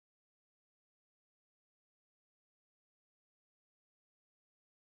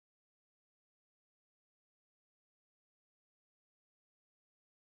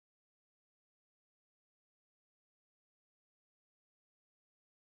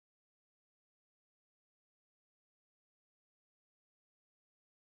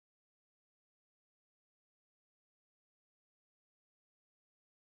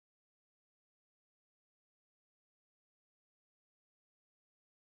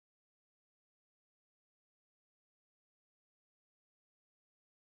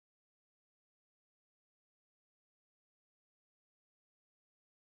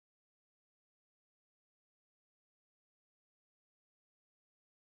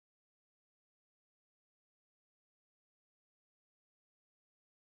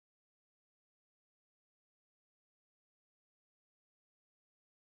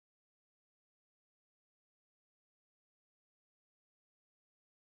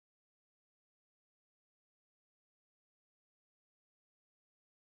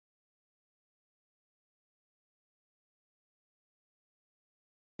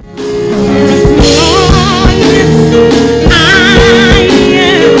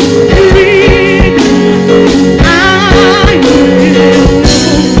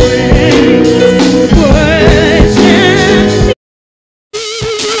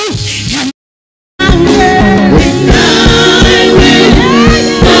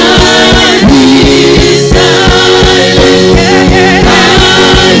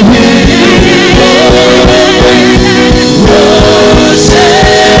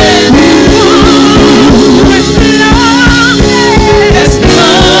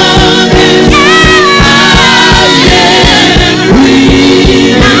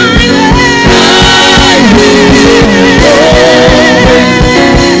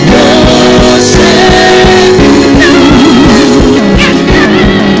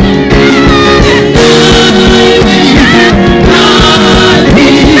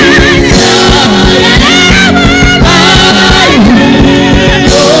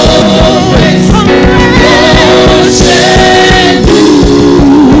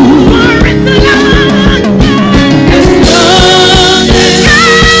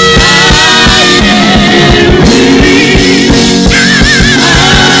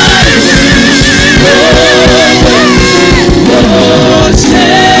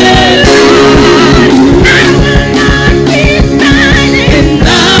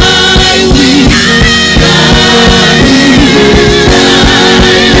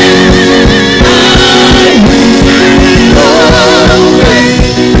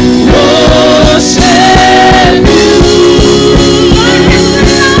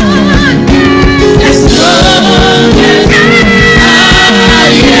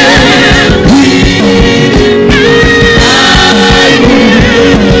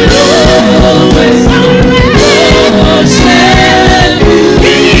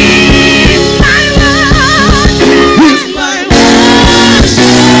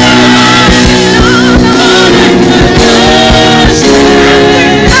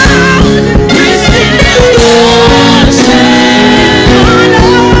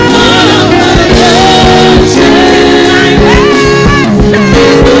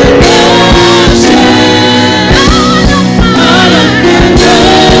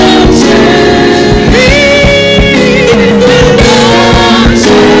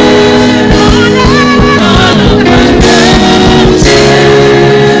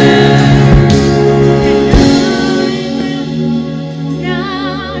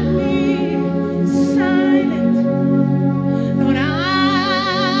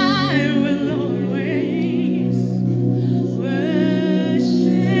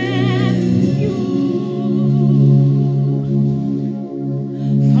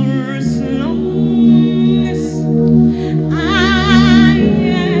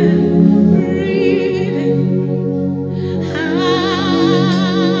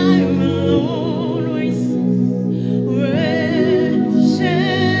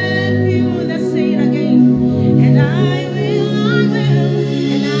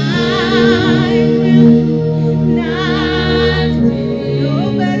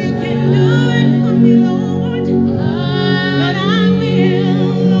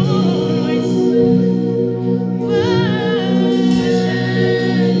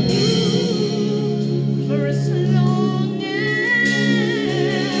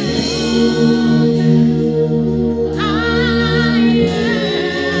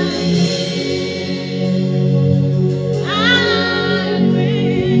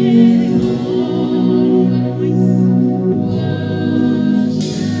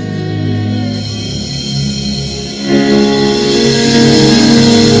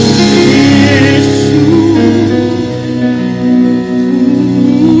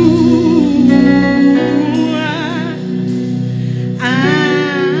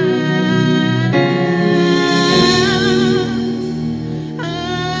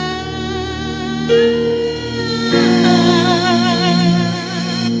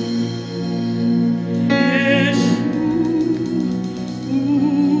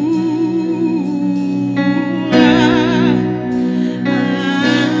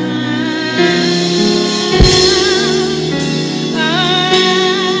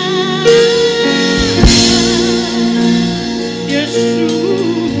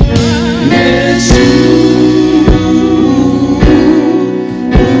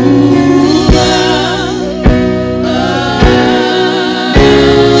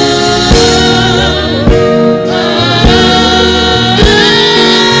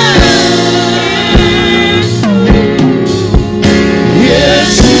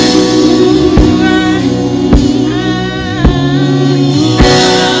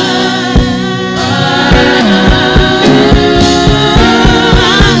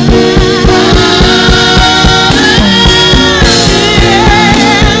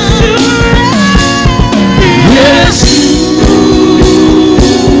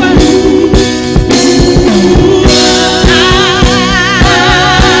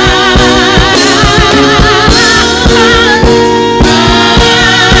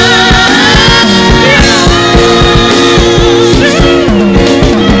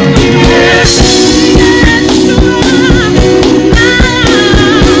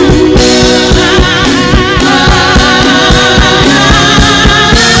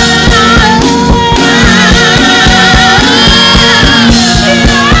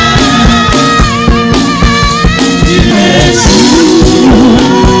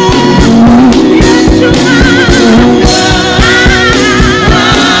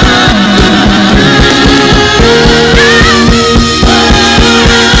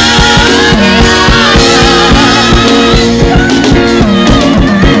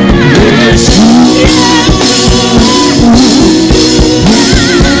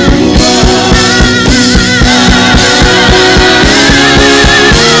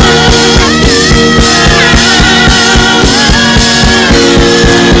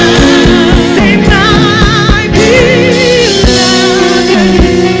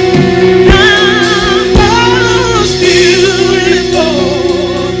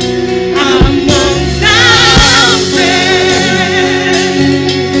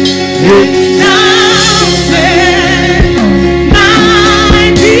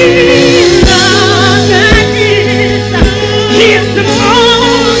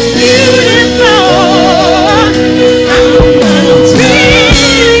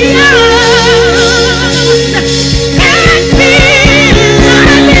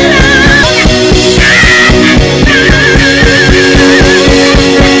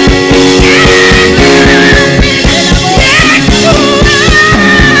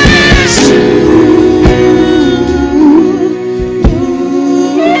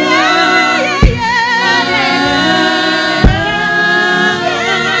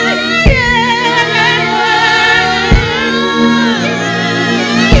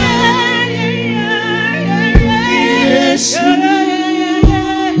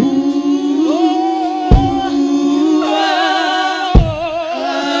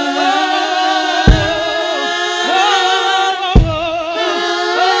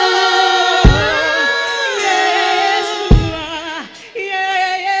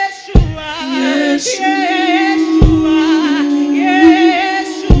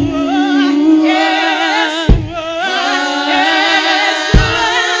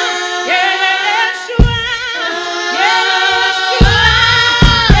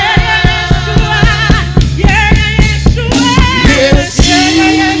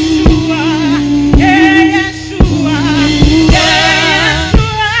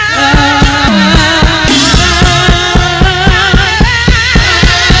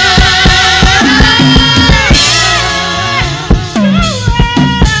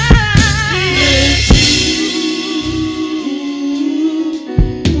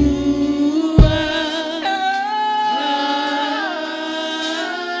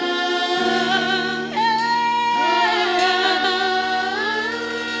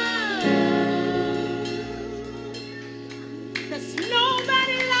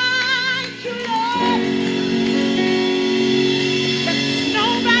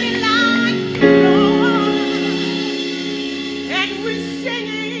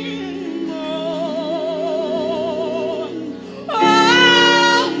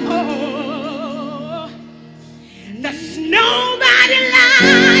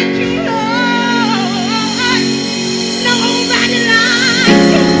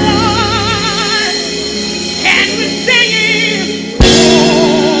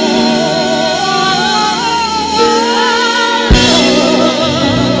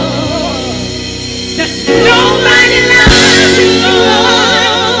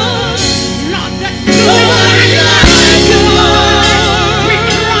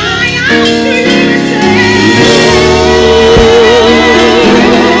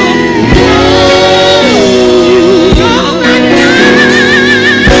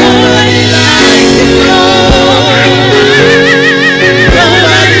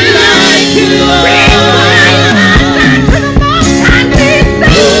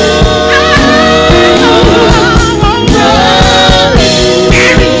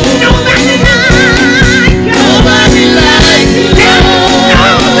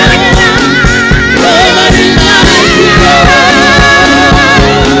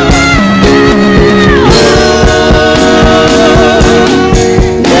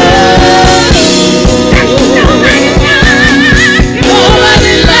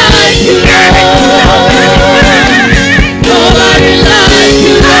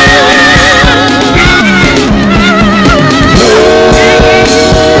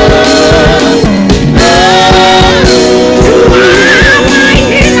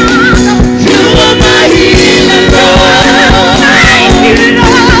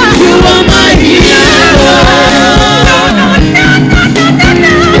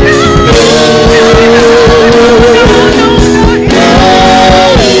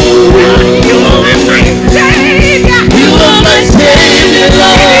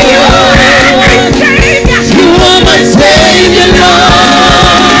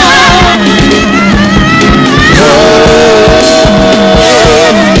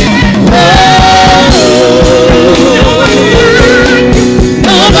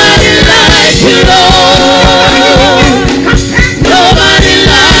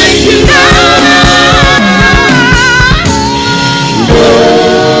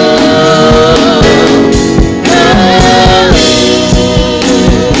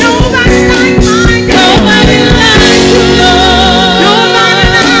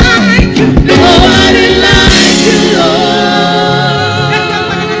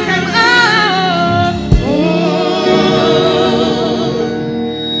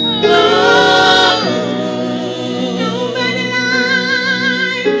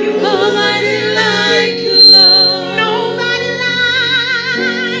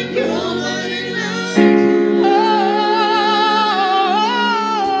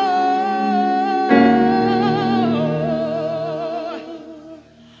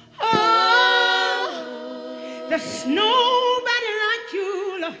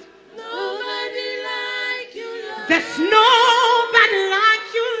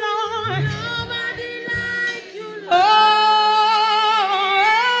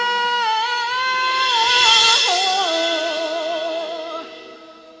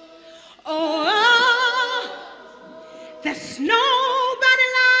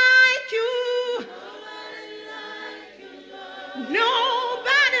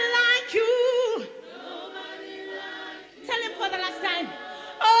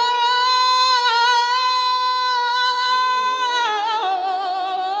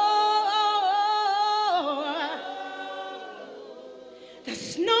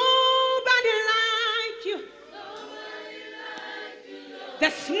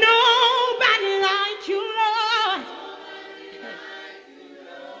There's nobody like you, Lord.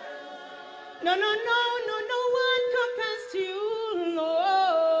 No, no, no, no, no one compares to you, Lord.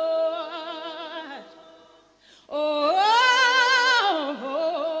 Oh,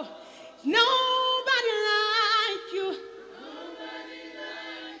 nobody like you. Nobody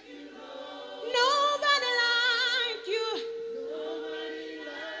like you, Lord. Nobody like you. Nobody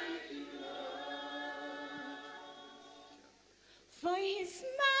like you, Lord. For He's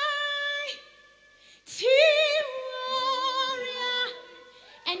mighty warrior,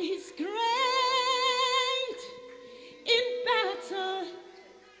 and He's great in battle.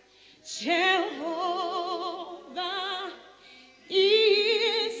 Jehovah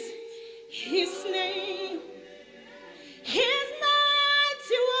is His name. He's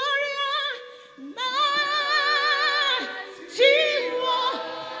mighty warrior, mighty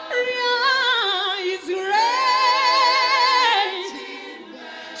warrior is great.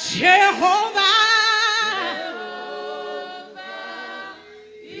 Jehovah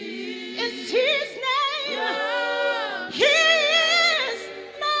is His name. He is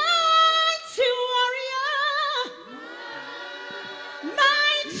mighty warrior,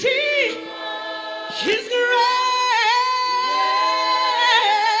 mighty. He's great.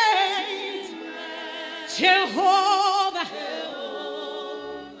 Jehovah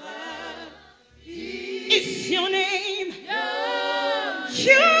is your name.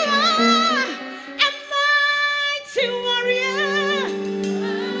 You are a mighty warrior,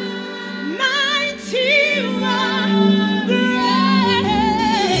 mighty warrior.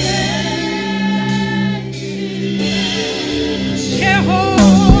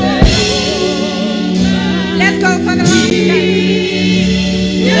 Jehovah. Let's go for the last time.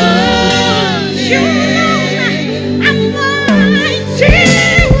 You alone are mighty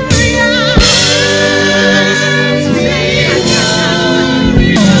warrior.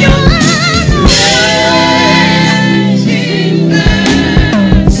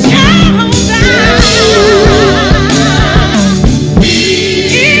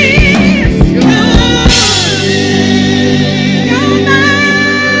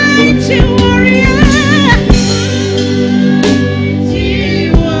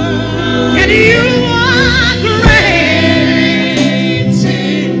 You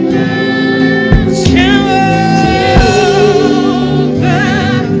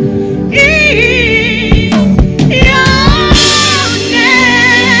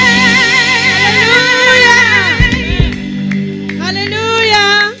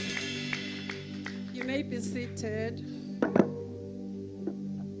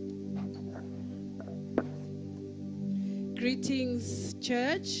Greetings,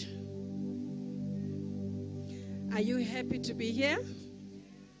 church. Are you happy to be here?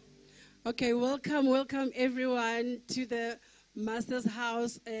 Okay, welcome everyone to the Master's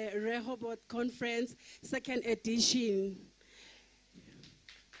House Rehoboth Conference, second edition.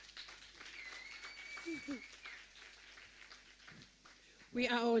 We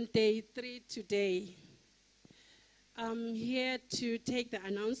are on day 3 today. I'm here to take the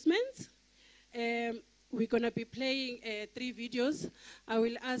announcements. We're going to be playing 3 videos. I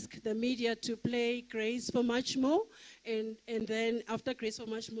will ask the media to play Grace for Much More. And then after Grace for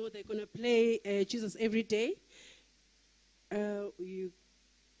Much More, they're going to play Jesus Every Day. You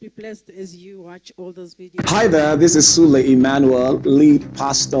be blessed as you watch all those videos. Hi there, this is Sule Emmanuel, lead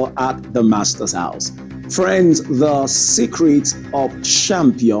pastor at the Master's House. Friends, the secret of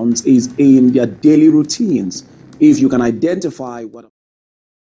champions is in their daily routines. If you can identify what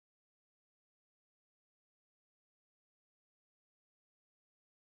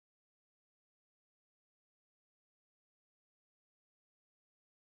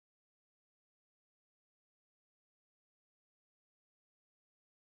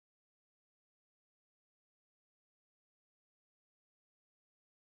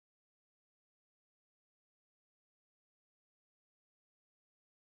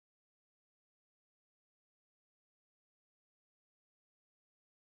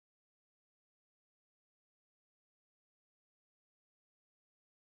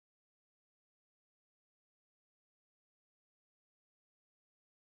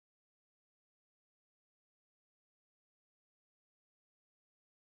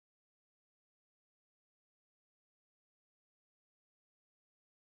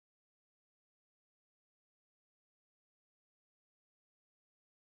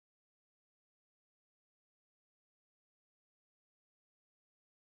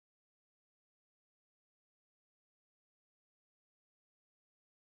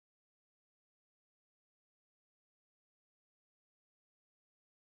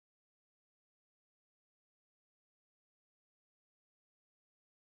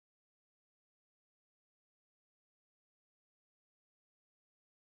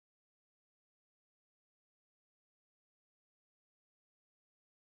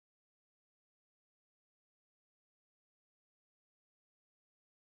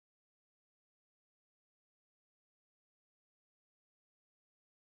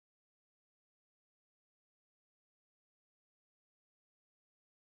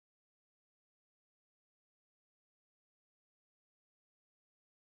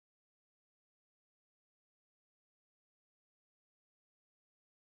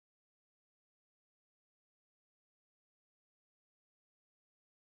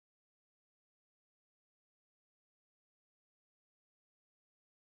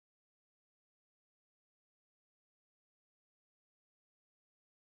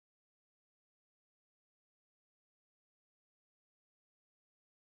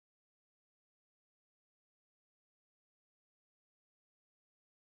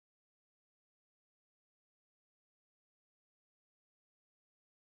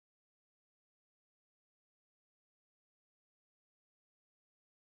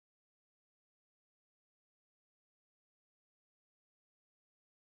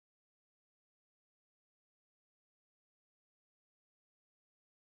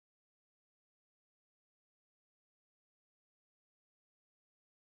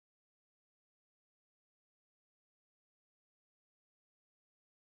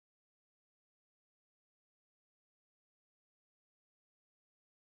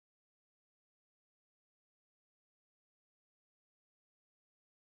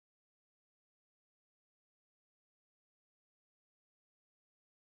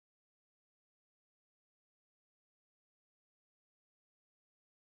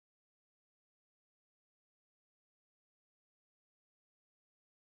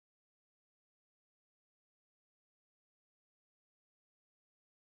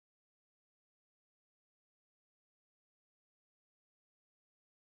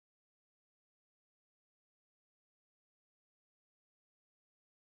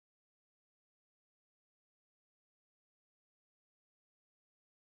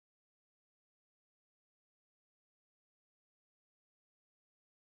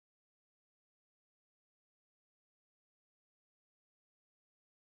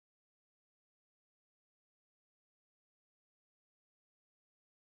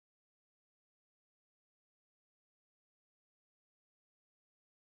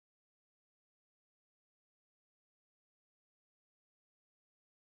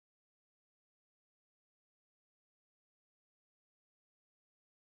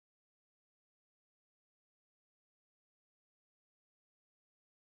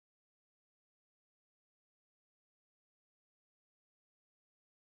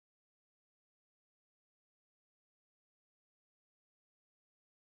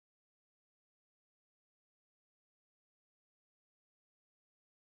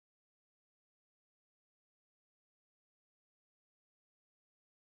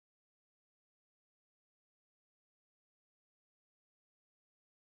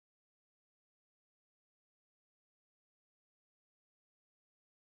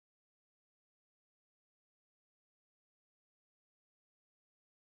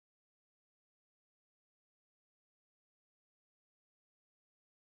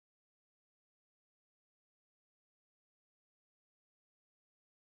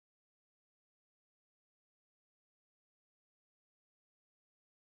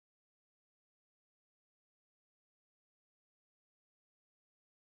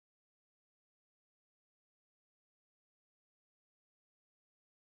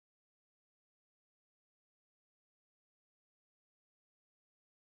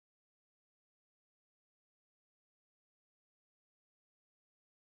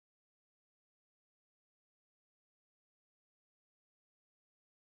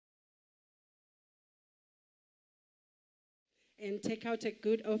and take out a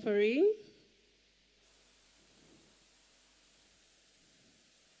good offering.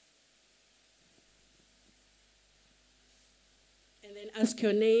 And then ask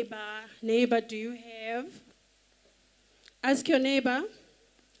your neighbor, do you have? Ask your neighbor,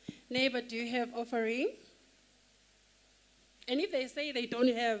 do you have offering? And if they say they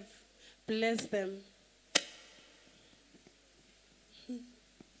don't have, bless them.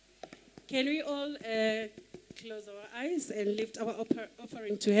 Can we all close our eyes and lift our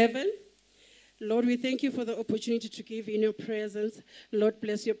offering to heaven? Lord, we thank you for the opportunity to give in your presence. Lord,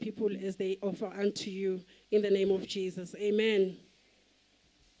 bless your people as they offer unto you in the name of Jesus. Amen.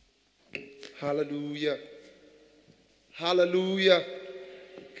 Hallelujah. Hallelujah.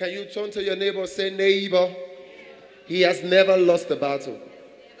 Can you turn to your neighbor and say, neighbor, he has never lost a battle.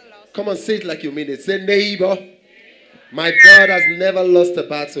 Come on, say it like you mean it. Say, neighbor, my God has never lost a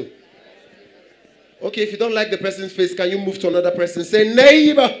battle. Okay, if you don't like the person's face, can you move to another person? Say,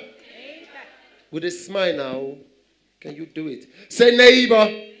 neighbor. With a smile now, can you do it? Say, neighbor,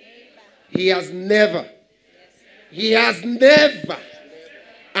 he has never,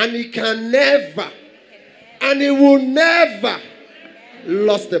 and he can never, and he will never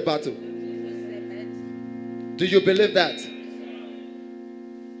lost the battle. Do you believe that?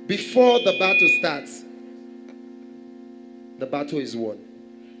 Before the battle starts, the battle is won.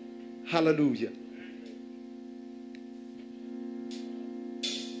 Hallelujah.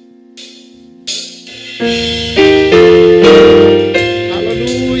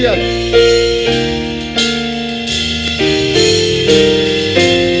 Hallelujah.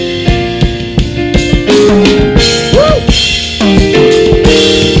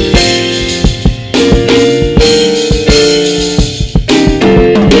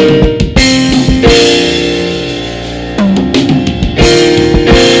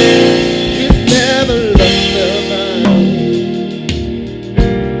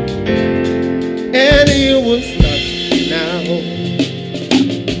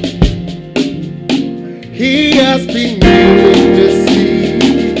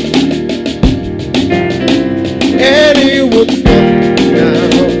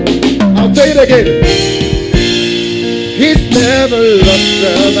 Again. He's never lost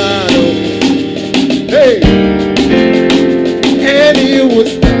the battle. Hey, and he will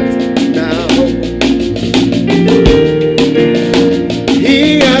start now. He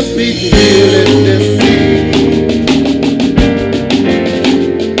has been healing the sick,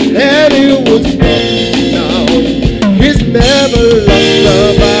 and he will start now. He's never lost the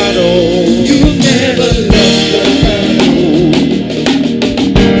battle. You've never lost the battle.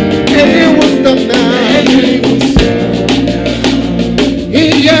 Now.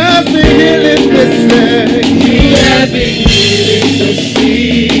 He has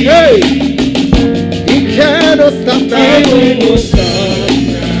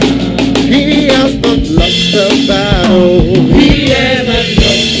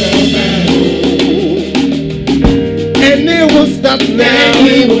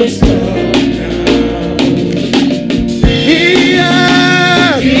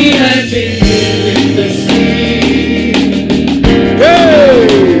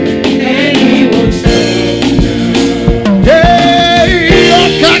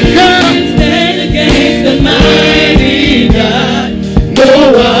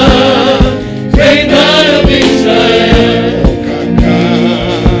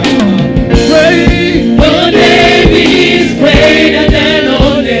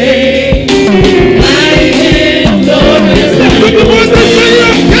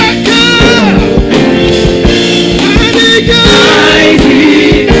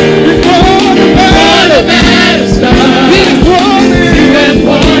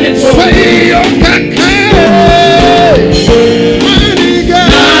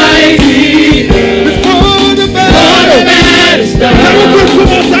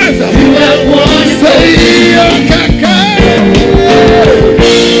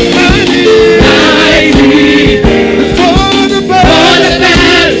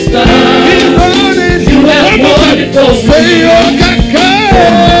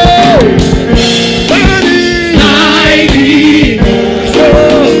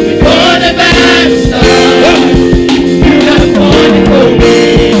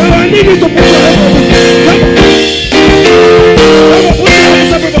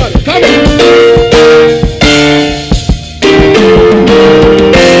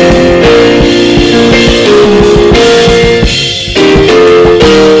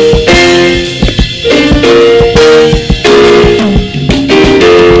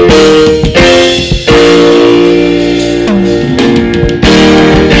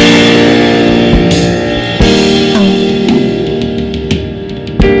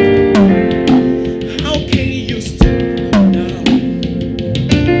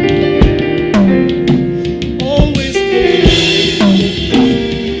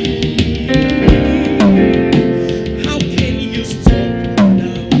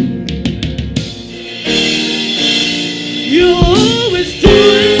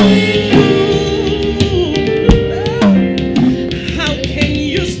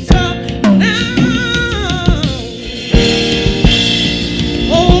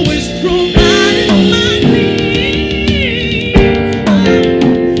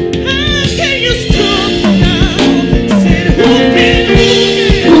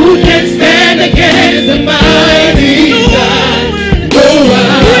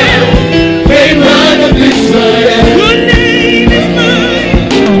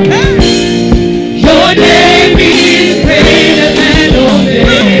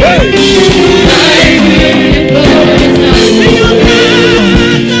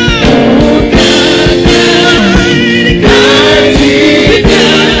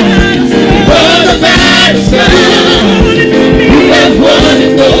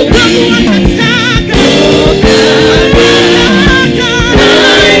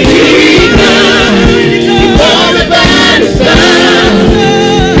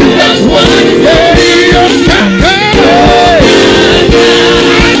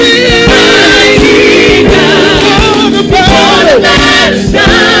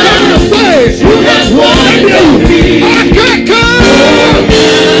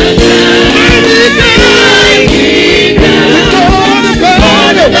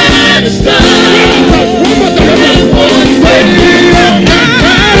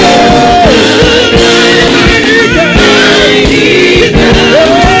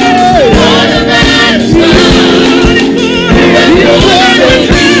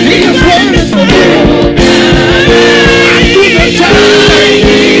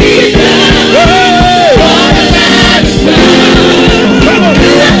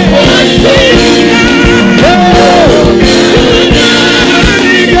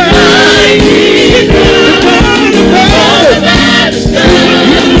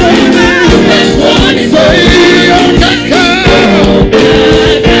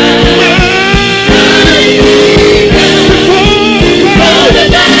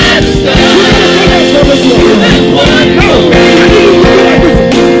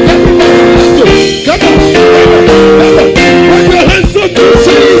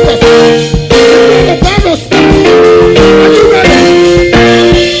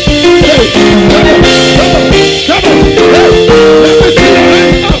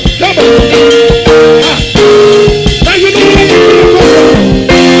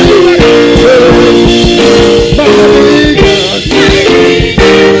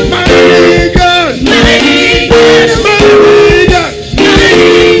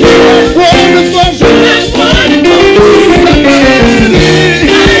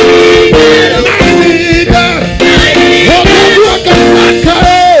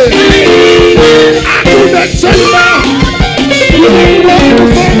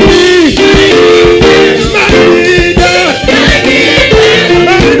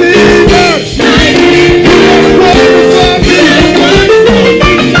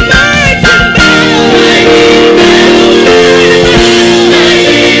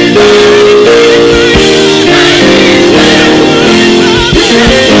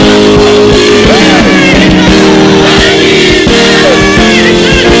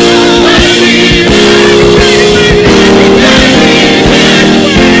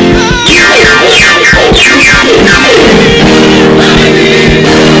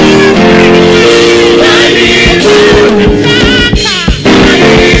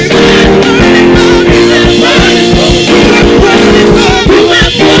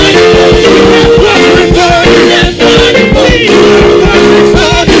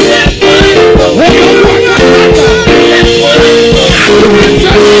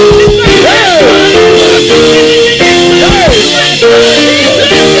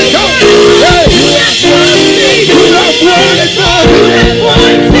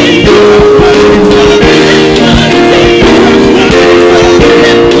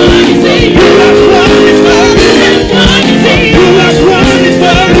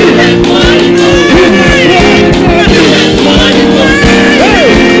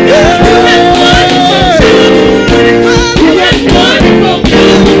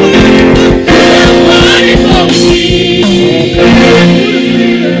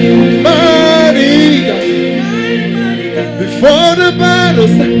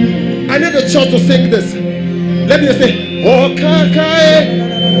I need the church to sing this. Let me say, oh kaka,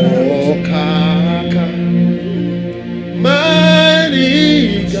 oh kaka,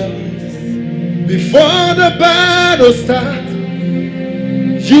 mighty God. Before the battle starts,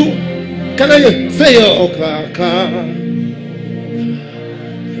 you can I hear? Say oh kaka,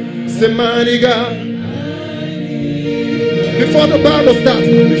 say mighty God. Before the battle starts,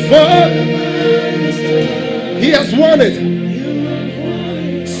 He has won it.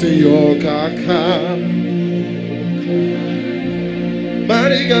 Say your kaka,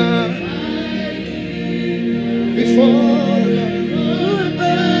 mighty God. Before the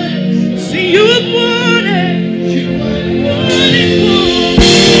battle, See, you have won it. you have Won it for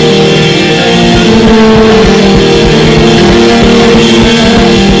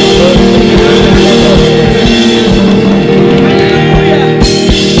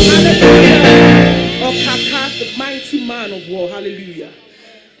hallelujah.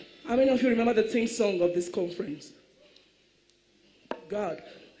 How many of you remember the theme song of this conference?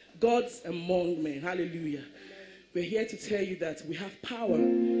 God's among men. Hallelujah. We're here to tell you that we have power,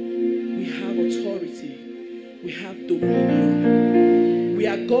 we have authority, we have dominion. We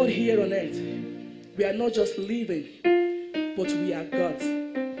are God here on earth. We are not just living, but we are God's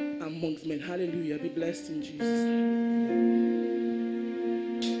amongst men. Hallelujah. Be blessed in Jesus' name.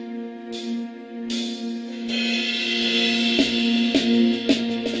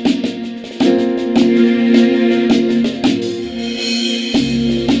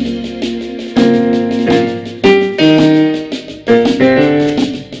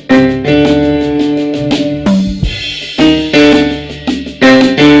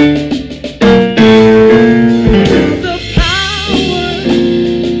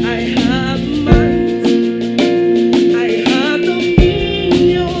 I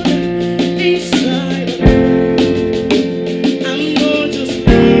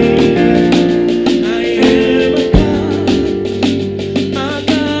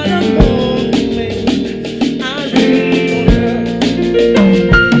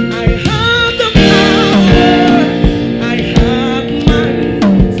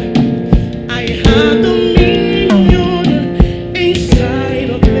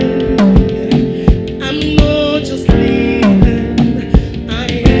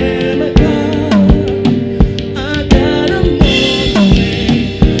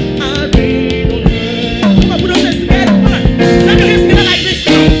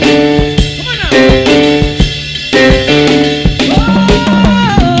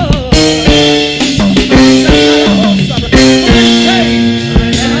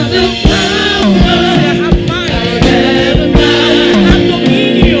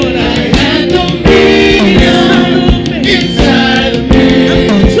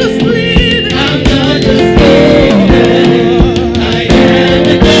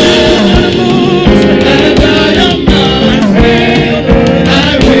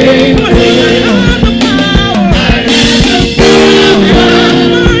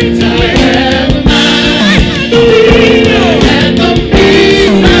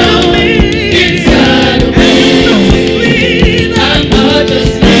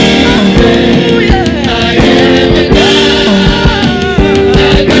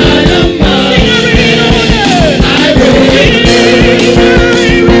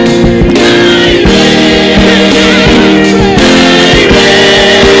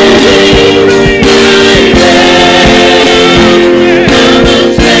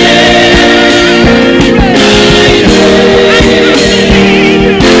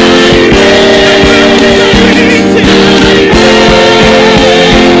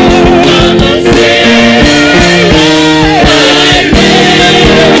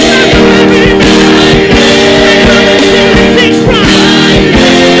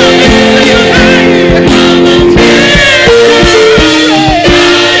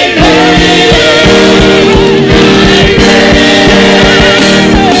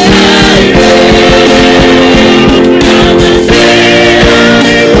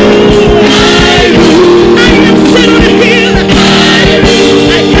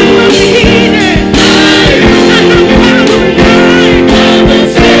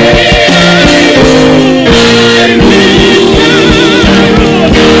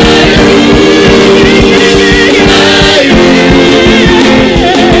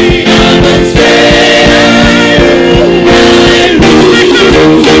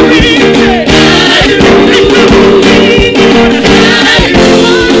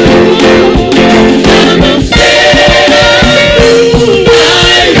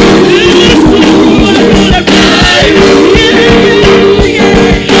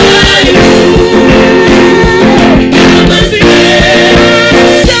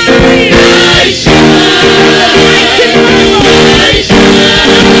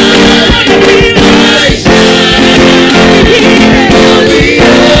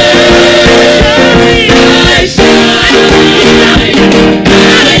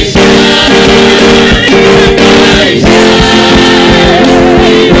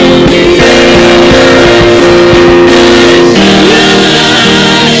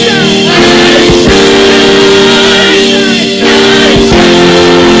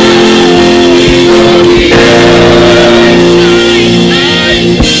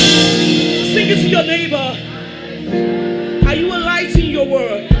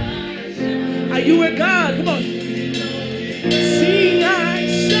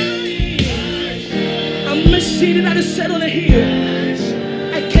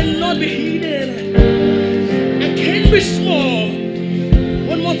restore.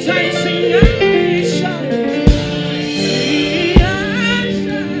 One more time, sing. I shall.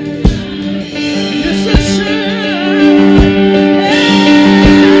 Yes, I shall.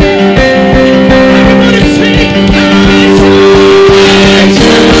 Everybody sing.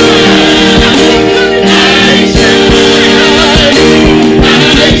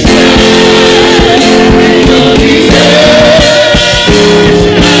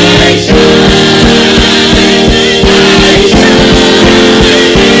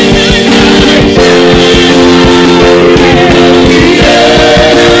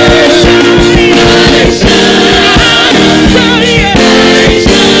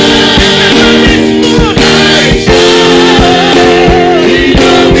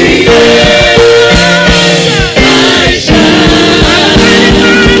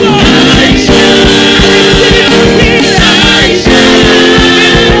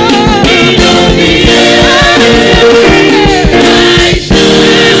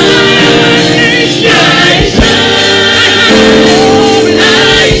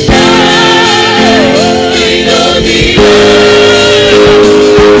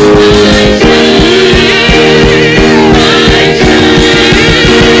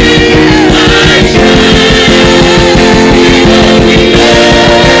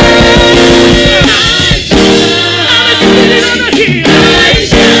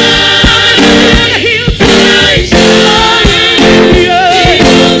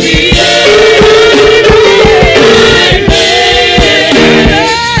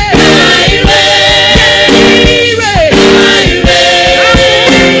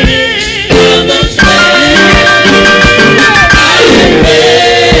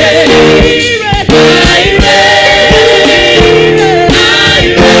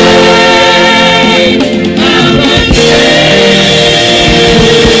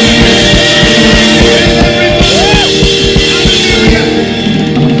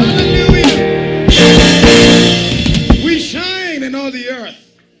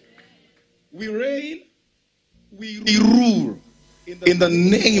 In the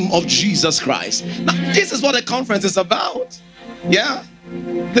name of Jesus Christ. Now, this is what the conference is about. Yeah,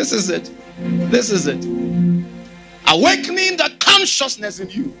 this is it. This is it. Awakening the consciousness in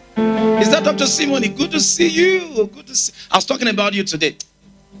you. Is that Dr. Simone? Good to see you. Good to see. I was talking about you today.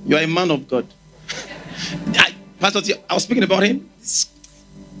 You are a man of God. Pastor T, I was speaking about him.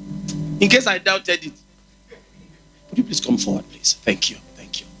 In case I doubted it. Would you please come forward, please? Thank you.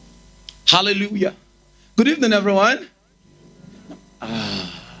 Thank you. Hallelujah. Good evening, everyone.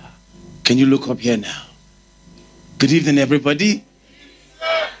 Can you look up here now? Good evening, everybody.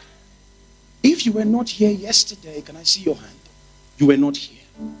 If you were not here yesterday, can I see your hand? You were not here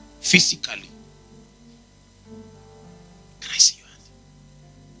physically. Can I see your hand?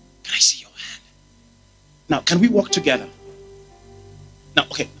 Can I see your hand? Now, can we walk together? Now,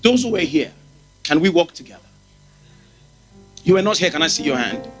 okay, those who were here, can we walk together? You were not here, can I see your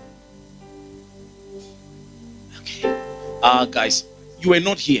hand? Okay. Guys, you were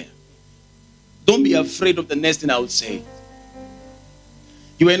not here. Don't be afraid of the next thing I would say.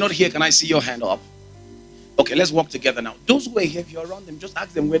 You were not here. Can I see your hand up? Okay, let's walk together now. Those who were here, if you're around them, just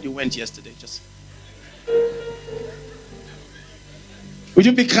ask them where they went yesterday. Just. Would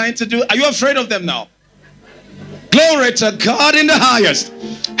you be kind to do? Are you afraid of them now? Glory to God in the highest.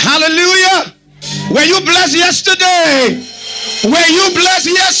 Hallelujah. Were you blessed yesterday? Were you blessed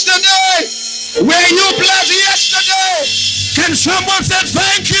yesterday? Were you blessed yesterday? Can someone say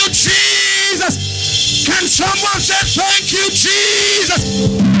thank you, Jesus? Can someone say thank you, Jesus?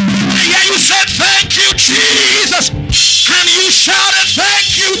 Yeah, you said thank you, Jesus. And you shouted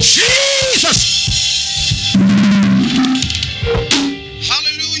thank you, Jesus.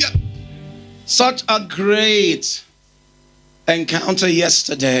 Hallelujah. Such a great encounter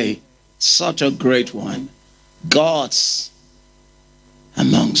yesterday. Such a great one. Gods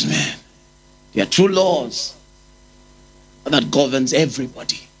amongst men. There are two laws that governs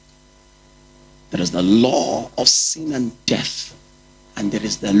everybody. There is the law of sin and death, and there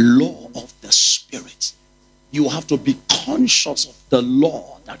is the law of the spirit. You have to be conscious of the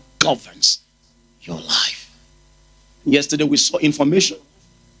law that governs your life. Yesterday we saw information.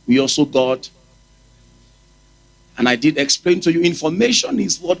 We also got, and I did explain to you, information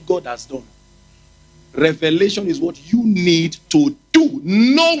is what God has done. Revelation is what you need to do,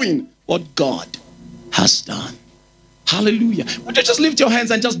 knowing what God has done. Hallelujah. Would you just lift your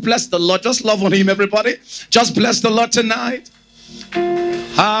hands and just bless the Lord? Just love on him, everybody. Just bless the Lord tonight.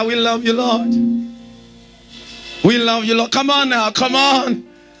 We love you, Lord. We love you, Lord. Come on now. Come on.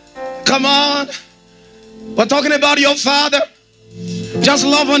 Come on. We're talking about your Father. Just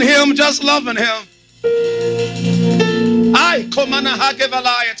love on him. Just love on him. I komana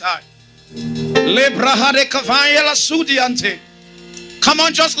hagevalayata. Lebrahade kavaya la sudiante. Come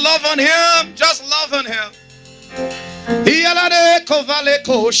on, just love on him. Just love on him. Ialade kovale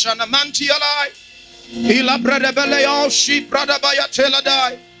ko shanamanti alai. Ila brada beleo shi brada bayatela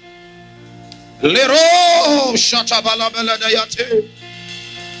dai. Lero shatabala beladayate.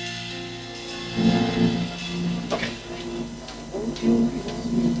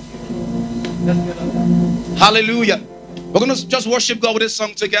 Hallelujah. We're going to just worship God with this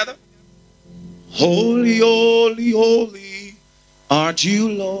song together. Holy, holy, holy art you,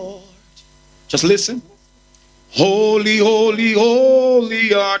 Lord. Just listen. Holy, holy,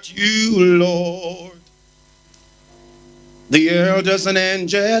 holy art you, Lord. The elders and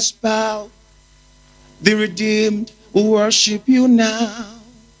angels bow. The redeemed worship you now.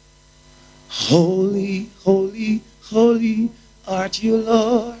 Holy, holy, holy art you,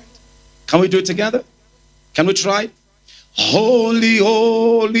 Lord. Can we do it together? Can we try it? Holy,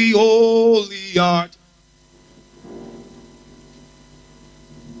 holy, holy art.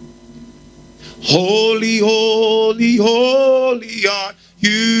 Holy, holy, holy art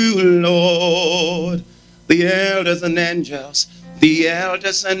you, Lord. The elders and angels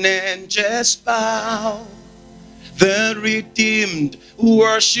bow. The redeemed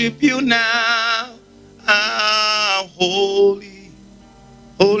worship you now. Ah, holy,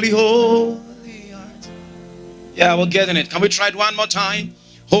 holy, holy art. Yeah, we're getting it. Can we try it one more time?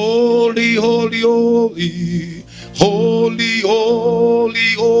 Holy, holy, holy, holy,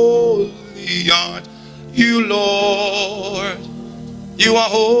 holy, holy art you, Lord. You are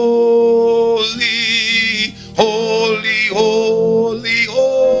holy, holy, holy,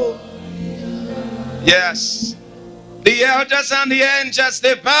 holy. Yes. The elders and the angels,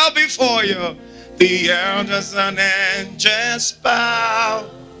 they bow before you. The elders and angels bow.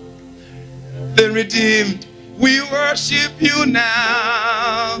 The redeemed, we worship you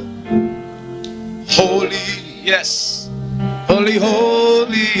now. Holy, yes. Holy,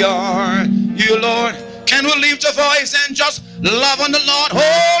 holy are you, Lord. Can we lift a voice and just love on the Lord?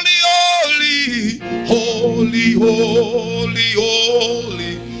 Holy, holy, holy, holy,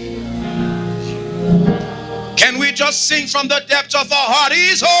 holy. Can we just sing from the depth of our heart?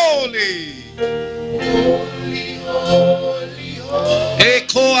 He's holy. Holy, holy, holy.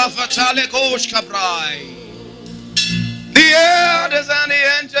 Eko afatale kosh kabrai. The elders and the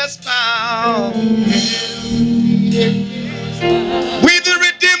angels bow. We the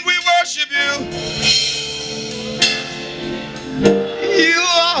redeemed, we worship you. You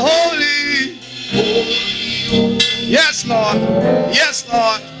are holy. Yes, Lord. Yes,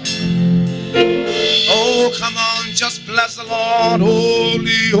 Lord. Oh, come on, just bless the Lord.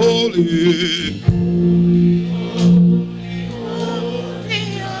 Holy, holy.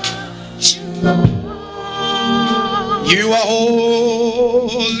 You are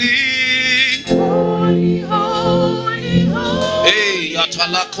holy. Holy, holy, holy. Hey,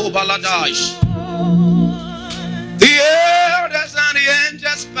 Atalako Baladash. The elders and the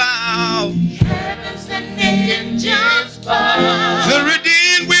angels bow. The elders and the angels bow. The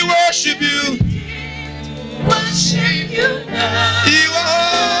redeemed, we worship you. Worship you now. You are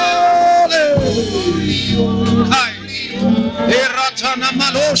holy. Holy, holy.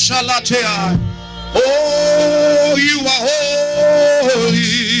 Oh, you are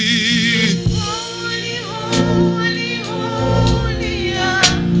holy. Holy, holy, holy are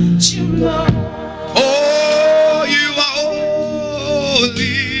you, Lord. Oh, you are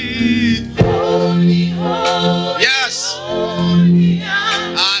holy. Holy, holy. Yes. Holy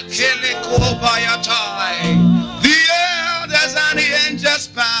the elders and the angels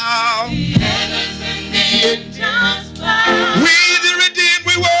bow. The elders and the angels bow. We the redeemed,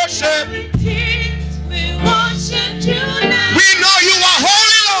 we worship. We worship you now. We know you are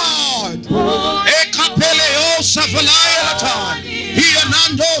holy, Lord.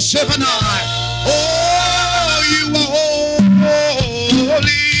 Oh, you are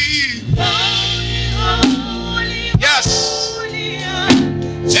holy. Yes.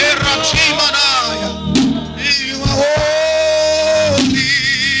 You are holy.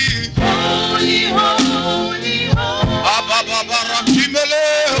 Holy, holy, holy.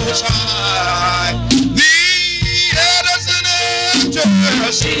 The elders and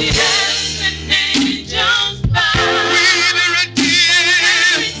angels. The elders and angels bow. We the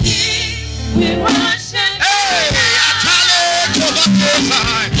redeemed. We worship. Hey,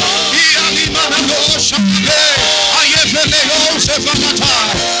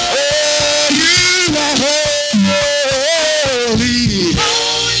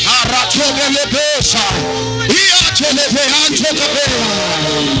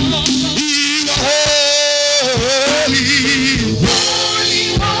 holy.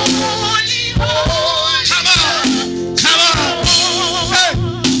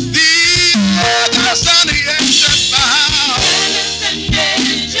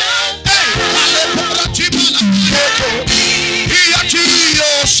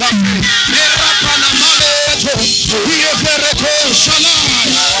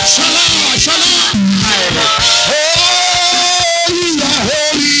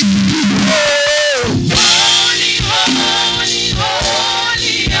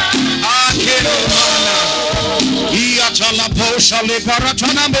 Shale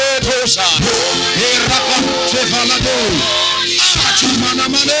Paratana Medosa, Erapa Tefalado, Atamana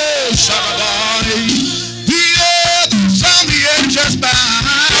Mane, Sharabai. The earth sound the angels bow.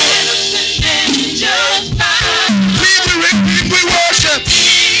 We worship.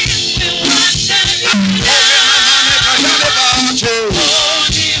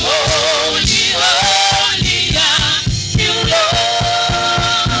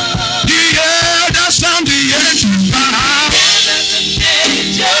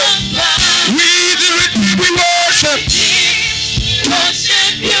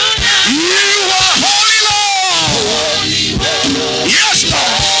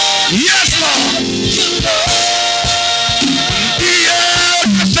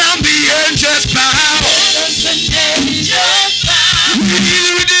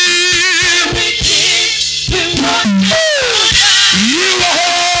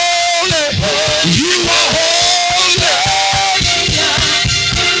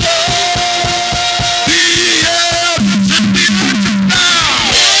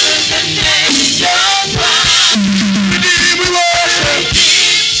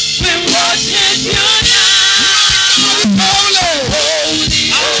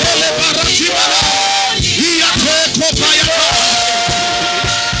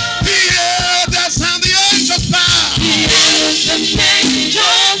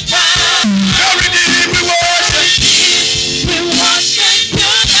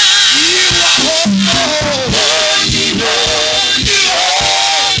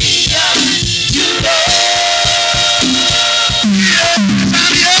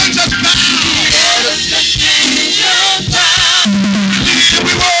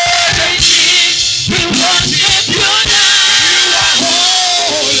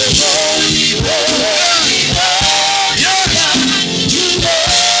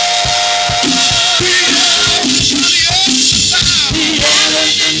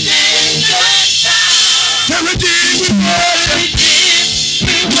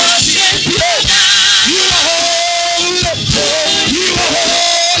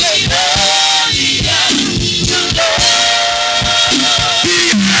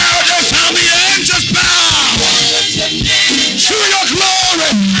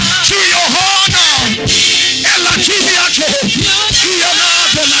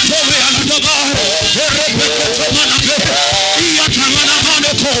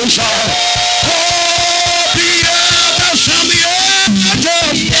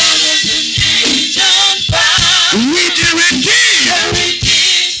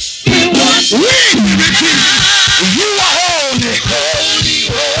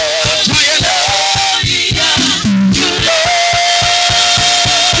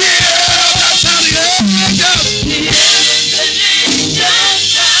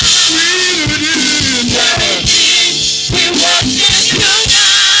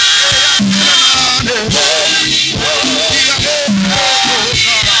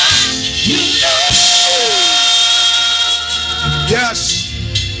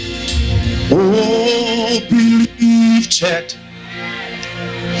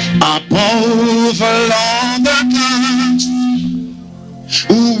 Above all the gods,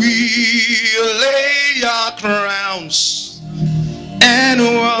 we lay our crowns and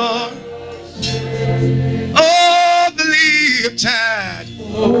worship. Oh, lifted,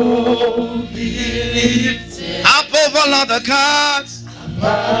 above all other gods,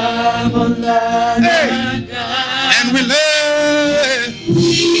 hey, and we lay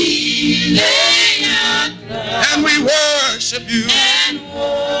and we worship you.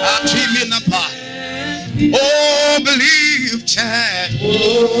 Oh, believe Chad.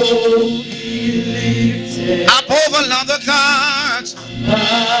 Above another gods,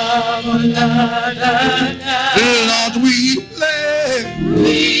 Lord, we lay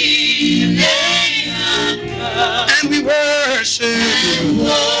and we worship you.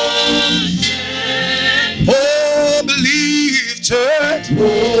 Oh, believe Chad.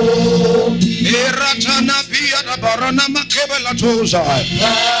 Eratana biada barana makebela toza.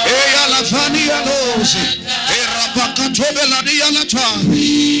 Eyala fani alosi. Erabaka tobela dialata.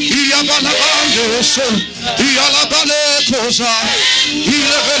 Iyabala bandeso. Iyala bale koza.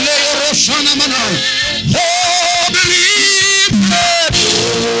 Ilevele roshana mana. Oh, believe it.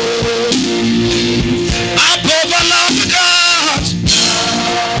 Above all of God.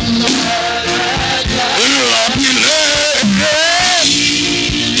 Lord, we lay.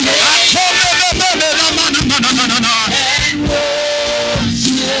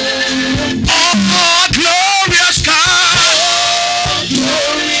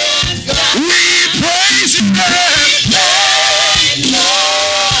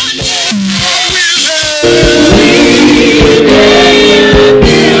 Yeah.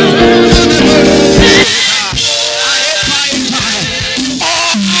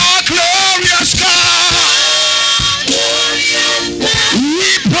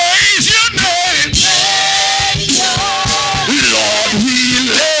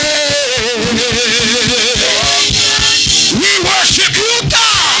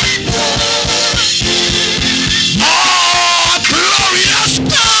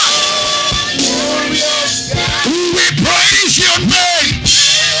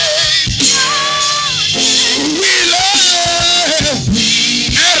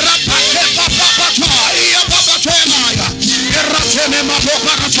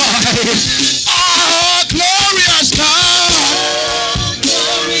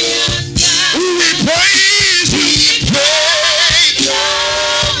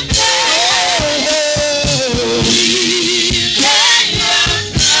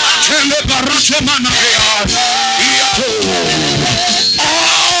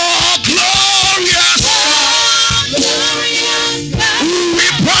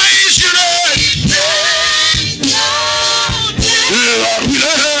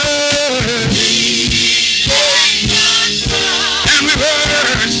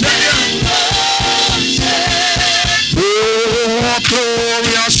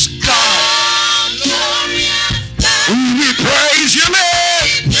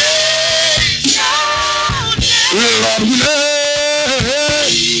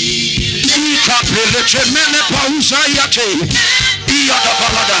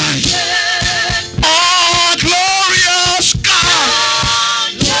 Oh, glorious God.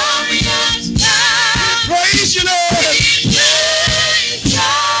 Praise your name.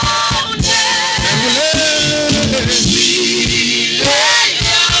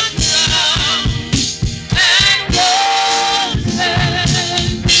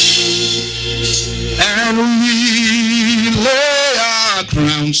 And we lay our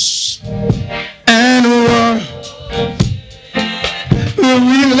crowns and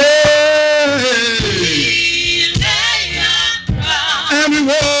we lay and we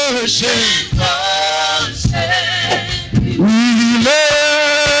worship. We lay.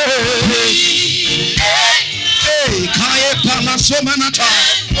 Hey, Kaye Pala Somanata.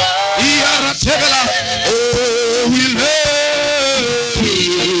 Iara Tebela. Oh, we lay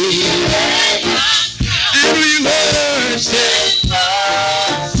and we worship.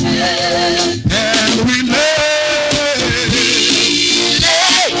 And we lay.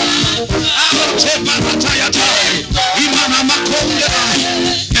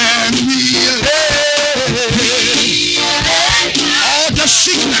 And we lay all the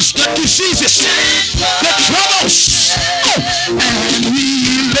sickness, the diseases, the troubles, and we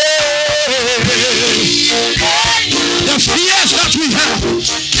lay the fears that we have,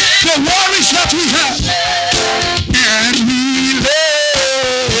 the worries that we have, and we lay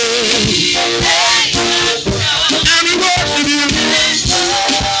and we worship you.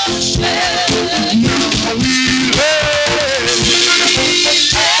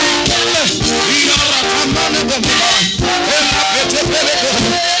 Now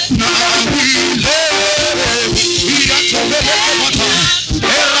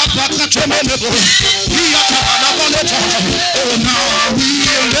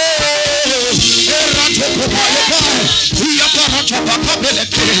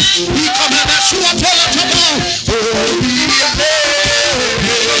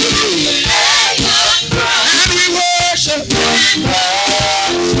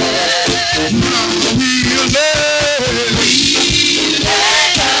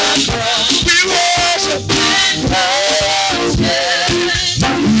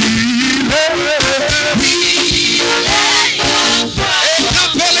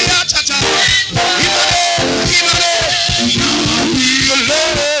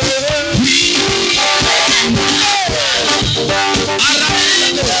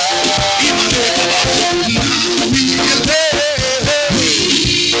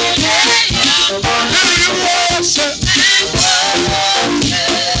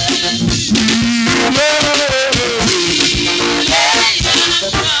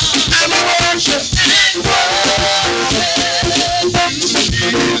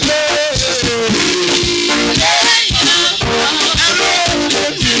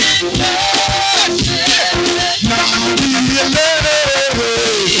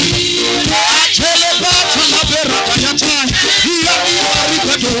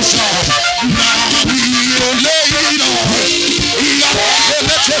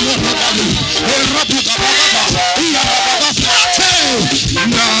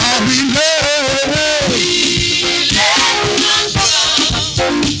we lay.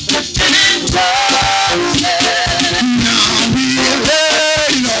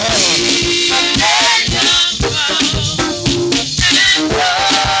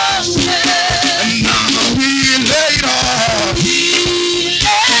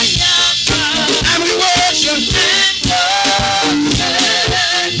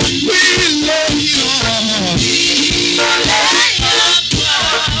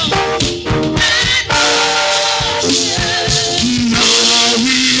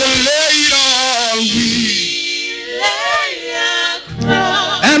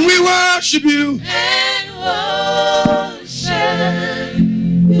 Worship you,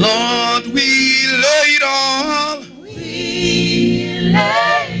 Lord, we lay it all,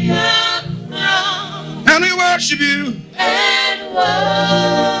 and we worship you,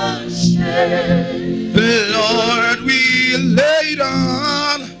 Lord, we lay it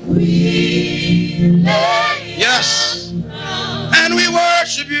all, yes, and we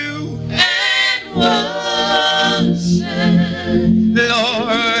worship you,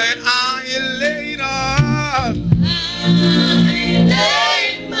 Lord, I lay it all.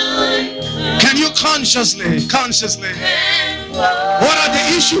 Can you consciously, what are the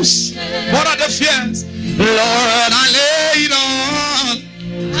issues? What are the fears? Lord, I lay it all.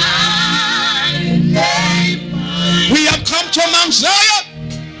 We have come to Mount Zion.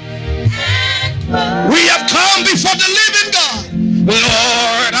 We have come before the living God.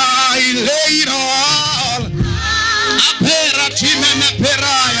 Lord, I lay it all.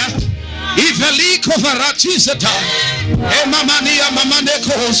 kovaratizata. Emamania mamane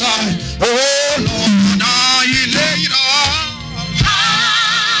kosa. Oh Lord, I lay it all.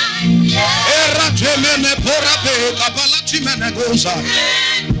 Eratemene porabe kabalatimene gosa.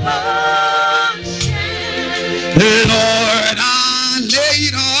 Lord, I lay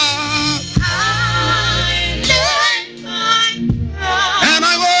it all. And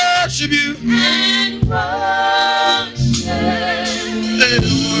I worship you.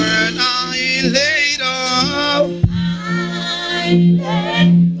 Lord, I lay it all.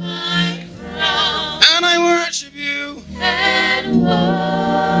 And I worship you.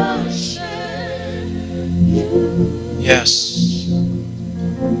 Yes.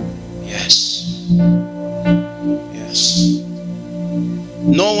 Yes. Yes.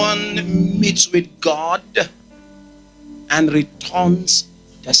 No one meets with God and returns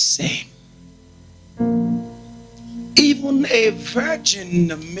the same. Even a Virgin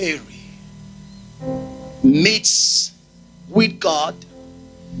Mary meets with God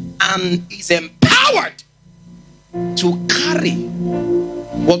and is empowered to carry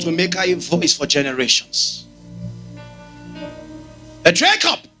what will make her a voice for generations. A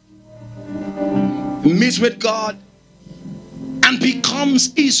Jacob meets with God and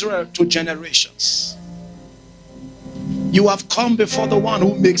becomes Israel to generations. You have come before the one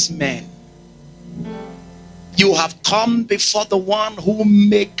who makes men. You have come before the one who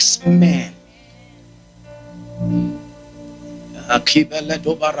makes men.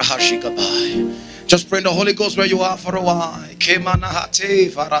 Just pray in the Holy Ghost where you are for a while.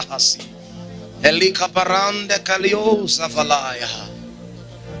 Elika parande kaliosa valaya.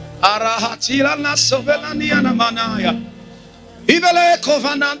 Arahatila nasovelania namanaya. Ibele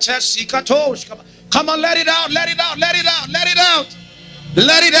kovanante sikatosh. Come on, let it out, let it out, let it out, let it out.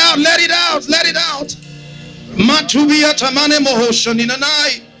 Let it out, let it out, let it out. Matubia tamane mohoshan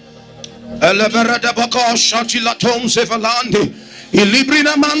inanai. Eleverada bako shatila tonse valandi.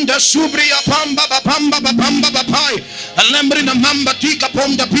 Ilibrina manda subria pamba pamba pamba pai. Alembrina mamba tika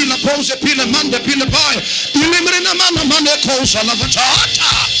pomda pila pose pila manda pila pai. Ilibrina manda manda kosa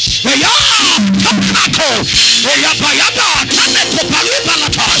lavatata. Eya tapanako. Eya bayada tane kopariba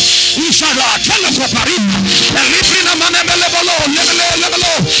lata. Isara tane kopariba. Ilibrina manda melebolo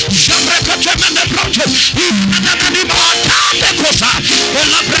lebelo. Jambre katemene pronto. Imanani manda kosa.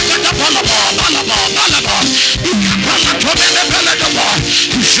 Elabreka da balaba. Ikapala tomene pele.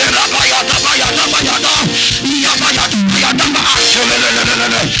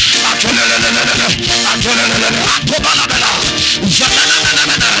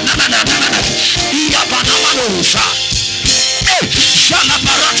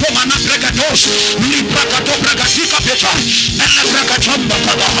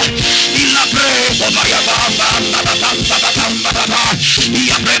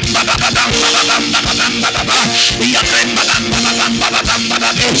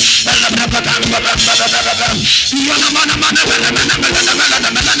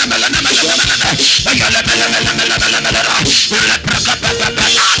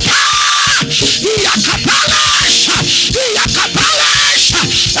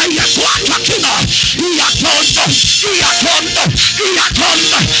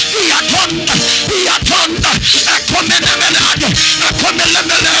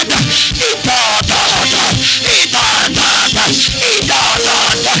 Come on,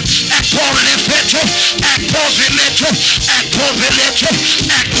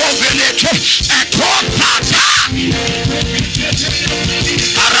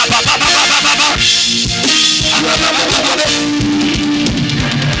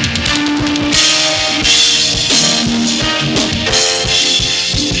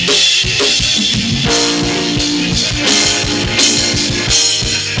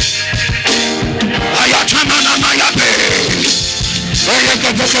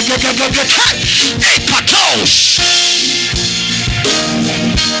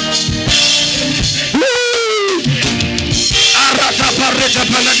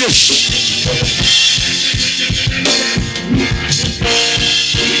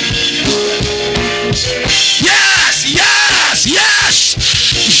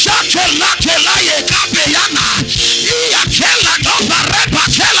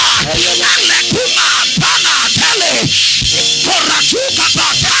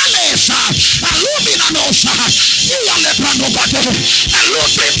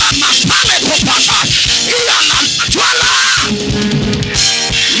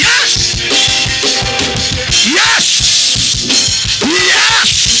 yes.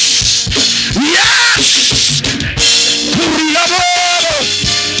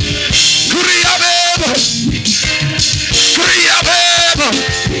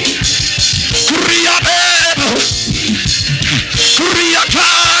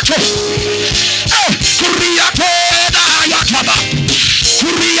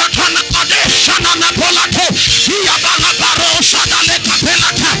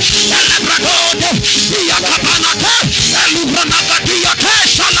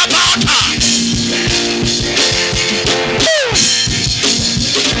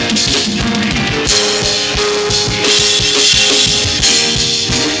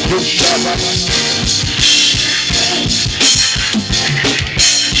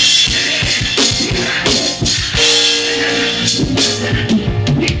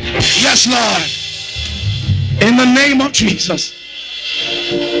 Yes, Lord. In the name of Jesus.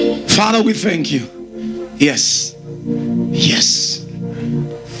 Father, we thank you. Yes. Yes.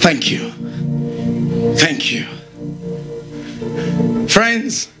 Thank you. Thank you.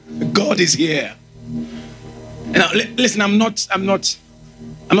 Friends, God is here. Now, listen, I'm not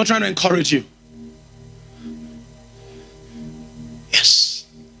trying to encourage you. Yes.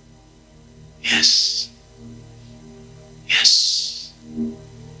 Yes. Yes.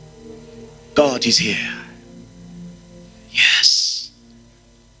 God is here. Yes.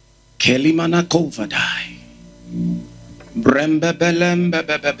 Kelimana kovadai. Brembe belembe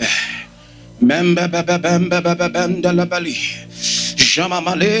bebebe. Membe bebebembe bebebembe labali. Jama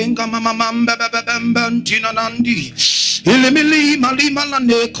malenga mama mambe bebebembe tina nandi. Ilimili malima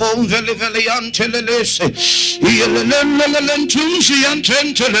lane konvele vele yantelelese. Ielelelelelentunsi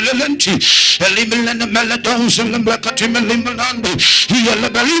yantentelelelenti. Elimilene meledonse lemblekati melimelando.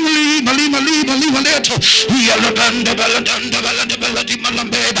 Ielebelimili malima leto. Ielebende beledende belede beledi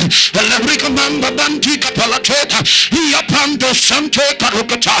malambeda. Elebrika mamba bantika palateta. Iapando sante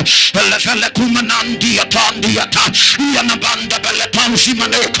karukata. Elefele kumanandi atandi ata. Ianabanda beletansi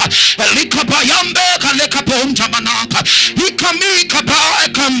maneka. Elika bayambe kaleka ponta manaka. Ikamika ba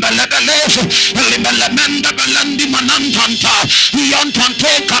ekambelebelezo. Elimelemende belendi manantanta.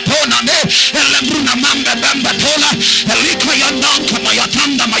 Iantante kapona ne. Elembruna mambe bembe tola. Elika yandanka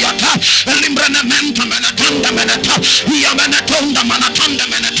mayatanda mayata. Elimbrene menta menatanda meneta. Iamenetonda manatanda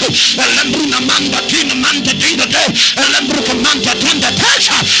meneto. Elembruna manda tina manta tina de. Elembruka manta tanda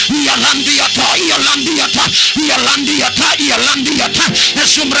tesha. Ialandiata.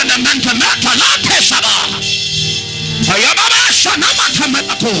 Esumbrene menta meta la tesaba. Ayababa shanamata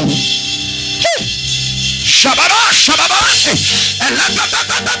metato. Shababa.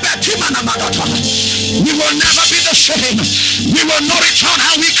 We will never be the same. We will not return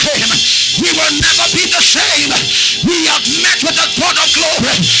how we came. We will never be the same. We have met with the God of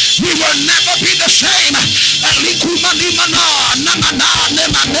glory. We will never be the same.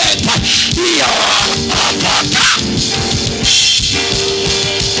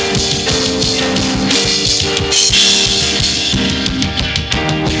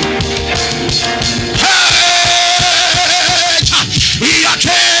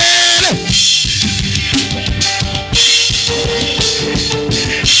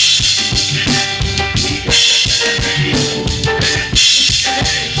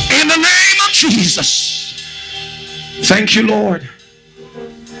 In the name of Jesus. Thank you, Lord.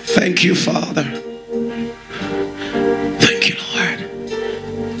 Thank you, Father. Thank you, Lord.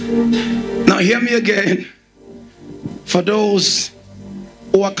 Now hear me again. For those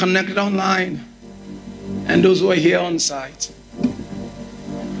who are connected online and those who are here on site,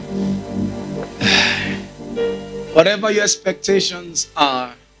 whatever your expectations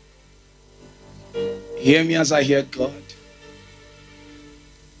are, hear me as I hear God.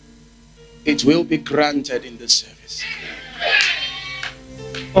 It will be granted in this service.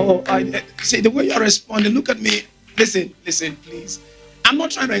 Oh, I see the way you're responding. Look at me. Listen, please. I'm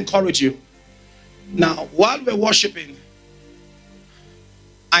not trying to encourage you. Now, while we're worshiping,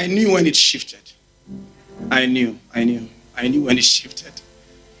 I knew when it shifted. I knew when it shifted.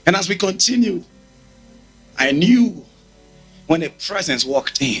 And as we continued, I knew when a presence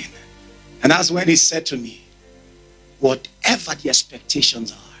walked in. And that's when he said to me, whatever the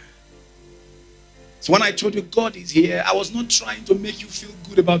expectations are. So when I told you God is here, I was not trying to make you feel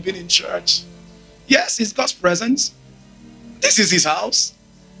good about being in church. Yes, it's God's presence. This is his house.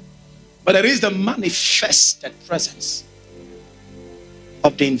 But there is the manifested presence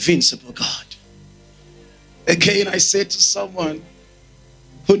of the invincible God. Again, I say to someone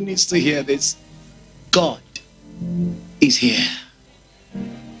who needs to hear this, God is here.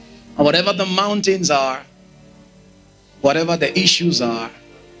 And whatever the mountains are, whatever the issues are,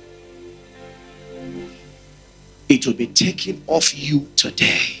 it will be taken off you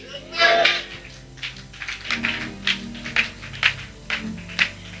today.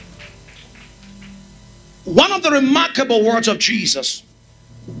 One of the remarkable words of Jesus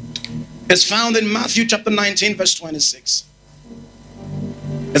is found in Matthew chapter 19 verse 26.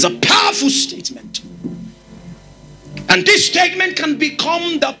 It's a powerful statement. And this statement can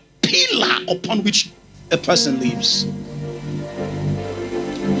become the pillar upon which a person lives.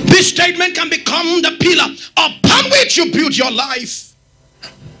 This statement can become the pillar upon which you build your life.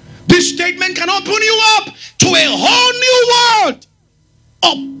 This statement can open you up to a whole new world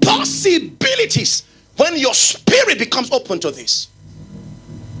of possibilities when your spirit becomes open to this.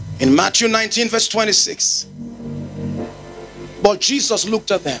 In Matthew 19 verse 26, but Jesus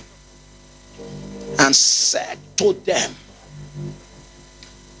looked at them and said to them,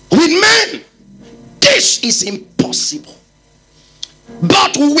 With men, this is impossible.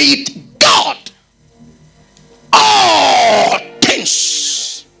 But with God, all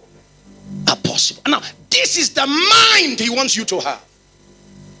things are possible. Now, this is the mind he wants you to have.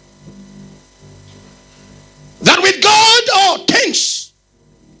 That with God, all things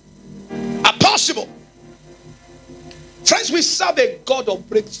are possible. Friends, we serve a God of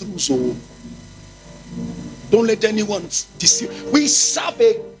breakthroughs. So don't let anyone deceive. We serve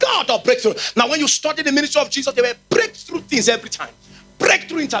a God of breakthrough. Now, when you study the ministry of Jesus, there were breakthrough things every time.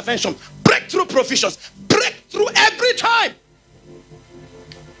 Breakthrough intervention, breakthrough provisions, breakthrough every time.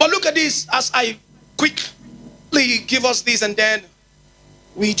 But look at this as I quickly give us this, and then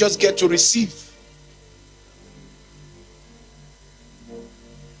we just get to receive.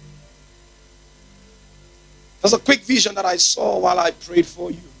 There's a quick vision that I saw while I prayed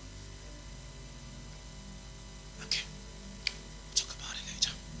for you. Okay. Talk about it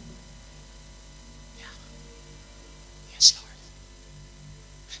later. Yeah. Yes, Lord.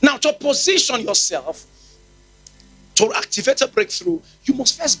 Now, to position yourself to activate a breakthrough, you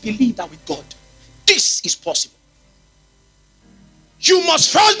must first believe that with God, this is possible. You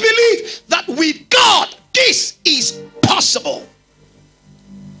must first believe that with God, this is possible.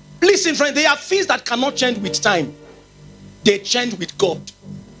 Listen, friend, there are things that cannot change with time. They change with God.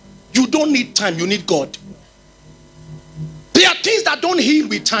 You don't need time, you need God. There are things that don't heal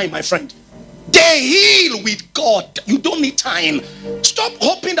with time, my friend. They heal with God. You don't need time. Stop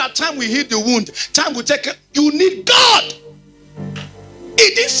hoping that time will heal the wound. Time will take it. You need God.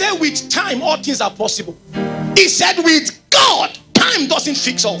 He didn't say with time all things are possible. He said with God, time doesn't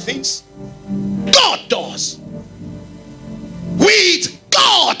fix all things. God does. With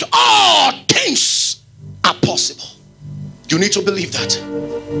God, all things are possible. You need to believe that.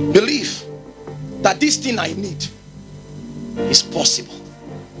 Believe that this thing I need is possible.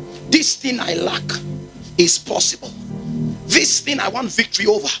 This thing I lack is possible. This thing I want victory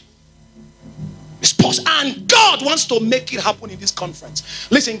over is possible. And God wants to make it happen in this conference.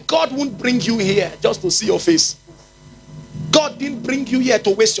 Listen, God won't bring you here just to see your face. God didn't bring you here to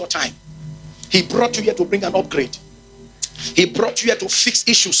waste your time. He brought you here to bring an upgrade. He brought you here to fix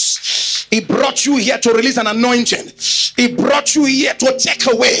issues. He brought you here to release an anointing. He brought you here to take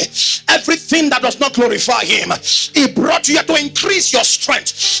away everything that does not glorify him. He brought you here to increase your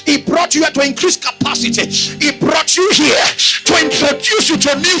strength. He brought you here to increase capacity. He brought you here to introduce you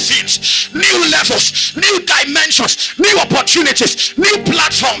to new things, new levels, new dimensions, new opportunities, new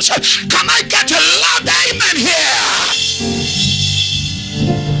platforms. Can I get a loud amen here?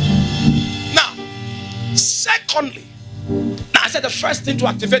 Now, secondly, now I said the first thing to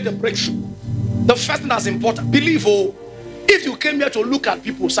activate the breakthrough, the first thing that's important, believe, if you came here to look at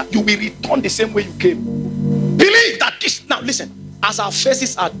people, you will return the same way you came. Believe that this, now listen, as our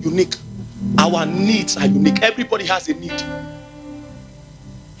faces are unique, our needs are unique. Everybody has a need.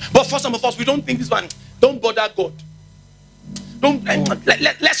 But for some of us, we don't think this one, don't bother God.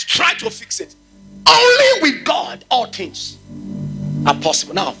 Let's try to fix it. Only with God, all things are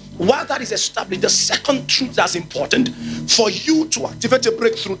possible. Now, while that is established, the second truth that's important for you to activate a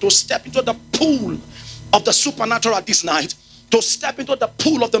breakthrough, to step into the pool of the supernatural this night, to step into the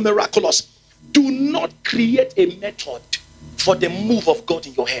pool of the miraculous, do not create a method for the move of God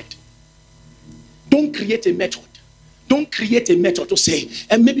in your head. Don't create a method. Don't create a method to say,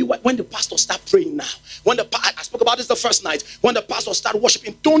 and maybe when the pastor start praying now, I spoke about this the first night, when the pastor start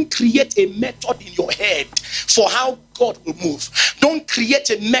worshiping, don't create a method in your head for how God will move. Don't create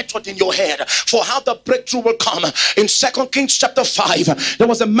a method in your head for how the breakthrough will come. In 2 Kings chapter 5, there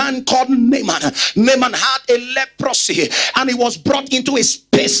was a man called Naaman. Naaman had a leprosy, and he was brought into a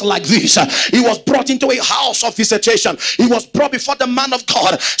space like this. He was brought into a house of visitation. He was brought before the man of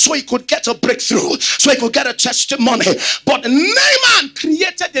God so he could get a breakthrough, so he could get a testimony. But Naaman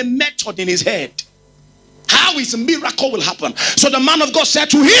created a method in his head how his miracle will happen. So the man of God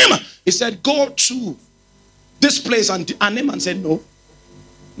said to him, he said, go to this place. And Naaman said, no,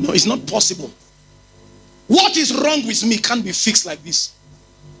 it's not possible. What is wrong with me can't be fixed like this.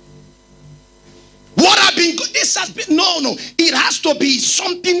 What I've been, this has been, no, it has to be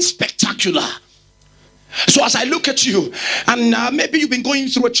something spectacular. So as I look at you, and maybe you've been going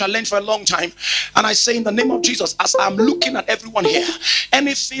through a challenge for a long time, and I say in the name of Jesus, as I'm looking at everyone here,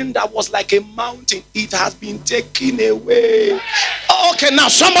 anything that was like a mountain, it has been taken away. Okay, now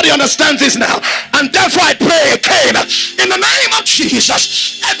somebody understands this now, and therefore I pray again in the name of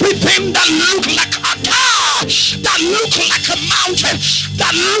Jesus. Everything that looked like a car, that looked like a mountain,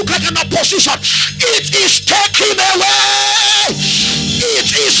 that looked like an opposition, it is taken away.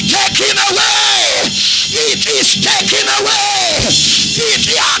 It is taken away. It is taken away. It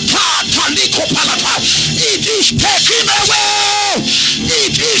is taken away.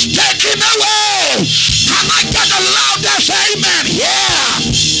 It is taken away. Can I get the loudest amen? Yeah.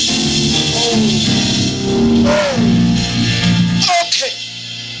 Okay.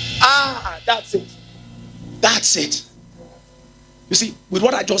 That's it. That's it. You see, with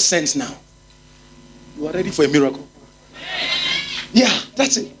what I just sensed now, you are ready for a miracle. Yeah,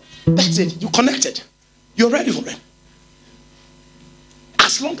 that's it. That's it. You connected. You're ready for it.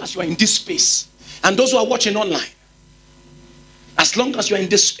 As long as you are in this space, and those who are watching online, as long as you are in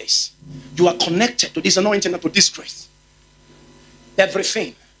this space, you are connected to this anointing and to this grace.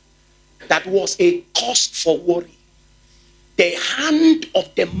 Everything that was a cause for worry, the hand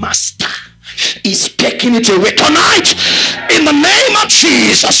of the master is taking it away tonight. In the name of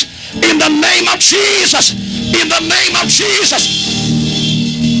Jesus. In the name of Jesus. In the name of Jesus.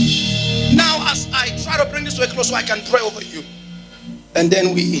 Now, as I try to bring this to a close so I can pray over you, and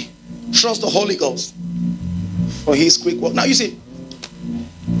then we trust the Holy Ghost for his quick work. Now you see,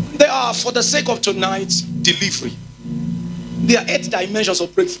 there are, for the sake of tonight's delivery, there are 8 dimensions of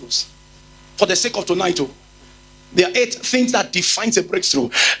breakthroughs. For the sake of tonight, there are 8 things that defines a breakthrough.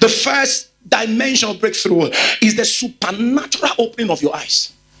 The first dimension of breakthrough is the supernatural opening of your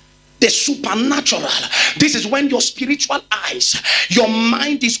eyes. The supernatural. This is when your spiritual eyes, your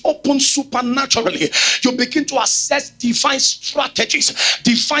mind is open supernaturally. You begin to assess divine strategies,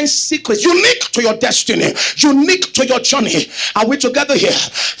 divine secrets, unique to your destiny, unique to your journey. Are we together here?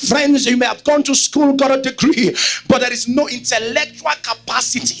 Friends, you may have gone to school, got a degree, but there is no intellectual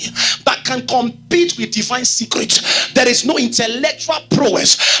capacity that can compete with divine secrets. There is no intellectual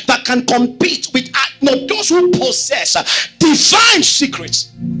prowess that can compete with those who possess divine secrets.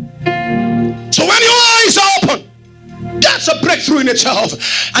 So when your eyes are open, that's a breakthrough in itself,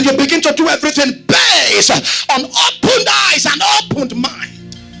 and you begin to do everything based on opened eyes and opened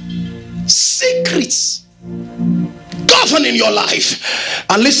mind. Secrets governing your life.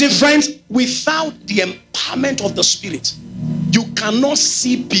 And listen, friends, without the empowerment of the Spirit, you cannot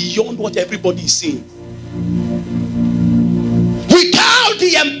see beyond what everybody is seeing. Without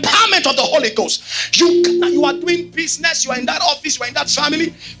the empowerment of the Holy Ghost, you are doing business, you are in that office, you are in that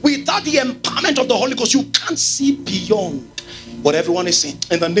family. Without the empowerment of the Holy Ghost, you can't see beyond what everyone is saying.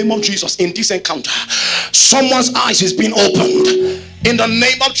 In the name of Jesus, in this encounter, someone's eyes is being opened. In the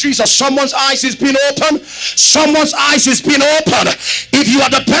name of Jesus, someone's eyes is being opened. Someone's eyes is being opened. If you are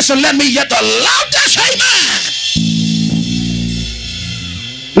the person, let me hear the loudest amen.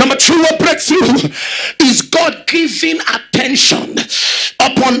 Number 2, a breakthrough is God giving attention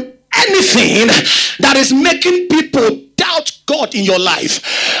upon anything that is making people doubt God in your life.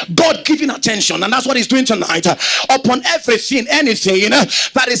 God giving attention, and that's what he's doing tonight, upon everything, anything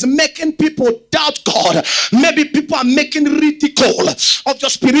that is making people doubt God. Maybe people are making ridicule of your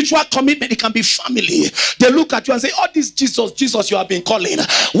spiritual commitment. It can be family. They look at you and say, oh, this Jesus you have been calling,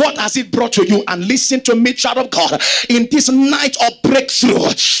 what has it brought to you? And listen to me, child of God, in this night of breakthrough,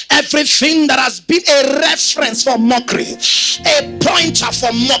 everything that has been a reference for mockery, a pointer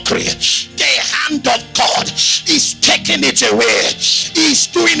for mockery, the hand of God is taking it away. He's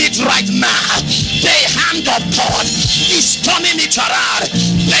doing it right now. The hand of God is turning it around.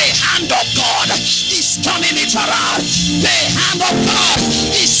 The hand of God is turning it around. The hand of God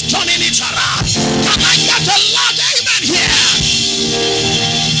is turning it around. Can I get a loud amen here?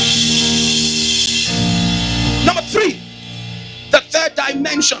 Number 3, the third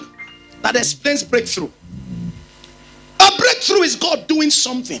dimension that explains breakthrough. A breakthrough is God doing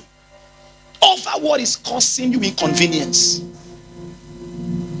something over what is causing you inconvenience.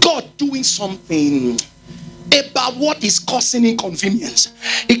 God doing something about what is causing inconvenience.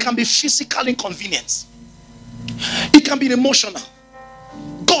 It can be physical inconvenience. It can be emotional.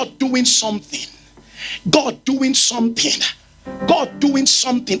 God doing something. God doing something. God doing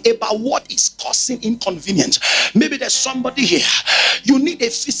something about what is causing inconvenience. Maybe there's somebody here, you need a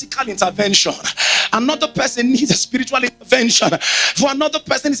physical intervention. Another person needs a spiritual intervention. For another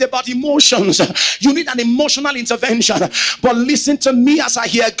person, it's about emotions. You need an emotional intervention. But listen to me as I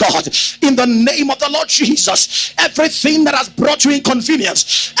hear God. In the name of the Lord Jesus, everything that has brought you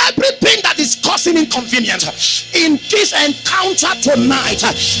inconvenience, everything that is causing inconvenience, in this encounter tonight,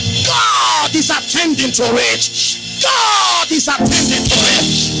 God is attending to it. God is attending to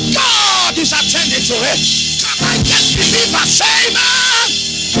it. God is attending to it. Can I get believers? Amen.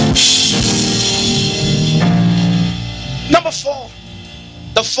 Number 4,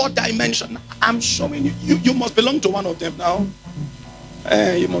 the 4th dimension. I'm showing you. You must belong to one of them now.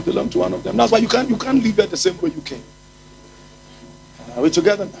 You must belong to one of them. That's why you can't live it the same way you came. Are we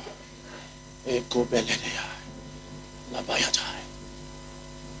together now?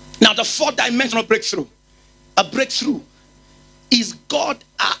 Now, the fourth dimension of breakthrough, a breakthrough, is God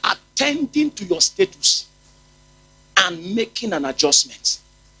attending to your status and making an adjustment.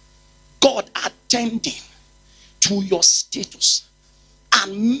 God attending to your status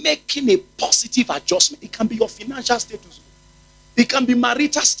and making a positive adjustment. It can be your financial status. It can be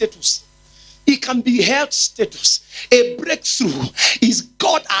marital status. It can be health status. A breakthrough is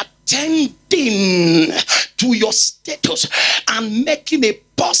God attending to your status and making a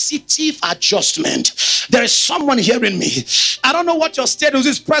positive adjustment. There is someone hearing me. I don't know what your status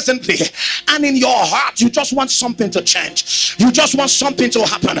is presently, and in your heart you just want something to change. You just want something to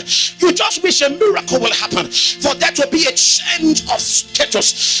happen. You just wish a miracle will happen, for there to be a change of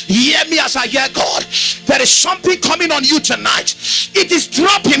status. Hear me as I hear God. There is something coming on you tonight. It is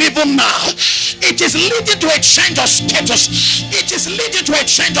dropping even now. It is leading to a change of status. It is leading to a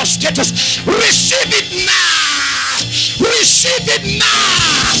change of status. Receive it now. Receive it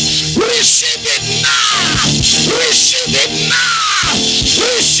now. Receive it now. Receive it now.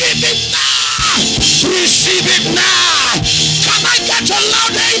 Receive it now. Receive it now. Can I get a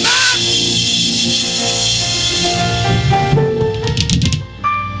loud amen?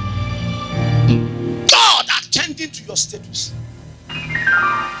 God attending to your status.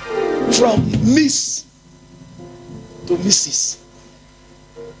 From Miss to Mrs.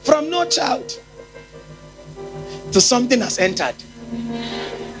 From no child to something has entered.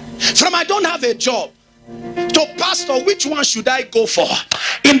 From I don't have a job to pastor, which one should I go for?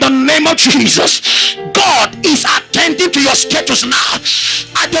 In the name of Jesus, God is attending to your status now.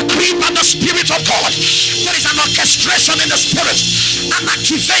 I decree by the Spirit of God, there is an orchestration in the Spirit, an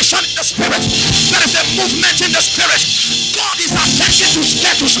activation in the Spirit, there is a movement in the Spirit. God is attending to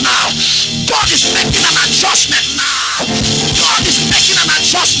status now. God is making an adjustment now. God is making an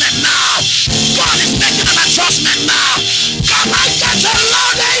adjustment now. God is making an adjustment now. Can I get a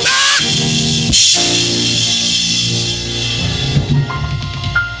loud amen?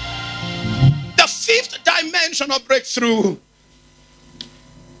 The fifth dimension of breakthrough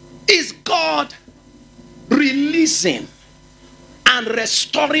is God releasing and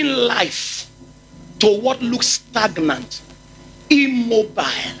restoring life to what looks stagnant,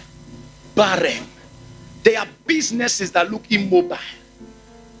 immobile, barren. There are businesses that look immobile,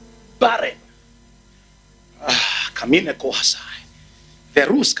 barren. Kamine kohasai,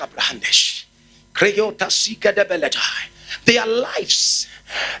 veruska brahandesh, kreyota sika debeletai. Their lives,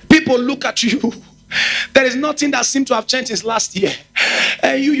 people look at you. There is nothing that seems to have changed since last year.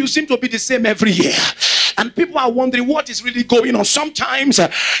 You seem to be the same every year. And people are wondering what is really going on. Sometimes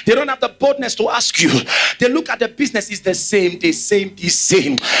they don't have the boldness to ask you. They look at the business, it's the same, the same, the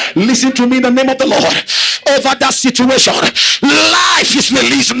same. Listen to me in the name of the Lord. Over that situation, life is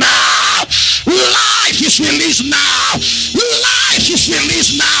released now. Life is released now. Life is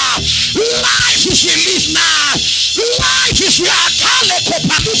released now. Life is released now. Life is released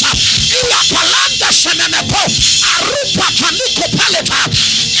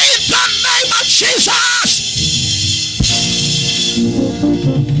in the name of Jesus.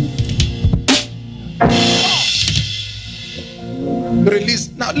 Release.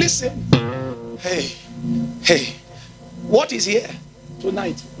 Now listen. Hey. What is here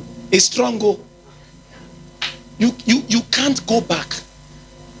tonight is strong. You can't go back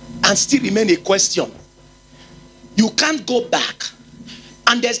and still remain a question. You can't go back.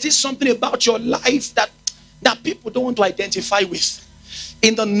 And there's this something about your life that people don't want to identify with.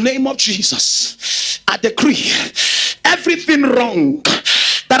 In the name of Jesus, I decree everything wrong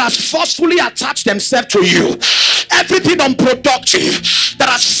that has forcefully attached themselves to you, everything unproductive that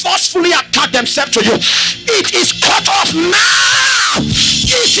has forcefully attached themselves to you, it is cut off now.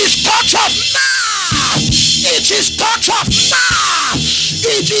 It is cut off now. It is cut off now.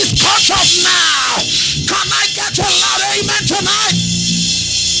 It is cut off now. Can I get a loud amen tonight?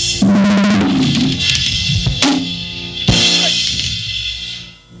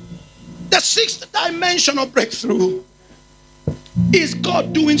 The sixth dimension of breakthrough is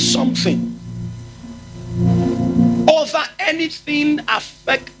God doing something over anything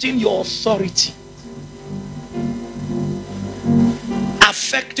affecting your authority.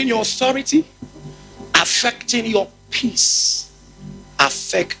 Affecting your authority, affecting your peace,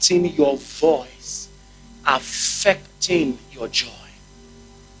 affecting your voice, affecting your joy.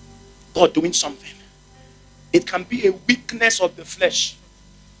 God doing something. It can be a weakness of the flesh.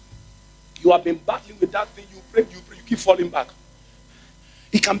 You have been battling with that thing. You pray, you keep falling back.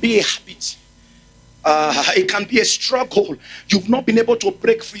 It can be a habit. It can be a struggle you've not been able to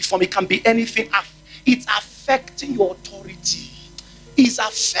break free from. It can be anything. It's affecting your authority. It's is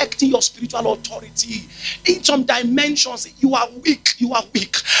affecting your spiritual authority. In some dimensions, you are weak. You are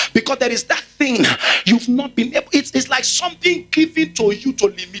weak because there is that thing you've not been able. It's like something given to you to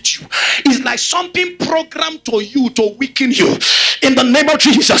limit you. It's like something programmed to you to weaken you. In the name of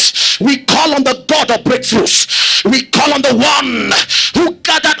Jesus, we call on the God of breakthroughs. We call on the one who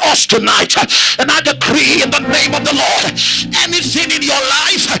gathered us tonight, and I decree in the name of the Lord, anything in your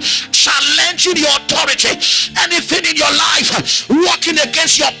life challenging your authority, anything in your life working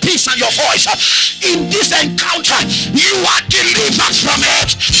against your peace and your voice, in this encounter you are delivered from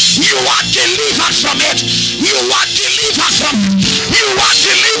it. You are delivered from it. You are delivered from it. You are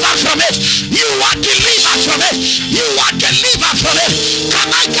delivered from it. You are delivered from it. You are delivered from it. Can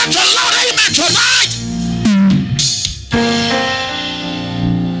I get a loud amen tonight?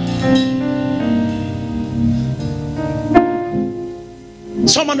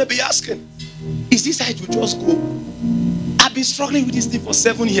 Someone will be asking, is this how it will just go? I've been struggling with this thing for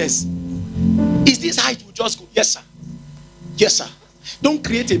 7 years. Is this how it will just go? Yes, sir. Yes, sir. Don't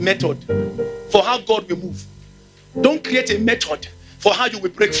create a method for how God will move. Don't create a method for how you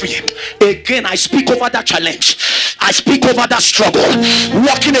will break free. Again, I speak over that challenge. I speak over that struggle,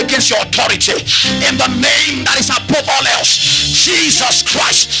 working against your authority, in the name that is above all else, Jesus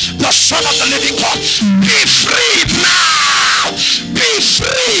Christ, the Son of the living God. Be free now. Be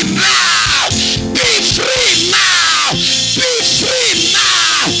free now. Be free now. Be free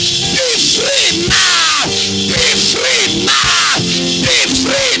now. Be free now. Be free now. Be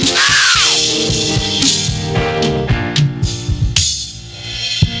free now.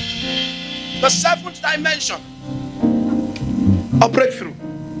 The seventh dimension of breakthrough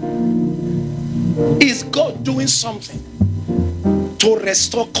is God doing something to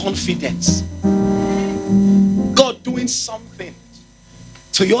restore confidence. God doing something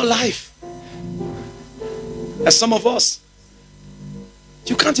to your life. As some of us,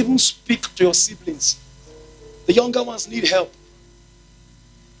 you can't even speak to your siblings. The younger ones need help.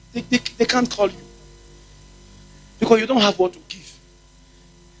 They can't call you because you don't have what to give.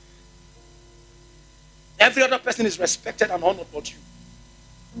 Every other person is respected and honored but you.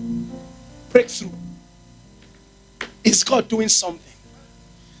 Breakthrough is God doing something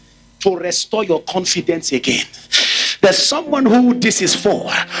to restore your confidence again. There's someone who this is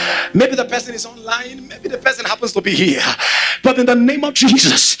for. Maybe the person is online, maybe the person happens to be here. But in the name of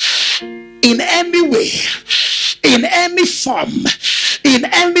Jesus, in any way, in any form, in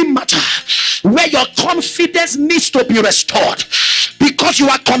any matter where your confidence needs to be restored, because you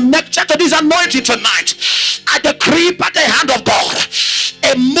are connected to this anointing tonight, I decree by the hand of God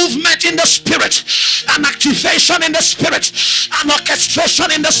a movement in the spirit, an activation in the spirit, an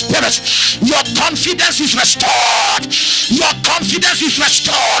orchestration in the spirit. Your confidence is restored. Your confidence is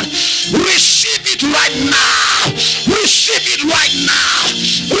restored. Receive it right now. Receive it right now.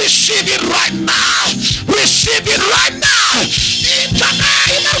 Receive it right now. Receive it right now. In the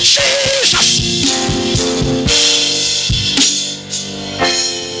name of Jesus.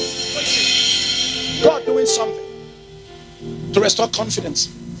 God doing something to restore confidence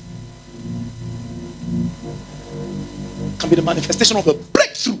can be the manifestation of a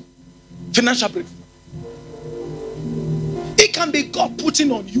breakthrough, financial breakthrough. It can be God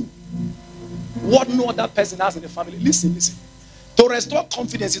putting on you what no other person has in the family. Listen. To restore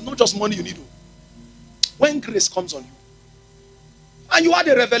confidence is not just money you need. When grace comes on you, and you had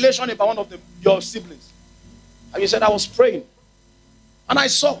a revelation about one of your siblings, and you said, I was praying, and I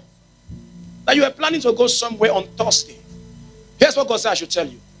saw that you were planning to go somewhere on Thursday. Here's what God said I should tell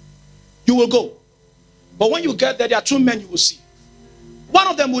you. You will go. But when you get there, there are two men you will see. One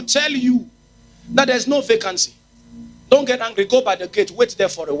of them will tell you that there's no vacancy. Don't get angry. Go by the gate. Wait there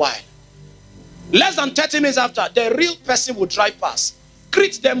for a while. Less than 30 minutes after, the real person will drive past.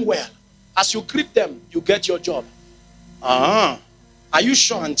 Greet them well. As you greet them, you get your job. Are you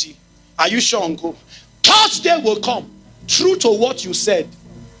sure, auntie? Are you sure, uncle? Thursday will come. True to what you said,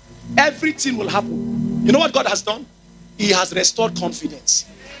 everything will happen. You know what God has done? He has restored confidence.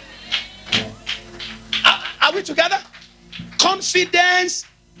 Are we together? Confidence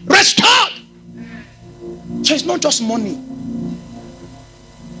restored. So it's not just money.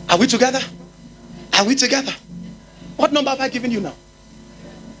 Are we together? Are we together? What number have I given you now?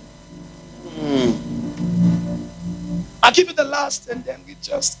 I'll give you the last and then we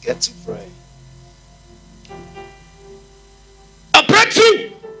just get to pray. A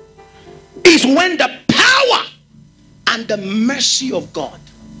breakthrough is when the power and the mercy of God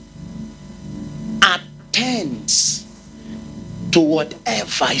attends to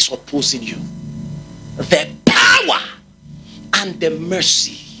whatever is opposing you. The power and the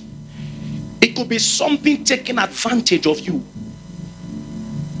mercy. It could be something taking advantage of you.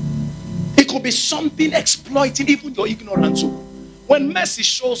 could be something exploiting even your ignorance. When mercy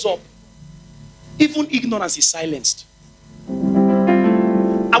shows up, even ignorance is silenced.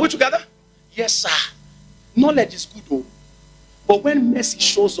 Are we together? Yes, sir. Knowledge is good, though. But when mercy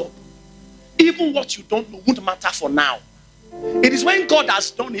shows up, even what you don't know won't matter for now. It is when God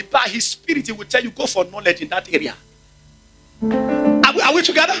has done it, by his spirit, he will tell you, go for knowledge in that area. Are we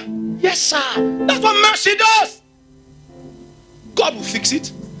together? Yes, sir. That's what mercy does. God will fix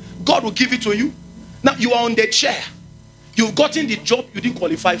it. God will give it to you. Now you are on the chair. You've gotten the job you didn't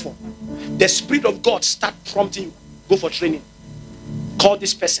qualify for. The Spirit of God start prompting you. Go for training. Call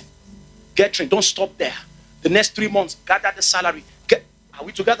this person. Get trained. Don't stop there. The next 3 months, gather the salary. Are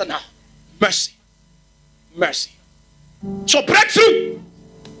we together now? Mercy. Mercy. So breakthrough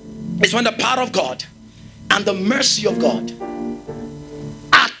is when the power of God and the mercy of God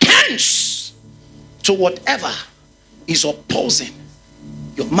attends to whatever is opposing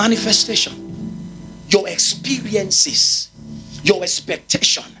your manifestation, your experiences, your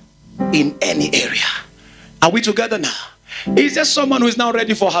expectation in any area. Are we together now? Is there someone who is now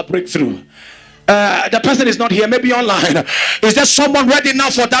ready for her breakthrough? The person is not here, maybe online. Is there someone ready now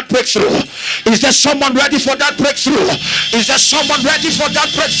for that breakthrough? Is there someone ready for that breakthrough? Is there someone ready for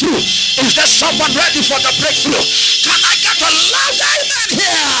that breakthrough? Is there someone ready for the breakthrough? Can I get a loud amen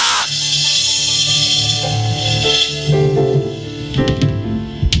here?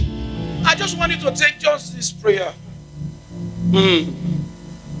 I just want you to take just this prayer.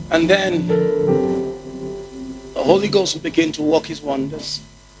 And then the Holy Ghost will begin to work his wonders.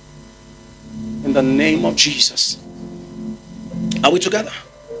 In the name of Jesus. Are we together?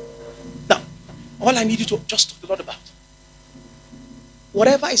 Now, all I need you to just talk to the Lord about,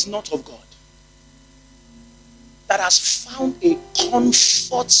 whatever is not of God, that has found a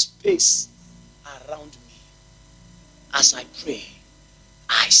comfort space around me, as I pray,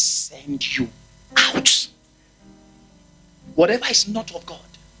 I send you out. Whatever is not of God.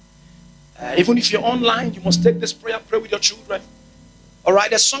 Even if you're online, you must take this prayer, pray with your children. All right,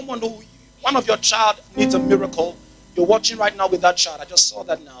 there's someone who, one of your child needs a miracle. You're watching right now with that child. I just saw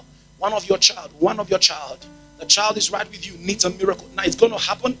that now. One of your child, the child is right with you, needs a miracle. Now it's going to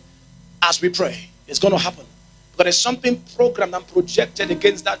happen as we pray. It's going to happen. But there's something programmed and projected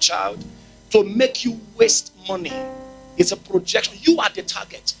against that child to make you waste money. It's a projection. You are the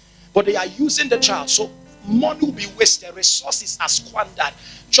target. But they are using the child. So money will be wasted. Resources are squandered.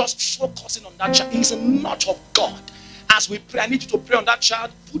 Just focusing on that child. It's not of God. As we pray, I need you to pray on that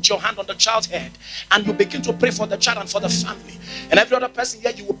child. Put your hand on the child's head. And you begin to pray for the child and for the family. And every other person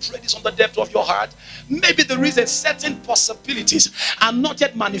here, you will pray this on the depth of your heart. Maybe the reason certain possibilities are not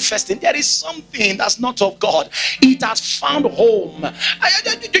yet manifesting. There is something that's not of God. It has found home.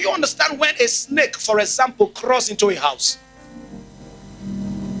 Do you understand when a snake, for example, crosses into a house?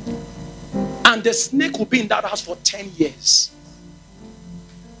 And the snake will be in that house for 10 years.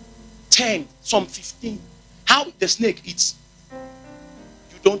 10, some 15. How the snake eats,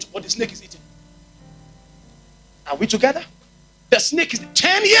 you don't, what the snake is eating. Are we together? The snake is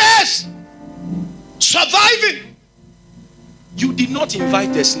 10 years surviving. You did not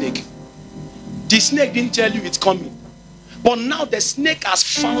invite the snake. The snake didn't tell you it's coming. But now the snake has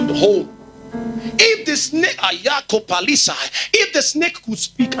found home. If the snake, if the snake could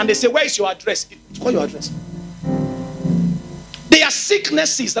speak and they say, where is your address? Call your address. There are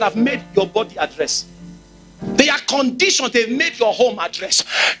sicknesses that have made your body address. There are conditions they've made your home address.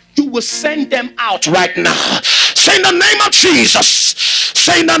 You will send them out right now. Say in the name of Jesus.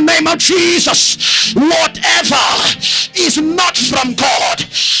 Say in the name of Jesus. Whatever is not from God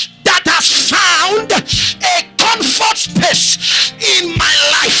that has found a comfort space in my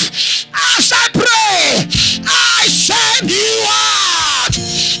life, as I pray, I send you out.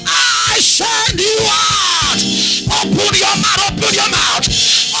 I send you out. Open your mouth. Open your mouth.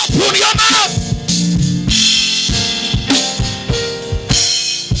 Open your mouth.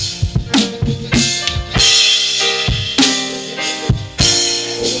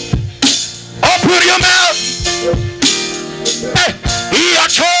 Open your mouth.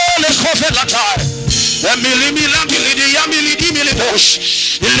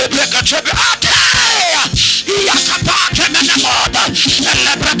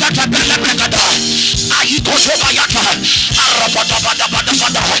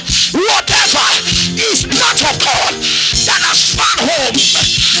 Whatever is not of God that has found home,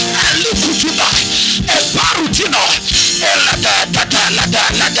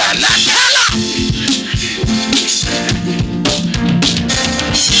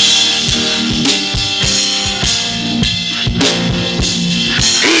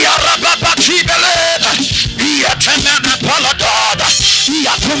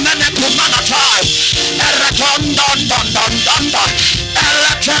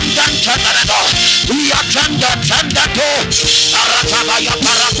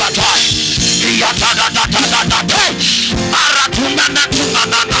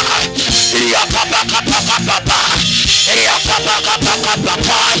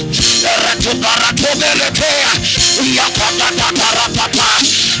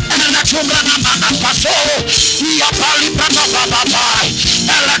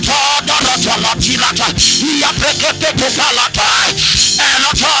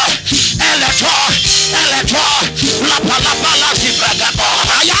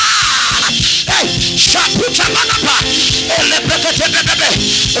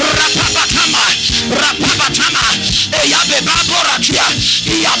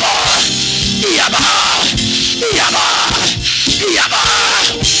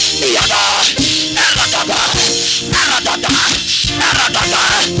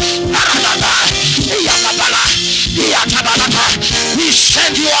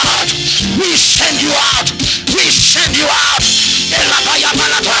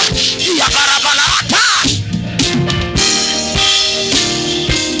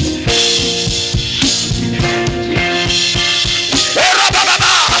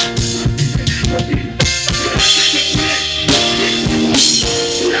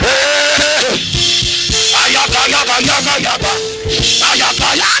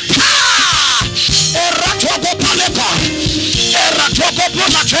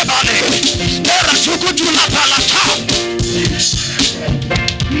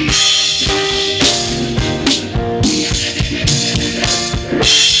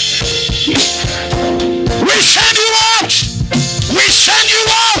 We send you out. We send you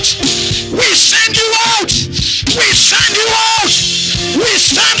out. We send you out. We send you out. We send you out. We send you out. We send you out. We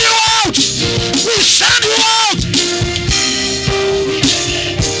send you out. We send you out.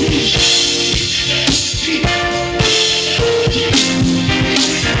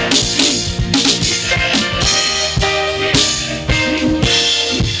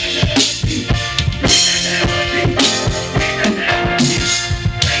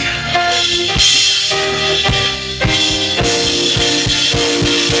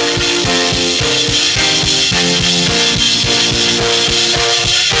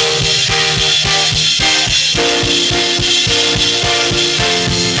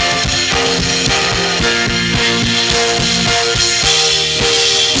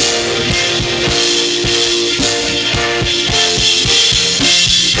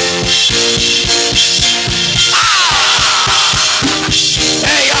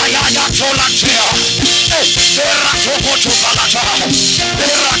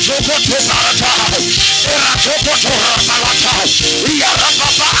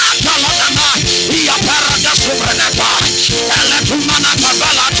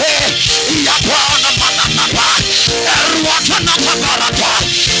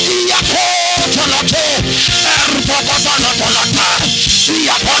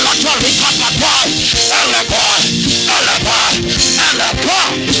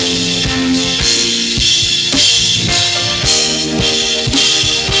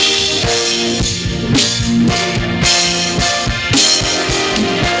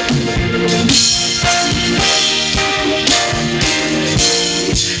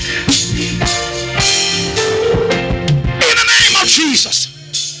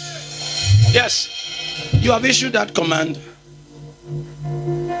 Yes, you have issued that command.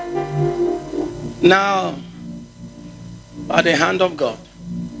 Now, by the hand of God,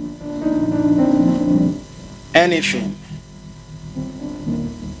 anything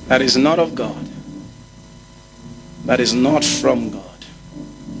that is not of God, that is not from God.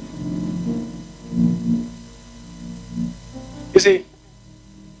 You see,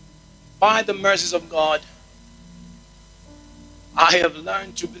 by the mercies of God, I have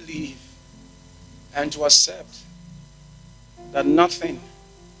learned to believe and to accept that nothing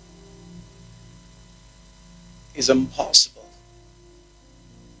is impossible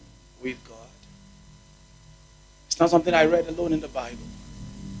with God. It's not something I read alone in the Bible.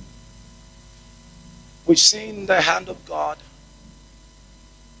 We've seen the hand of God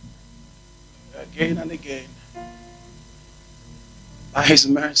again and again by His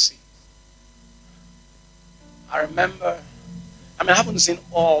mercy. I remember, I haven't seen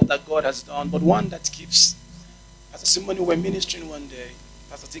all that God has done, but one that keeps. Pastor Simone, we were ministering one day.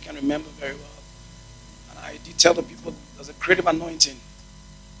 Pastor T can remember very well. And I did tell the people there's a creative anointing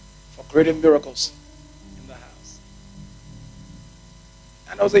for creative miracles in the house.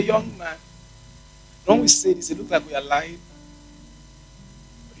 And I was a young man. When we say this, it looks like we are lying.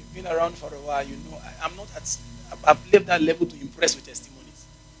 But you've been around for a while, you know, I'm not at, I've left that level to impress with testimonies.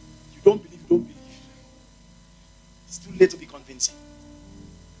 You don't believe, you don't believe. It's too late to be convinced.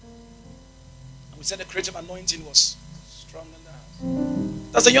 said the creative anointing was strong in the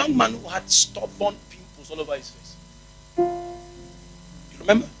house. There's a young man who had stubborn pimples all over his face. You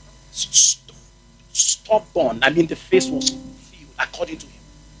remember? Stubborn. I mean, the face was filled, according to him.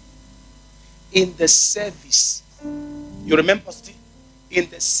 In the service, you remember, Steve? In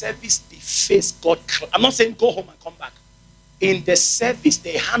the service, the face got. I'm not saying go home and come back. In the service,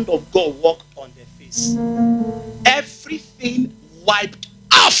 the hand of God walked on their face. Everything wiped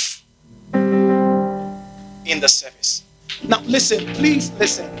off in the service. Now, listen, please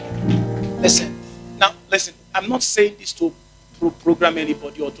listen. Listen. Now, listen. I'm not saying this to program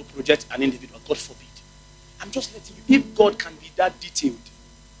anybody or to project an individual. God forbid. I'm just letting you. If God can be that detailed,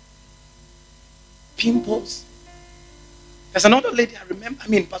 pimples. There's another lady I remember. I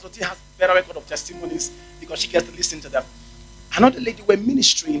mean, Pastor T has a better record of testimonies because she gets to listen to them. Another lady were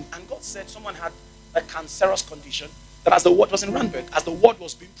ministering, and God said someone had a cancerous condition. That as the word was in Randburg, as the word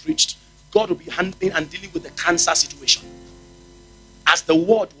was being preached, God will be handling and dealing with the cancer situation. As the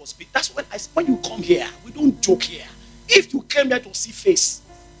word was being, that's when you come here, we don't joke here. If you came here to see face,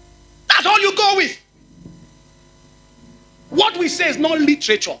 that's all you go with. What we say is not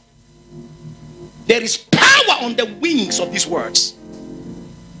literature. There is power on the wings of these words.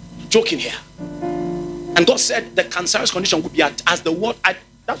 Joking here. And God said the cancerous condition would be as the word.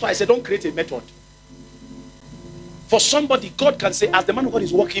 That's why I said don't create a method. For somebody, God can say, as the man of God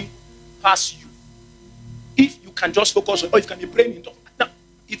is walking past you, if you can just focus on, or if you can be praying,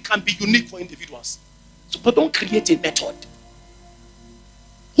 it can be unique for individuals. So, but don't create a method.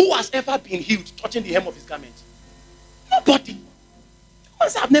 Who has ever been healed touching the hem of his garment? Nobody.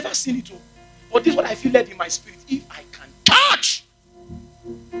 I've never seen it. But this is what I feel led in my spirit. If I can touch.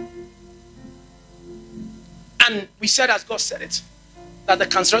 And we said, as God said it, that the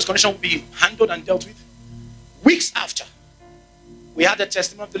cancerous condition will be handled and dealt with. Weeks after, we had the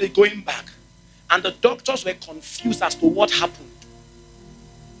testimony of the lady going back, and the doctors were confused as to what happened.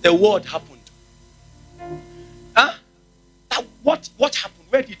 The word happened. Huh? What happened?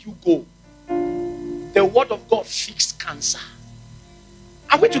 Where did you go? The word of God fixed cancer.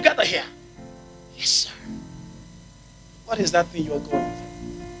 Are we together here? Yes, sir. What is that thing you are going through?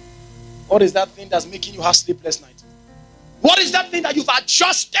 What is that thing that's making you have sleepless nights? What is that thing that you've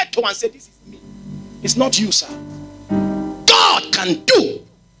adjusted to and said, this is me? It's not you, sir. God can do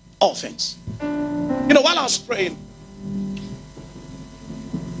all things. You know, while I was praying,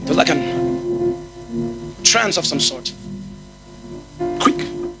 it was like a trance of some sort. Quick.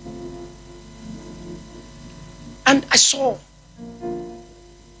 And I saw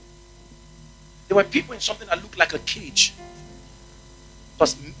there were people in something that looked like a cage. It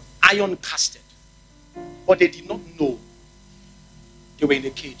was iron casted. But they did not know they were in a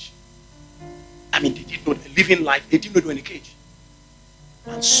cage. I mean, they didn't know living life. They didn't know they were in a cage.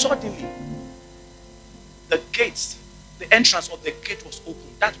 And suddenly, the gates, the entrance of the gate was open.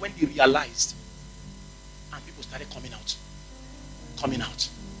 That's when they realized. And people started coming out. Coming out.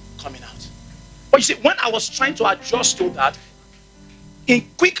 Coming out. But you see, when I was trying to adjust to that, in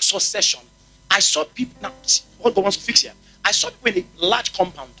quick succession, I saw people. Now, what God wants to fix here. I saw people in a large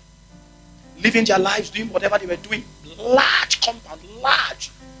compound, living their lives, doing whatever they were doing. Large compound,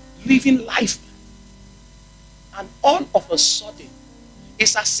 large, living life. And all of a sudden,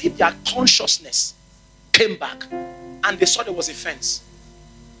 it's as if their consciousness came back, and they saw there was a fence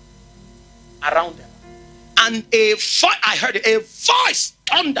around them. And I heard a voice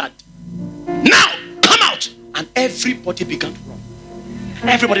thundered, "Now come out!" And everybody began to run.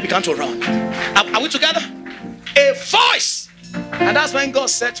 Everybody began to run. Are we together? A voice. And that's when God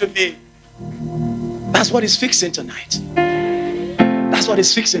said to me, that's what is fixing tonight. That's what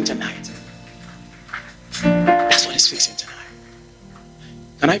is fixing tonight. That's what is fixing tonight.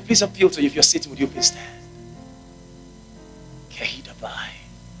 Can I please appeal to you? If you're sitting, would you please stand? Kehidabai.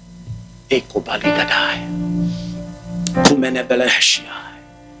 Ekobaligadai. Kumenebeleheshiai.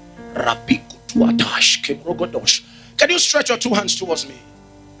 Rabikutuatash kebrogodosh. Can you stretch your two hands towards me?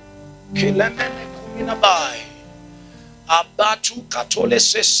 Kelemene kuminabai. Abatu katole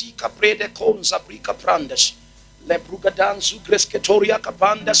sesi kaprede konza brika prandes. Lebrugadan sugresketoria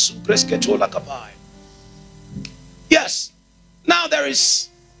kapanda sugresketola kapai. Yes. Now there is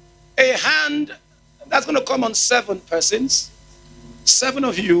a hand that's going to come on 7 persons. 7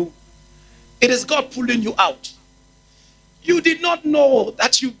 of you. It is God pulling you out. You did not know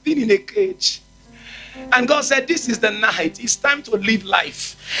that you've been in a cage. And God said, this is the night. It's time to live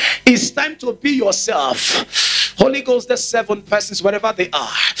life. It's time to be yourself. Holy Ghost, the 7 persons, wherever they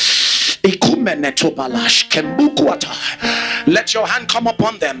are. Let your hand come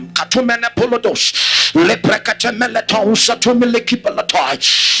upon them. Lebrekete meleton satumilekipalatai.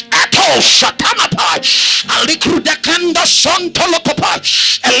 Ato satanapai. Alikrudekenda sontolokopai.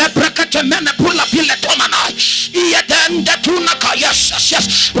 Elebrekete menepula piletomanai. Iedende tunaka. Yes.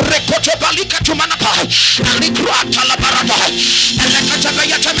 Rekote balika tumanapai. Alikruata labaratai. Elekete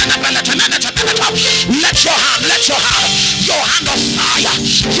beyete menepelete menete. Let your hand, your hand of fire,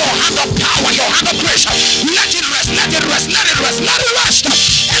 your hand of power, your hand of grace, let it rest.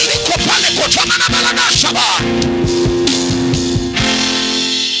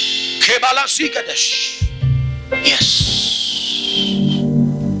 Yes.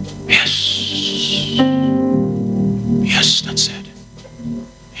 Yes, that's it.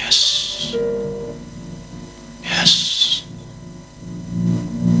 Yes.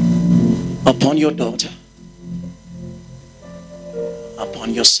 Upon your daughter,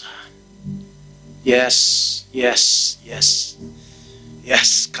 upon your son. Yes.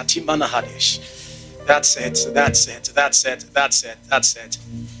 Katimana Hadish. That's it.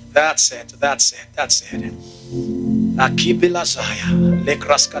 Akibila Zaya.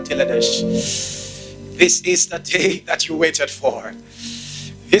 Lekras Katiledesh. This is the day that you waited for.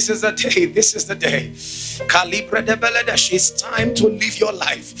 This is the day. Kalibre de Beledesh. It's time to live your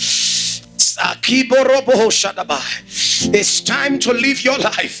life. It's time to live your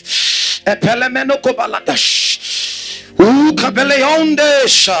life. Epelemeno kobaladash. Ukabeleonde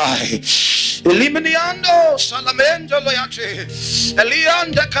shai. Eliminiando salamendo loyati.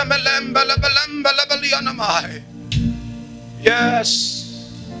 Elianda kamelemba lebelemba lebelianamai. Yes.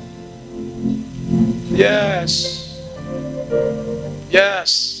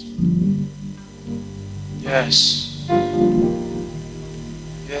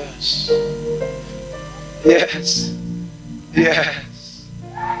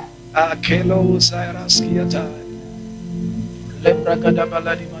 Akelo Zairaskiata Leprakada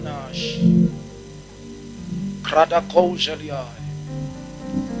Baladi Manash Kradako Jeliai.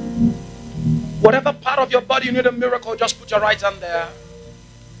 Whatever part of your body you need a miracle, just put your right hand there.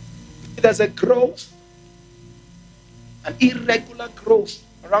 There's a growth, an irregular growth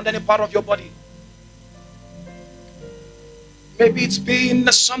around any part of your body. Maybe it's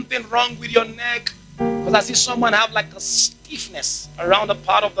been something wrong with your neck, because I see someone have like a stiffness around the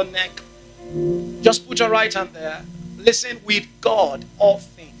part of the neck. Just put your right hand there. Listen, with God, all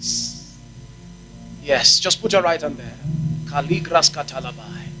things. Yes, just put your right hand there. Kaligras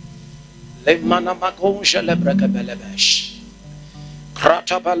katalabai. Lemana magonja lebrekebelebesh.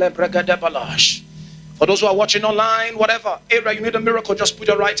 Kratabalebrekadeballash. For those who are watching online, whatever area you need a miracle, just put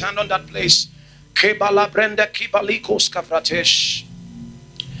your right hand on that place. Kebala brenda kibalikos kavratesh.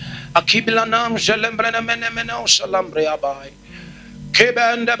 Akibilanam jelembrene menemeno salambre abai.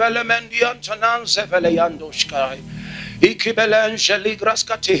 Kebende belemendi antanan zeveleyandoshkai. Ikibelen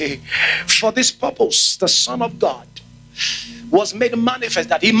jeligraskati. For this purpose, the Son of God was made manifest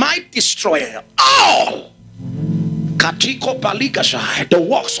that he might destroy all the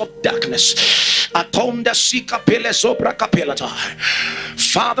works of darkness.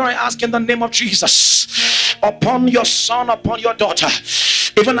 Father, I ask in the name of Jesus, upon your son, upon your daughter,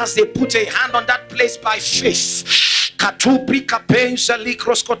 even as they put a hand on that place by faith,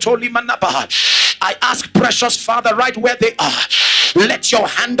 I ask, precious Father, right where they are, let your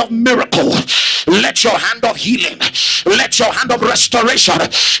hand of miracle, let your hand of healing, let your hand of restoration,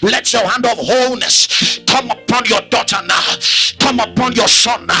 let your hand of wholeness come upon your daughter now, come upon your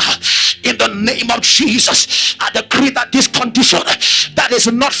son now, in the name of Jesus. I decree that this condition that is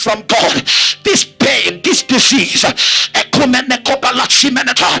not from God, this pain, this disease, even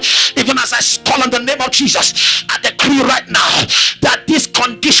as I call on the name of Jesus, I decree right now that this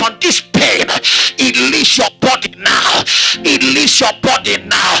condition, this pain, it leaves your body now, it leaves your body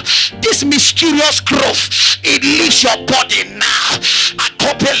now. This mysterious growth, it leaves your body now. In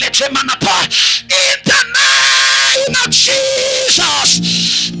the name of Jesus.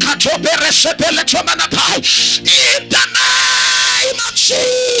 In the name of Jesus. In the name of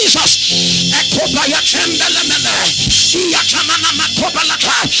Jesus.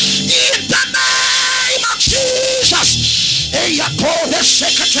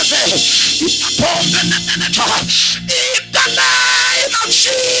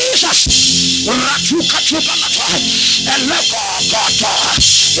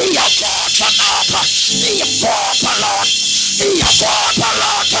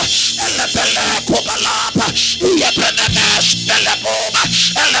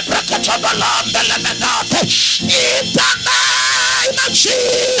 In the name of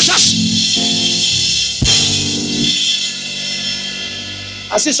Jesus.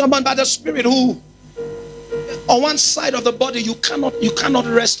 I see someone by the Spirit who On one side of the body, you cannot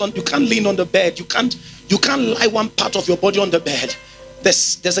rest on, you can't lean on the bed, you can't lie one part of your body on the bed.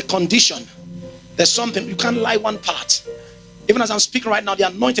 There's a condition. There's something, you can't lie one part. Even as I'm speaking right now, the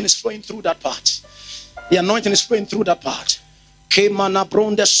anointing is flowing through that part. The anointing is flowing through that part.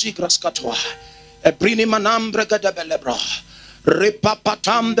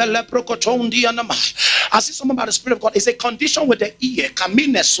 I see something about the Spirit of God. It's a condition with the ear.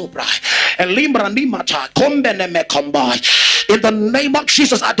 In the name of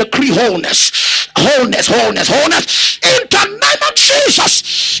Jesus, I decree wholeness. Wholeness, wholeness, wholeness. In the name of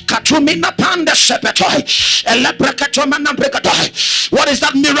Jesus. What is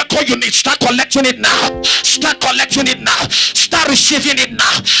that miracle you need? Start collecting it now. Start collecting it now. Start receiving it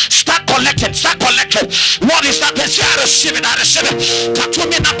now. Start collecting. Start collecting. What is that? I receive it. I receive it.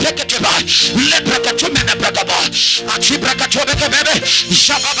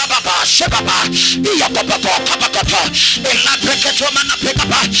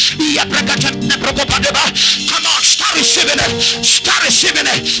 Come on, start receiving it. Start receiving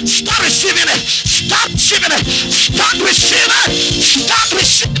it. Start receiving it. Start receiving it. Start receiving it. Start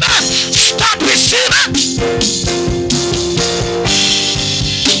receiving it. Start receiving it.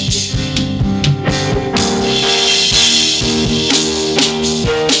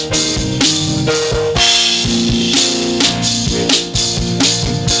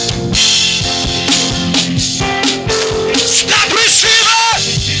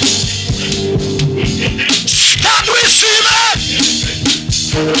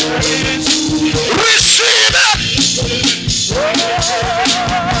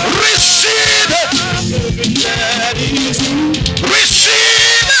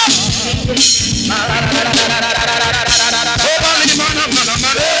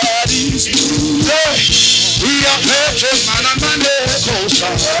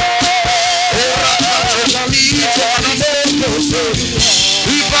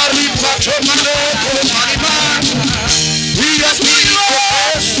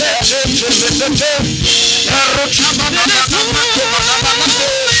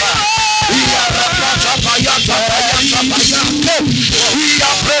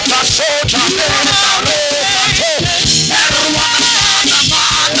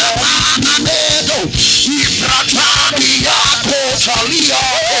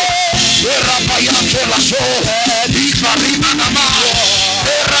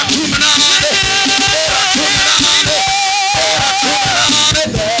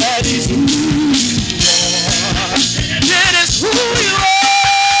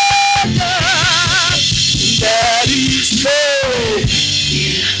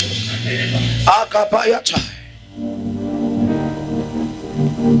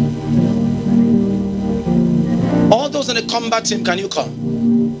 All those in the combat team, can you come?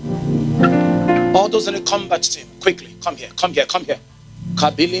 All those in the combat team, quickly, come here, come here, come here.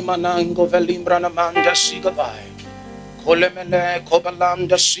 Kabili manango velimbrana manda sigabai. Kolemele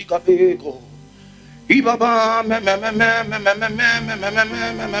kobalanda sigabego. Ibaba me me me me me me me me me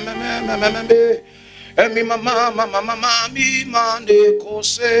me me me. Emi mama mama mama mi mande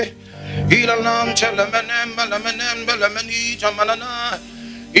kose. Ilalam telemenem belemenem belemeni jamanana.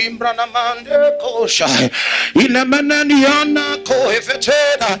 Imbrana mande kosha. Inemeneni yana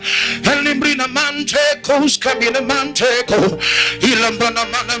kohefetena. Elimbrina mante kos kabina mante ko. Ilambrana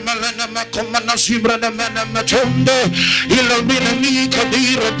mana malena makomana simbrana mana matonde. Ilambrina ni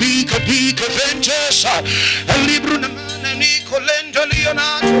kadira bika bika ventesa. Elibruna mana ni kolenda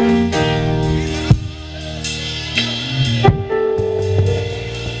leonato.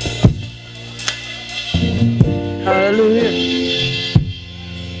 Hallelujah.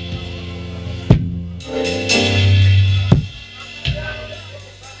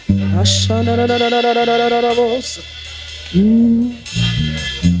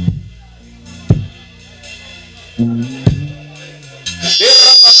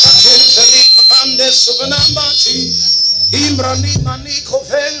 Imbrani manico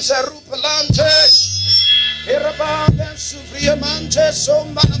venza rupelantes. Erabade sufriamante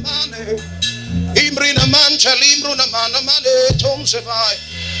sombanamane. Imbrina mancha limbruna manamane tomsevai.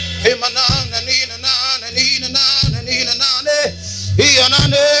 Emanana nina nana nina nana nina nane.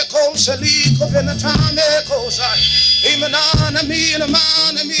 Ianane kosali kovenatane kosai. Imanana mina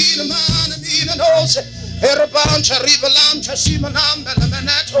mana mina mana mina nose. Erabancha ribalancha simanamba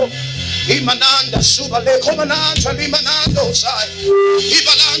lamenato. Imananda subale komananta limanando sai.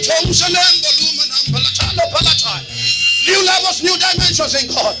 Ibalancha umsalembo lumanamba latalo palatai. New levels, new dimensions in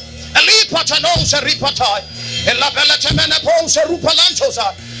God. Elipatanos ripatai. Elabella temene ponse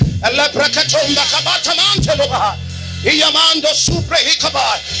rupalanchosa. Elebrekatomba kabata manteloba. Iyamando supre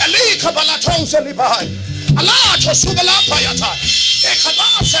hikabai. Elikabalatonse libai. Alato Subalapayata,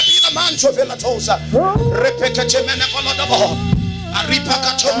 Ekabasa Pilamancho Velatosa, Repecate Menapolodabo,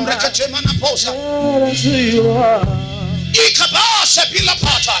 Aripacatum Recatemana Posa, Ikabasa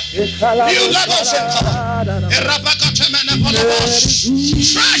Pilapata, new levels in God, Erabacate Menapolobos,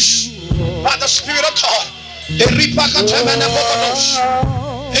 fresh by the Spirit of God, Eripacate Menapolos,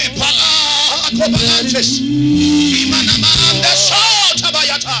 Epala Cobalantes, Imanamanda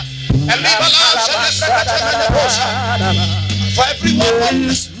Sotabayata. For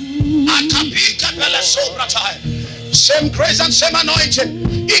everyone, same grace and same anointing.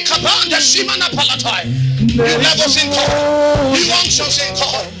 New levels in God, new unctions in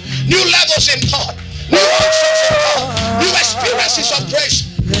God, new levels in God, new unctions in God, new experiences of grace.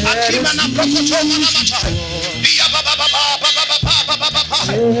 Over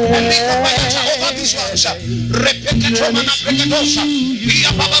these ones, Repecatoma Pregadosa,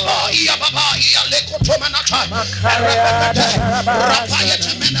 Ia Baba, Ia Baba, Ia Lecotomanata,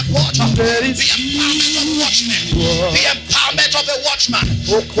 Rapayata Menapota, the empowerment of watchmen, the empowerment of the watchman,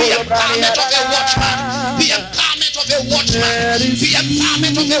 the empowerment of the watchman, the empowerment of the watchman, the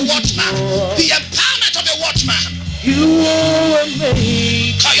empowerment of the watchman, the empowerment of the watchman. You and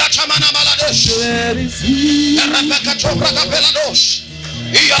me. Kayatamana Balados, Rebecca Tobraga Belados,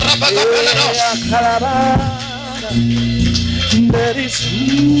 Ia Rabaga Belados. That is who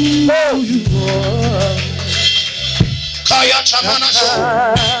you are. Kayatamana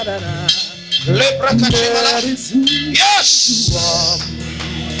Lebra Katimala. Yes.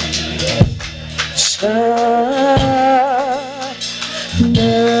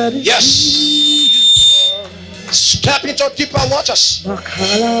 Yes. Step into deeper waters.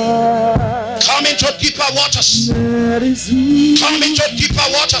 Come into deeper waters. Come into deeper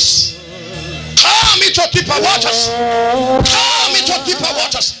waters. Come into deeper waters. Come into deeper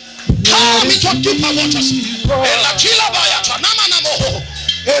waters. Come into deeper waters. Elatila bayata namanamo.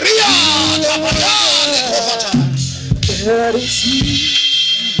 Eria tabata lekovata.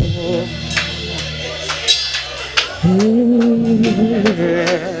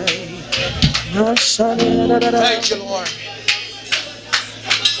 Thank you, Lord.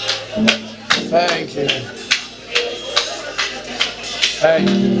 Thank you. Thank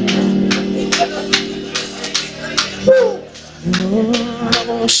you.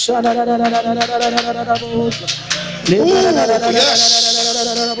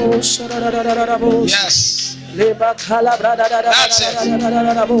 Yes. That's it.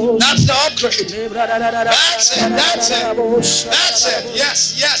 That's the upgrade. That's it. That's it. That's it.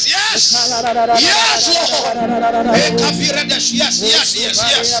 Yes, yes, yes. Yes, Lord. Yes, yes, yes, yes.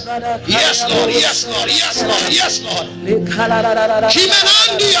 Yes, Lord. Yes, Lord. Yes, Lord. Yes, Lord.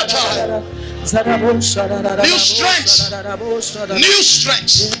 New strength. New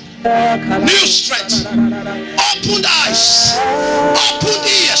strength. New strength. Opened eyes. Opened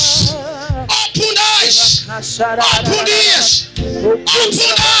ears. Open eyes, open ears,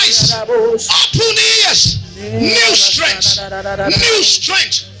 open eyes, open ears. New strength, new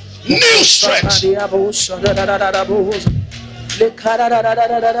strength, new strength.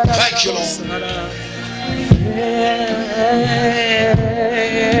 Thank you, Lord.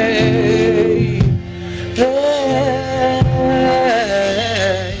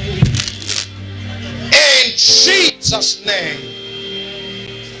 In Jesus' name.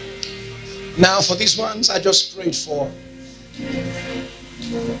 Now for these ones I just prayed for,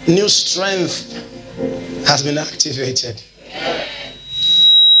 new strength has been activated.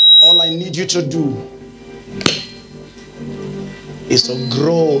 All I need you to do is to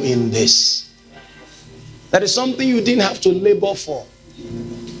grow in this. That is something you didn't have to labor for.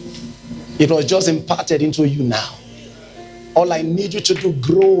 It was just imparted into you now. All I need you to do,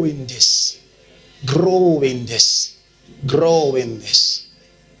 grow in this. Grow in this. Grow in this.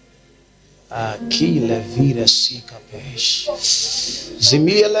 Akila vida sika pesh.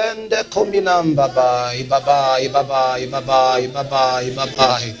 Zimielende kominam babai babai babai babai babai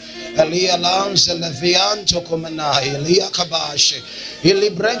babai. Elia lanze levianto komenai Elia kabashi. Ili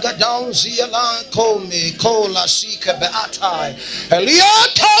brega down zielan komi kola sika beatai. Elia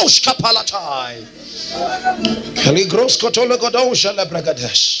tosh kapalatai. Eli gros kotole godosha le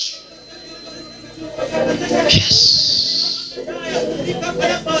bregadesh. Yes.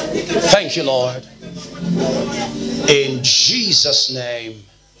 Thank you, Lord. In Jesus' name,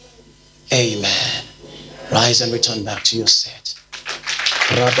 amen. Rise and return back to your seat.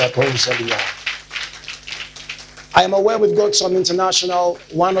 I am aware we've got some international,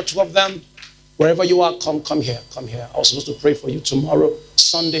 1 or 2 of them. Wherever you are, come here, come here. I was supposed to pray for you tomorrow,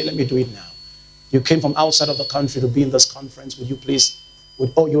 Sunday. Let me do it now. You came from outside of the country to be in this conference. Would you please,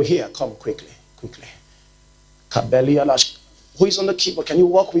 oh, you're here. Come quickly, quickly. Who is on the keyboard? Can you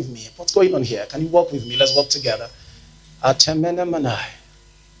walk with me? What's going on here? Can you walk with me? Let's walk together. Atemenemanai.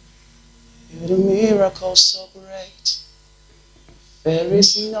 You're the miracle so great. There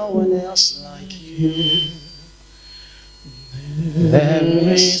is no one else like you. There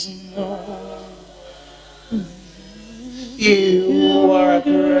is no one. You are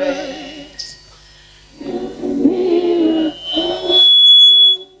great.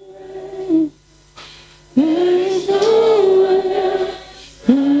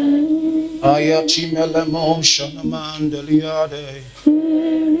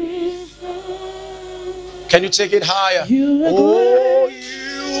 Can you take it higher? Oh,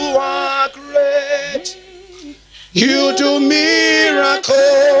 you are great. You do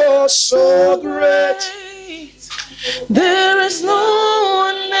miracles so great. There is no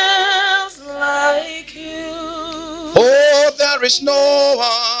one else like you. Oh, there is no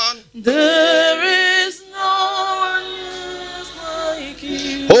one. There is no one else like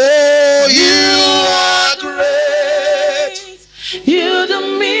you. Oh, you are great. You do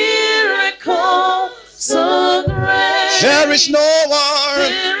miracles so great. There is no one.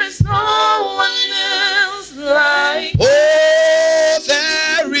 There is no one else like you. Oh,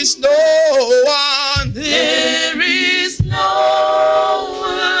 there is no one. There is no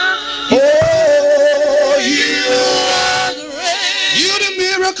one. Oh, you are great. You do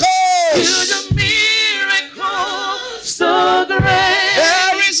miracles. You do miracles so great.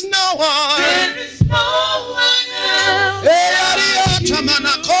 There is no one. There is no one else. There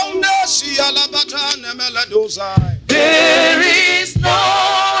is no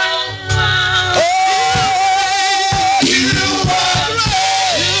one. Oh, you are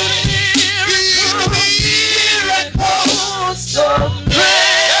great. Miracles so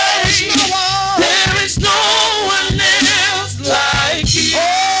great. There is no one else like you.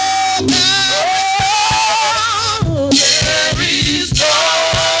 Oh, there is no one.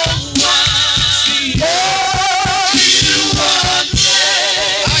 Oh, you are great.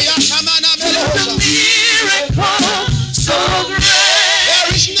 Miracles so great. There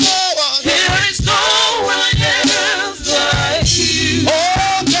is no one. There is no one else like you.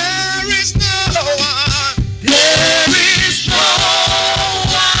 Oh, there is no one. There is no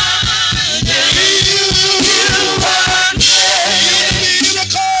one. You are great.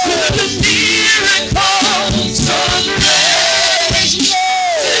 Miracles. The miracles so great.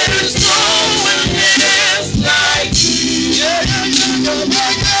 There is no one else like you. There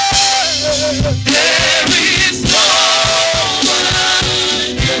is no one.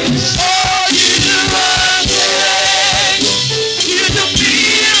 Oh, you are great. You do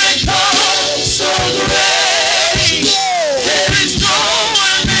miracles so great. There is no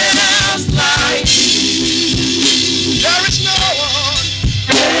one else like you. There is no one.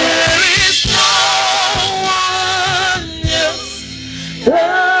 There is no one else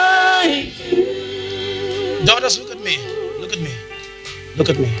like you. Daughters, look at me. Look at me. Look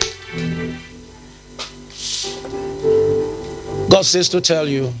at me. God says to tell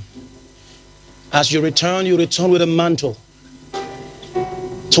you, as you return with a mantle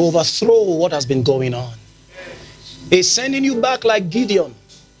to overthrow what has been going on. He's sending you back like Gideon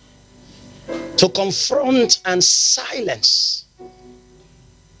to confront and silence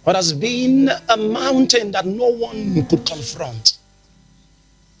what has been a mountain that no one could confront.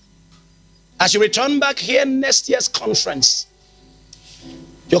 As you return back here next year's conference,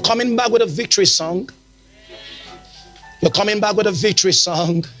 you're coming back with a victory song. You're coming back with a victory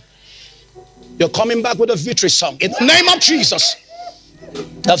song. You're coming back with a victory song. In the name of Jesus.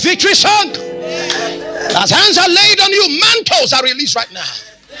 The victory song. As hands are laid on you, mantles are released right now.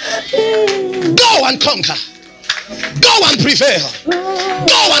 Go and conquer. Go and prevail.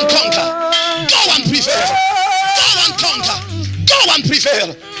 Go and conquer. Go and prevail. Go and conquer. Go and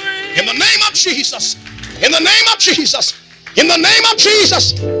prevail. In the name of Jesus. In the name of Jesus. In the name of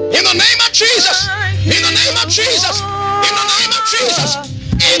Jesus. In the name of Jesus. In the name of Jesus. In the name of Jesus.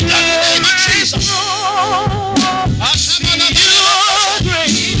 In the name of Jesus.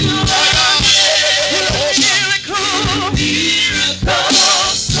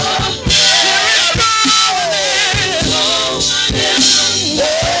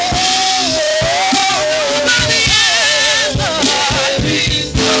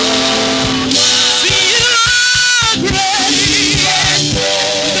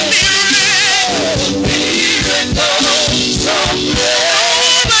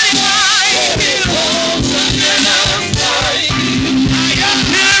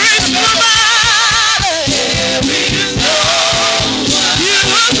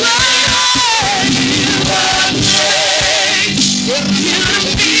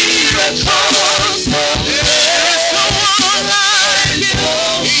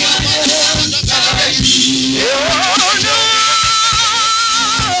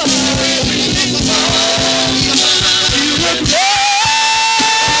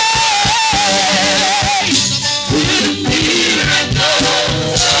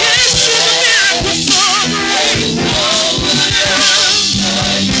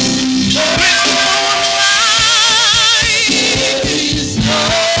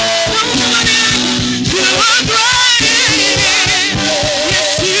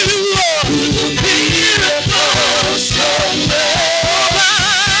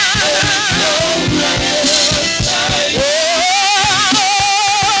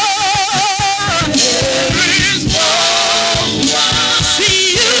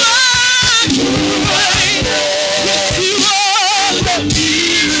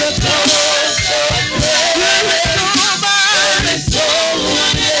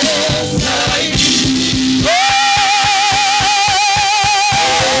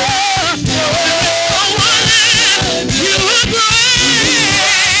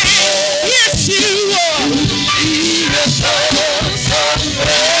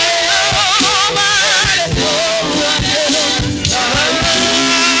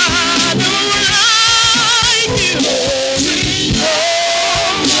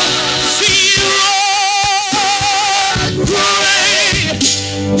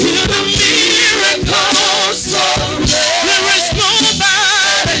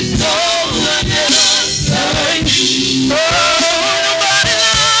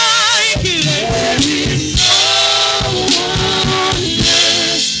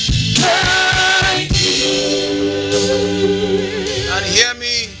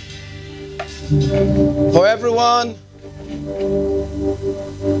 For everyone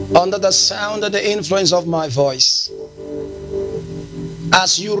under the sound and the influence of my voice,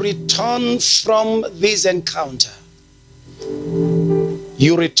 as you return from this encounter,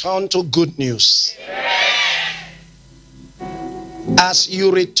 you return to good news. As you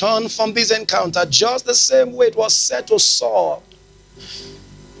return from this encounter, just the same way it was said to Saul,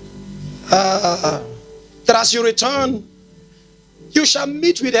 that as you return, you shall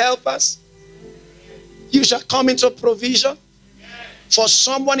meet with helpers. You shall come into provision. For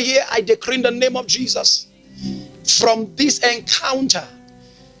someone here, I decree in the name of Jesus, from this encounter,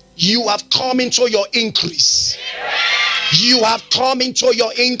 you have come into your increase. You have come into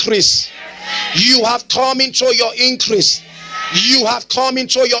your increase. You have come into your increase. You have come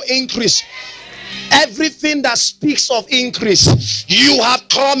into your increase. Everything that speaks of increase, you have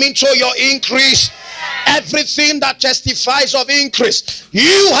come into your increase. Everything that testifies of increase,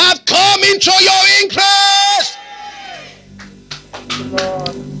 you have come into your increase.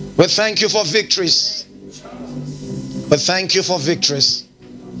 We thank you for victories. We thank you for victories.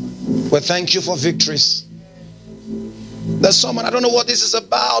 We thank you for victories. There's someone, I don't know what this is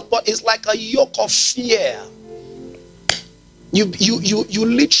about, but it's like a yoke of fear. You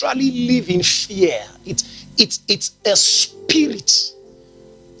literally live in fear. It's a spirit.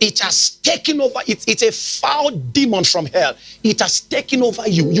 It has taken over. It's a foul demon from hell. It has taken over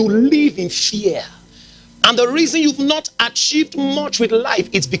you. You live in fear. And the reason you've not achieved much with life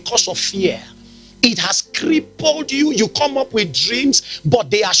is because of fear. It has crippled you. You come up with dreams, but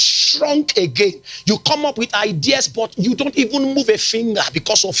they are shrunk again. You come up with ideas, but you don't even move a finger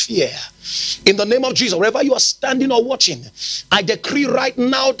because of fear. In the name of Jesus, wherever you are standing or watching, I decree right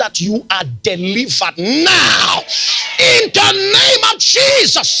now that you are delivered now. In the name of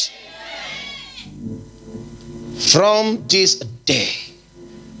Jesus. From this day,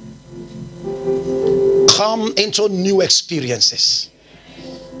 come into new experiences.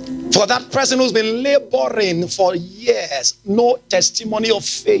 For that person who's been laboring for years, no testimony of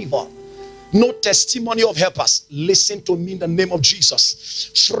favor, no testimony of helpers, listen to me in the name of Jesus.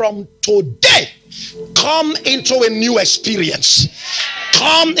 From today, come into a new experience.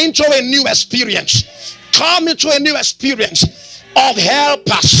 Come into a new experience. Come into a new experience of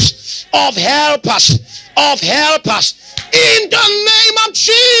helpers, of helpers, of helpers. In the name of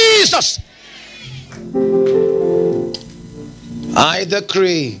Jesus. I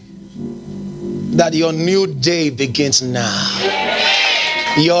decree that your new day begins now.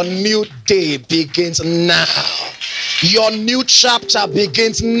 Your new day begins now. Your new chapter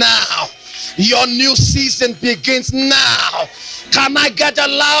begins now. Your new season begins now. Can I get the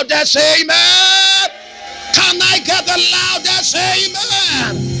loudest amen? Can I get the loudest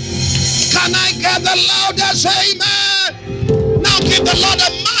amen? Can I get the loudest amen? Now give the Lord a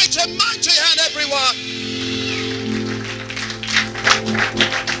mighty, mighty hand, everyone.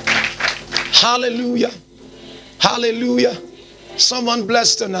 Hallelujah. Hallelujah. Someone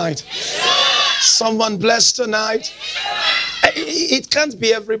blessed tonight. Someone blessed tonight. It can't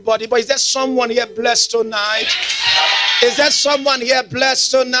be everybody, but is there someone here blessed tonight? Is there someone here blessed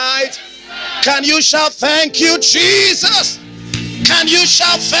tonight? Can you shout thank you, Jesus? Can you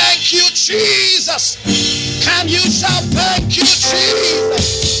shout thank you, Jesus? Can you shout thank you,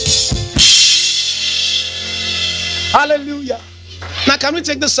 Jesus? Hallelujah. Now can we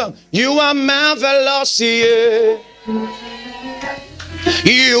take this song? You are marvelous, yeah.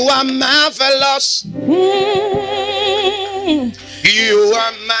 You are marvelous. You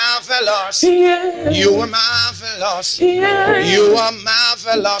are marvelous. You are marvelous. You are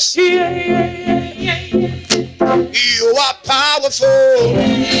marvelous. You are powerful.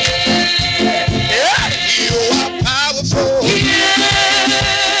 You are powerful. You are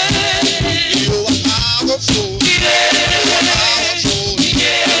powerful.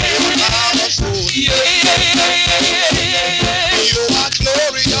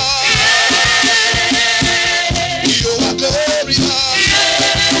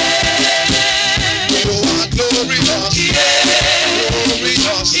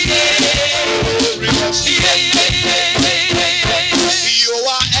 You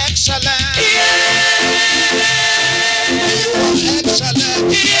are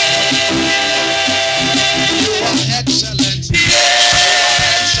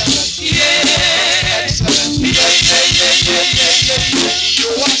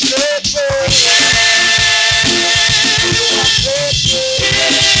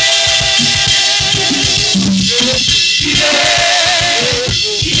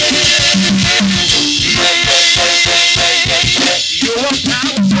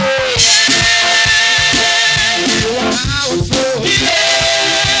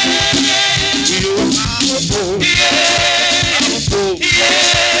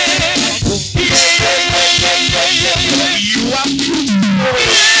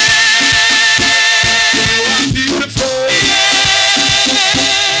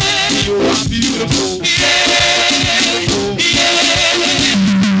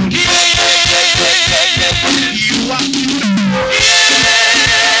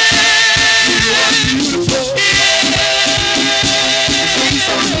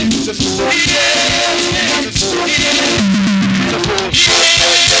You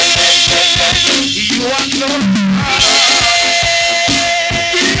are glorious.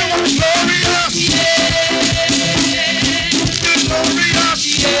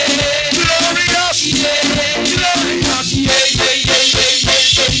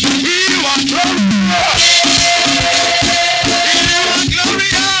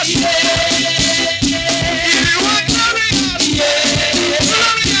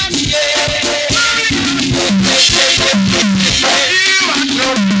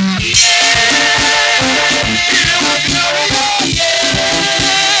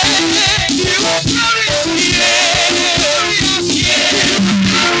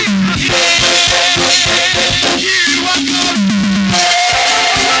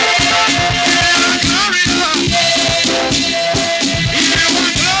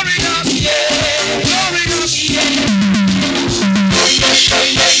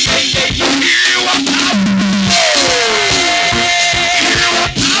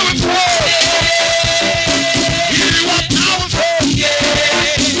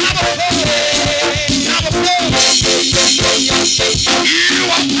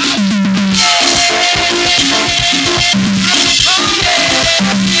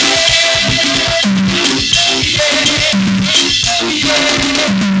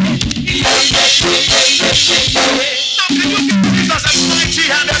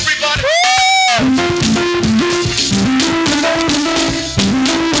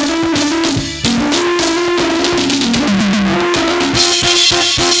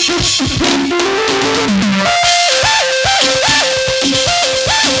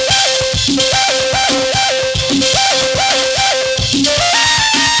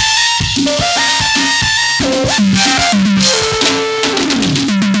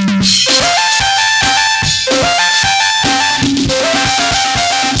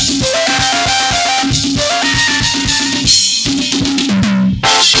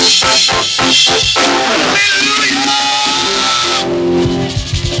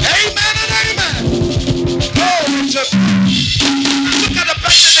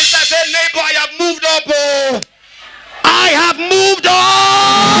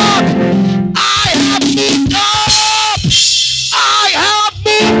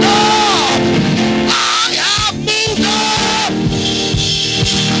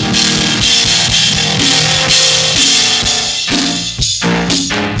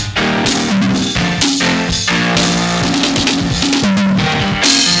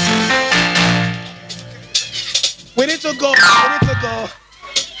 We need to go. We need to go.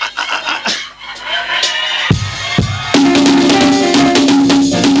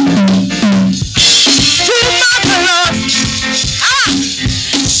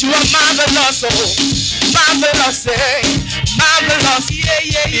 You are marvelous, oh, marvelous, marvelous, yeah,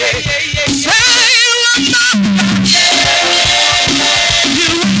 yeah, yeah, yeah, yeah. Say you are marvelous,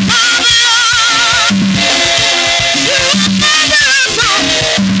 you are marvelous, you are marvelous,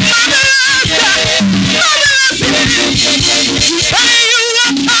 marvelous, marvelous. You say you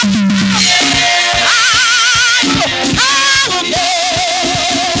are powerful,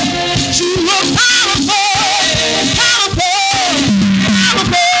 you are powerful, powerful.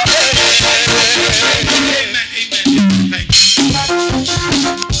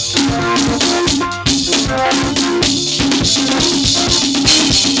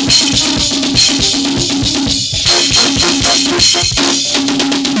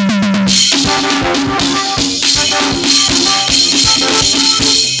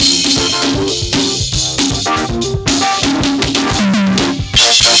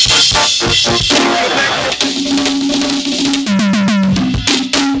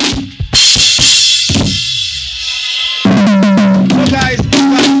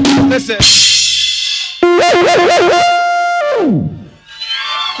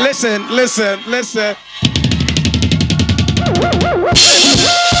 Listen.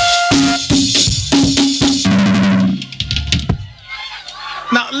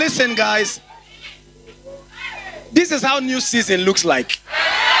 Now listen, guys. This is how new season looks like.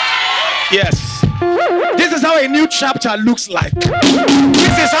 Yes. This is how a new chapter looks like.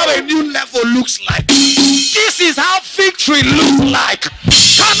 This is how a new level looks like. This is how victory looks like.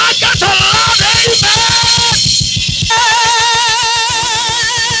 Can I get a loud amen?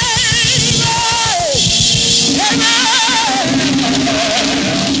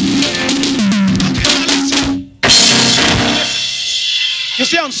 You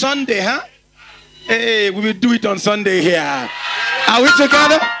see on Sunday, huh? Hey, we will do it on Sunday here. Are we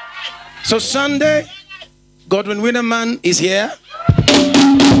together? So Sunday, Godwin Winnerman is here.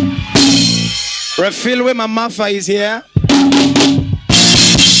 Refilwe Mamafa is here.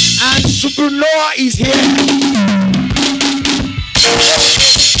 Noah is here.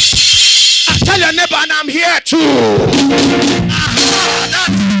 Tell your neighbor, and I'm here too. That's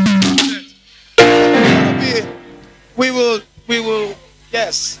it. We will,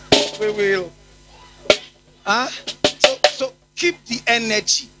 yes, we will. So keep the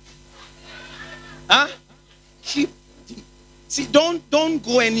energy. See, don't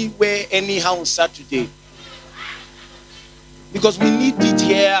go anywhere anyhow on Saturday. Because we need it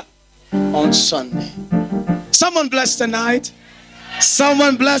here on Sunday. Someone blessed tonight.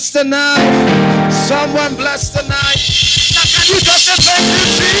 Someone blessed tonight. Someone blessed tonight. Now can you just say thank you,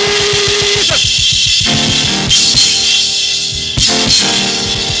 Jesus?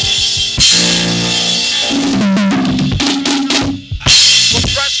 We'll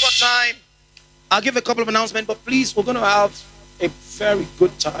press for time. I'll give a couple of announcements, but please, we're going to have a very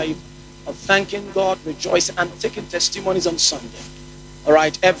good time of thanking God, rejoicing, and taking testimonies on Sunday. All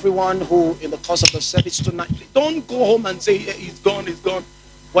right, everyone who in the course of the service tonight, don't go home and say, yeah, he's gone, he's gone.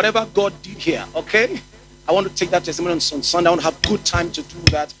 Whatever God did here, okay? I want to take that testimony on Sunday. I want to have good time to do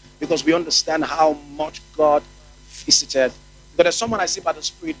that because we understand how much God visited. But there's someone I see by the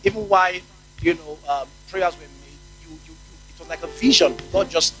Spirit, even while, prayers were made, it was like a vision. God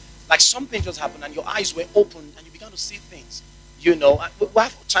just, like something just happened and your eyes were opened and you began to see things. We'll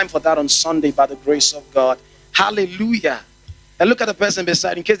have time for that on Sunday by the grace of God. Hallelujah. And look at the person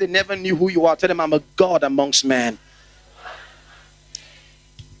beside, in case they never knew who you are, tell them, I'm a God amongst men.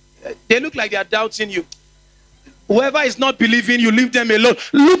 They look like they are doubting you. Whoever is not believing you, leave them alone.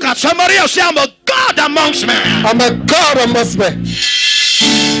 Look at somebody else, say, I'm a God amongst men. I'm a God amongst men.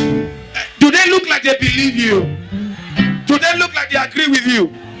 Do they look like they believe you? Do they look like they agree with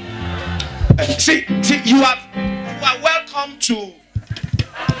you? See, you are welcome to.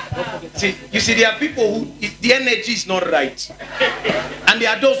 See, there are people who the energy is not right, and there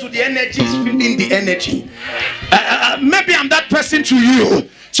are those who the energy is feeling the energy. Maybe I'm that person to you.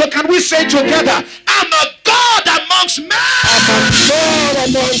 So can we say together, I'm a God amongst men. I'm a God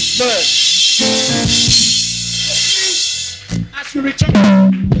amongst men. As you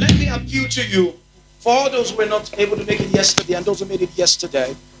return, let me appeal to you. For all those who were not able to make it yesterday and those who made it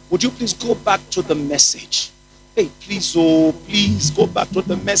yesterday, would you please go back to the message? Hey, please go back to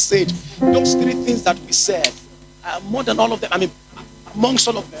the message. Those three things that we said, more than all of them, amongst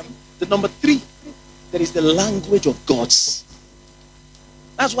all of them, the number 3, there is the language of gods.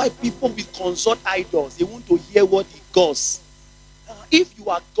 That's why people will consult idols. They want to hear what it goes. If you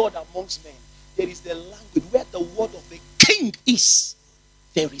are God amongst men, there is the language where the word of the king is.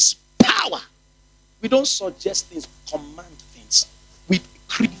 There is power. We don't suggest things, command things. We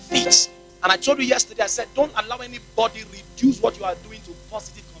decree things. And I told you yesterday, I said, don't allow anybody reduce what you are doing to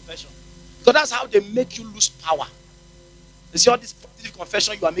positive confession. Because that's how they make you lose power. You see all this positive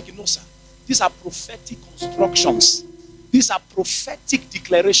confession you are making? No, sir. These are prophetic constructions. These are prophetic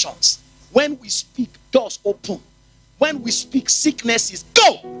declarations. When we speak, doors open. When we speak, sicknesses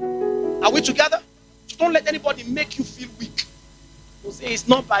go. Are we together? So don't let anybody make you feel weak. You say it's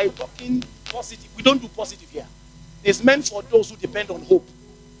not by talking positive. We don't do positive here. It's meant for those who depend on hope.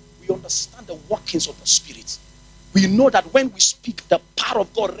 We understand the workings of the Spirit. We know that when we speak, the power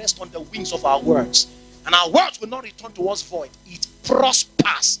of God rests on the wings of our words. And our words will not return to us void. It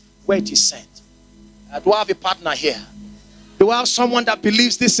prospers where it is sent. Do I have a partner here? Do I have someone that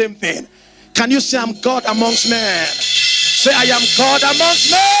believes the same thing? Can you say, I'm God amongst men? Say, I am God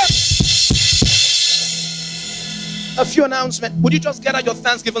amongst men. A few announcements. Would you just get out your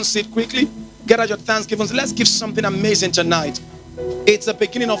Thanksgiving seat quickly? Get out your Thanksgiving. Let's give something amazing tonight. It's the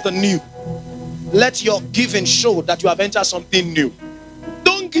beginning of the new. Let your giving show that you have entered something new.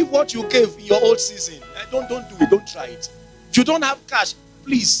 Don't give what you gave in your old season. Don't do it. Don't try it. If you don't have cash,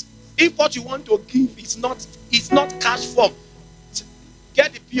 please. If what you want to give is not cash form,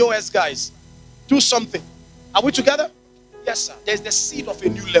 get the POS guys. Do something. Are we together? Yes, sir. There's the seed of a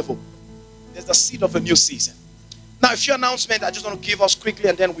new level. There's the seed of a new season. Now, a few announcements I just want to give us quickly,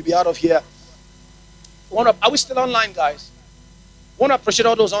 and then we'll be out of here. Are we still online, guys? I want to appreciate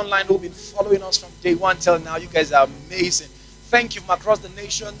all those online who've been following us from day one till now. You guys are amazing. Thank you from across the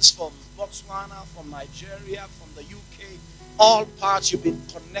nations, from Botswana, from Nigeria, from the UK, all parts you've been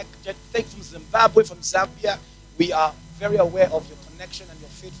connected. Thank you from Zimbabwe, from Zambia. We are very aware of your connection and your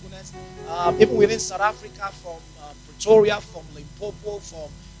faithfulness. Even within South Africa, from Pretoria, from Limpopo, from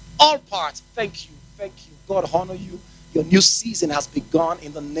all parts. Thank you. Thank you. God honor you. Your new season has begun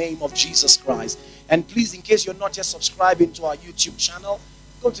in the name of Jesus Christ. And please, in case you're not yet subscribing to our YouTube channel,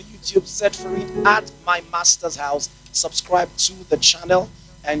 go to YouTube, search for it at My Master's House. Subscribe to the channel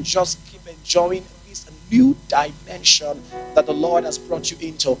and just keep enjoying is a new dimension that the Lord has brought you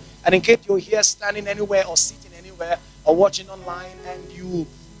into. And in case you're here standing anywhere or sitting anywhere or watching online and you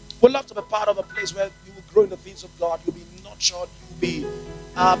would love to be part of a place where you will grow in the things of God, you'll be nurtured,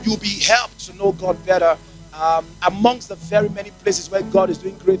 you'll be helped to know God better. Amongst the very many places where God is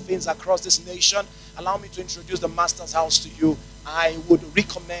doing great things across this nation, allow me to introduce the Master's House to you. I would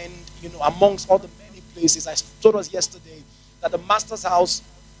recommend, amongst all the many places, I told us yesterday that the Master's House,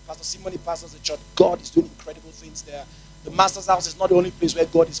 Pastor Simone pastors the church, God is doing incredible things there. The Master's House is not the only place where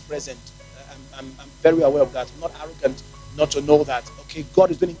God is present. I'm very aware of that. I'm not arrogant not to know that. Okay,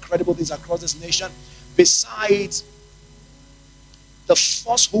 God is doing incredible things across this nation. Besides the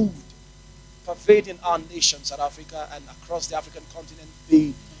falsehood pervading our nation, South Africa, and across the African continent,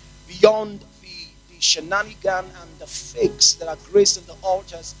 beyond the shenanigan and the fakes that are gracing the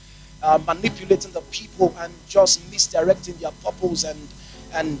altars, manipulating the people and just misdirecting their purpose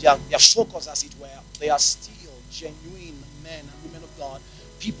and their focus, as it were. They are still genuine men and women of God,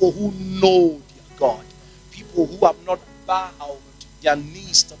 people who know their God, people who have not bowed their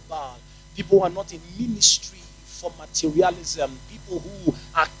knees to Baal, people who are not in ministry for materialism, people who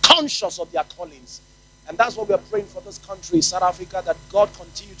are conscious of their callings. And that's what we are praying for this country, South Africa, that God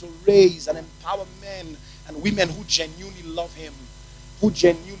continue to raise and empower men and women who genuinely love him, who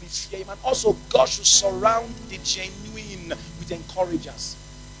genuinely fear him. And also God should surround the genuine with encouragers.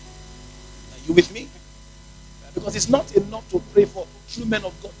 Are you with me? Because it's not enough to pray for true men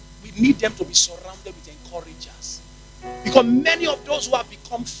of God. We need them to be surrounded with encouragers. Because many of those who have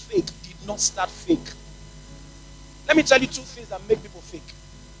become fake did not start fake. Let me tell you two things that make people fake.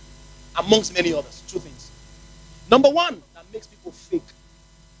 Amongst many others, two things. Number one that makes people fake,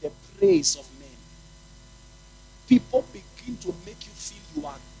 the praise of men. People begin to make you feel you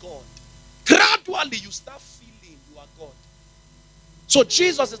are God. Gradually, you start feeling you are God. So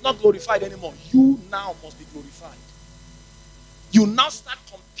Jesus is not glorified anymore. You now must be glorified. You now start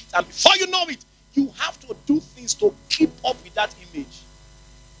competing. And before you know it, you have to do things to keep up with that image.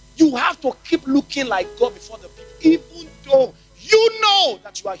 You have to keep looking like God before the people, even though you know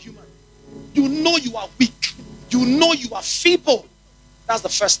that you are human. You know you are weak. You know you are feeble. That's the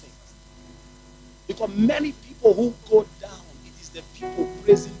first thing. Because many people who go down, it is the people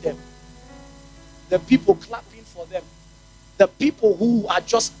praising them, the people clapping for them, the people who are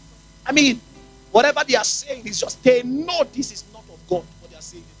just, whatever they are saying is just, they know this is not of God, but they are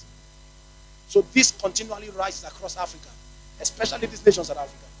saying it. So this continually rises across Africa, especially these nations of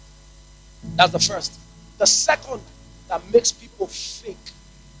Africa. That's the first. The second that makes people fake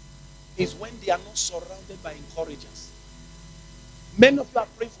is when they are not surrounded by encouragers. Many of you are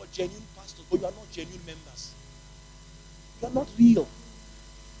praying for genuine pastors, but you are not genuine members. You are not real.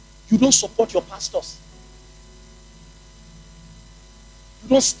 You don't support your pastors. You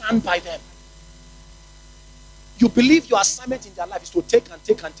don't stand by them. You believe your assignment in their life is to take and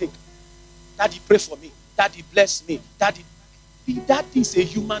take and take. Daddy, pray for me. Daddy, bless me. Daddy is a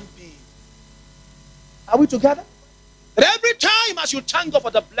human being. Are we together? But every time as you thank God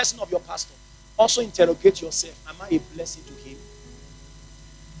for the blessing of your pastor, also interrogate yourself. Am I a blessing to him?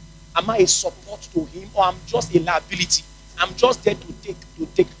 Am I a support to him? Or I'm just a liability? I'm just there to take.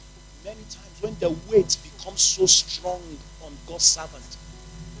 Many times when the weight becomes so strong on God's servant,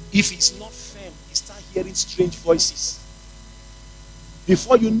 if he's not firm, he starts hearing strange voices.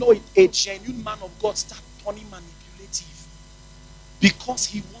 Before you know it, a genuine man of God starts turning manipulative because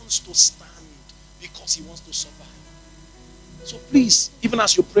he wants to stand, because he wants to survive. So please, even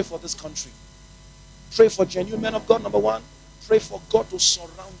as you pray for this country, pray for genuine men of God, number one. Pray for God to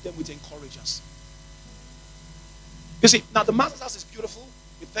surround them with encouragers. You see, now the Master's House is beautiful.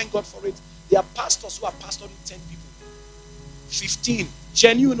 We thank God for it. There are pastors who are pastoring 10 people, 15.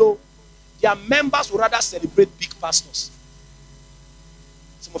 Genuine, there are members who rather celebrate big pastors.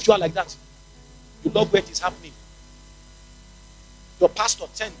 Some of you are like that. You love where it is happening. Your pastor,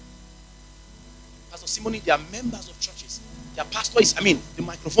 10. Pastor Simone, they are members of churches. Their pastor is, the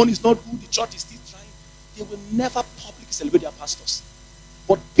microphone is not good, the church is still trying. They will never publicly celebrate their pastors.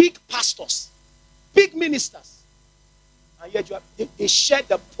 But big pastors, big ministers, and yet they share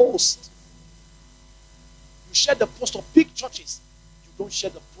the post. You share the post of big churches. You don't share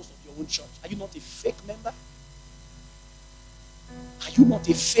the post of your own church. Are you not a fake member? Are you not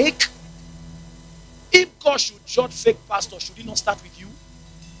a fake? If God should judge fake pastors, should he not start with you?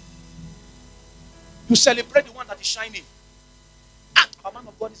 You celebrate the one that is shining. A man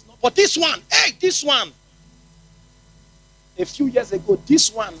of God is not. But this one, this one. A few years ago,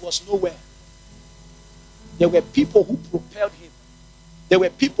 this one was nowhere. There were people who propelled him. There were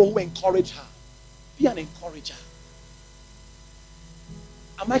people who encouraged her. Be an encourager.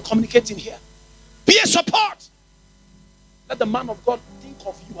 Am I communicating here? Be a support. Let the man of God think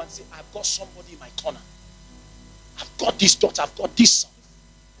of you and say, I've got somebody in my corner. I've got this daughter. I've got this son.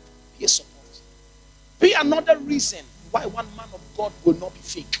 Be a support. Be another reason why one man of God will not be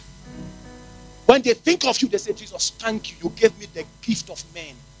fake. When they think of you, they say, Jesus, thank you. You gave me the gift of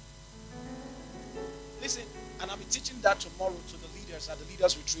men. Listen, and I'll be teaching that tomorrow to the leaders at the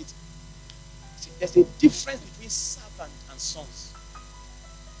leaders retreat. See, there's a difference between servant and sons.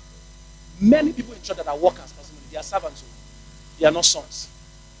 Many people in church that are workers, they are servants. They are not sons.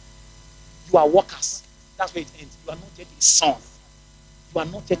 You are workers. That's where it ends. You are not yet a son. You are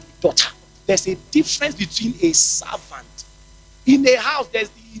not yet a daughter. There's a difference between a servant. In a house, there's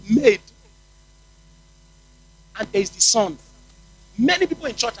the maid. And there's the son. Many people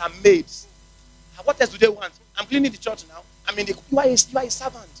in church are maids. And what else do they want? I'm cleaning the church now. I mean, you are a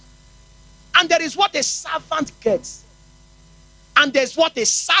servant. And there is what a servant gets. And there's what a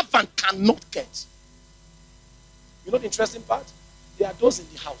servant cannot get. You know the interesting part? There are those in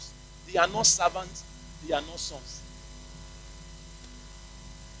the house. They are not servants. They are not sons.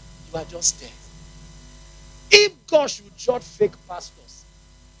 You are just there. If God should judge fake pastors,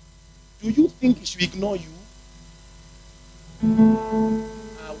 do you think he should ignore you?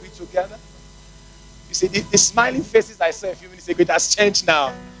 Are we together? You see, the smiling faces I saw a few minutes ago, it has changed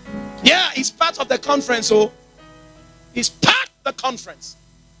now. Yeah, it's part of the conference. Oh, it's part of the conference.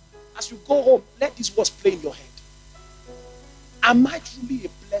 As you go home, let these words play in your head. Am I truly a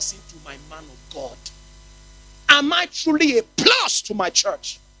blessing to my man of God? Am I truly a plus to my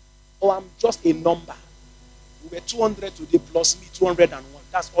church? Or I'm just a number? We were 200 today plus me, 201.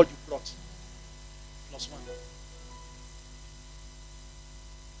 That's all you brought. Plus one.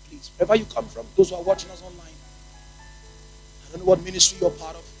 Please, wherever you come from, those who are watching us online, I don't know what ministry you're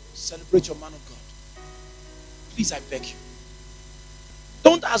part of, celebrate your man of God. Please, I beg you.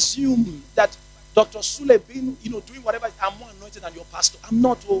 Don't assume that Dr. Sule being, doing whatever, I'm more anointed than your pastor. I'm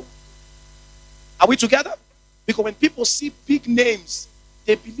not. Oh. Are we together? Because when people see big names,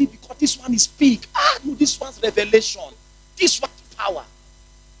 they believe because this one is big. No, this one's revelation. This one's power.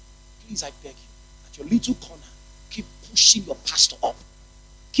 Please, I beg you, at your little corner, keep pushing your pastor up.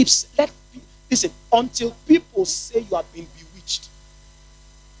 Listen, until people say you have been bewitched,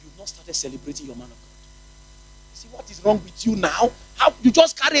 you've not started celebrating your man of God. See what is wrong with you now? How you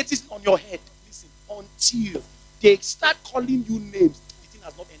just carry it on your head. Listen, until they start calling you names, the thing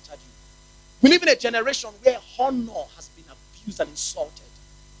has not entered you. We live in a generation where honor has been abused and insulted.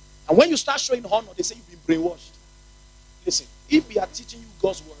 And when you start showing honor, they say you've been brainwashed. Listen, if we are teaching you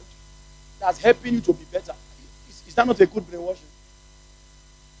God's word, that's helping you to be better. Is that not a good brainwashing?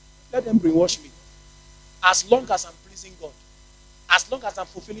 Let them brainwash me. As long as I'm pleasing God, as long as I'm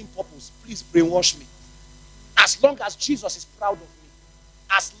fulfilling purpose, please brainwash me. As long as Jesus is proud of me,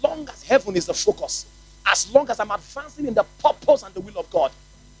 as long as heaven is the focus, as long as I'm advancing in the purpose and the will of God,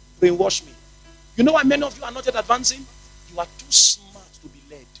 brainwash me. You know why many of you are not yet advancing? You are too smart to be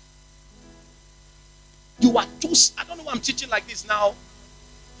led. You are too, I don't know why I'm teaching like this now.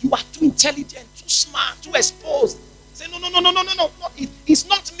 You are too intelligent, too smart, too exposed. Say, no. It's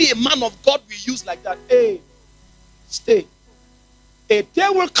not me, a man of God, we use like that. Hey, stay. A day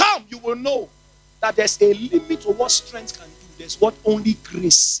will come, you will know that there's a limit to what strength can do. There's what only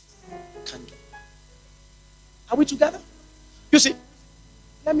grace can do. Are we together? You see,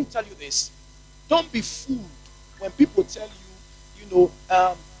 let me tell you this. Don't be fooled when people tell you,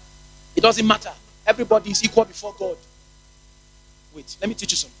 it doesn't matter. Everybody is equal before God. Wait, let me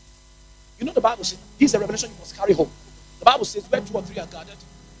teach you something. You know the Bible says, this is a revelation you must carry home. The Bible says, where 2 or 3 are gathered,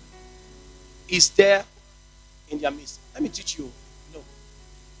 is there in their midst. Let me teach you. No.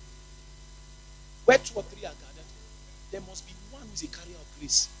 Where 2 or 3 are gathered, there must be one who is a carrier of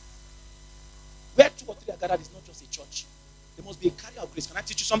grace. Where 2 or 3 are gathered is not just a church. There must be a carrier of grace. Can I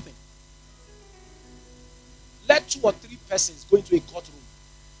teach you something? Let 2 or 3 persons go into a courtroom.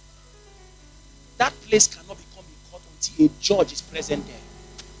 That place cannot become a court until a judge is present there.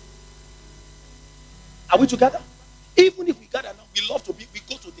 Are we together? Even if we gather now, we go to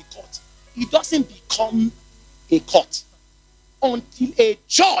the court. It doesn't become a court until a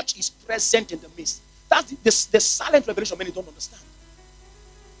judge is present in the midst. That's the silent revelation many don't understand.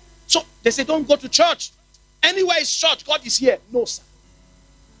 So they say, don't go to church. Anywhere is church, God is here. No, sir.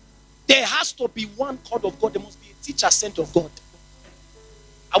 There has to be one court of God. There must be a teacher sent of God.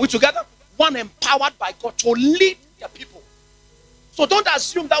 Are we together? One empowered by God to lead their people. So don't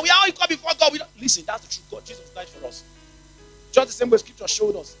assume that we are all equal before God. Listen, that's the truth. God, Jesus died for us. Just the same way Scripture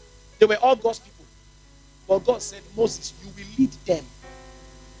showed us. They were all God's people. But God said, Moses, you will lead them.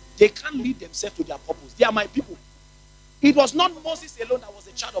 They can't lead themselves to their purpose. They are my people. It was not Moses alone that was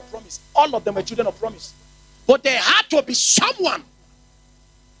a child of promise. All of them were children of promise. But there had to be someone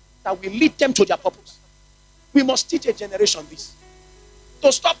that will lead them to their purpose. We must teach a generation this.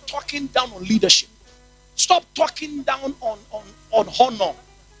 To stop talking down on leadership. Stop talking down on honor.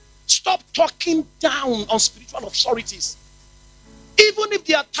 Stop talking down on spiritual authorities. Even if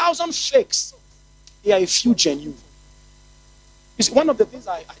there are 1,000 fakes, there are a few genuine. You see, one of the things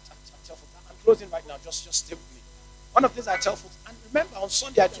I tell folks, I'm closing right now, just stay with me. One of the things I tell folks, and remember on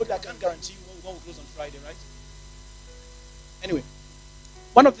Sunday I told you I can't guarantee you when we close on Friday, right? Anyway,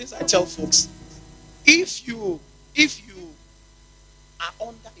 one of the things I tell folks, if you are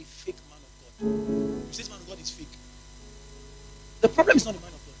under a fake man of God, if this man of God is fake, the problem is not the man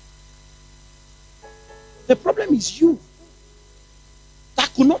of God. The problem is you that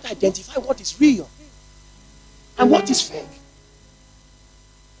could not identify what is real and what is fake.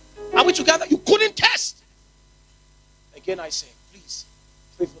 Are we together? You couldn't test. Again, I say, please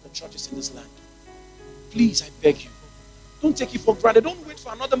pray for the churches in this land. Please, I beg you. Don't take it for granted. Don't wait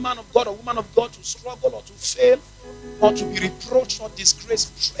for another man of God or woman of God to struggle or to fail or to be reproached or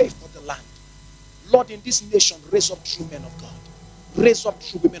disgraced. Pray for the land. Lord, in this nation, raise up true men of God. Raise up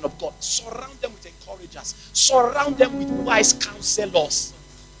true women of God. Surround them with encouragers. Surround them with wise counselors.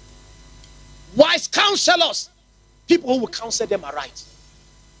 Wise counselors. People who will counsel them aright.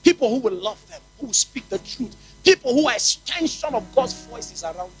 People who will love them. Who will speak the truth. People who are extension of God's voices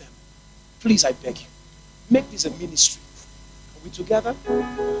around them. Please, I beg you. Make this a ministry. Are we together?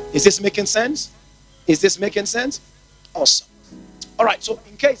 Is this making sense? Is this making sense? Awesome. All right, so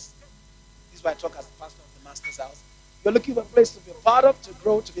in case, this is why I talk as the pastor of the Master's House. You're looking for a place to be a part of, to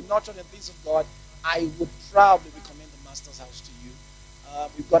grow, to be nurtured in things of God, I would proudly recommend the Master's House to you.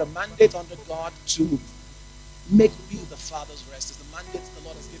 We've got a mandate under God to make real the Father's rest. It's the mandate the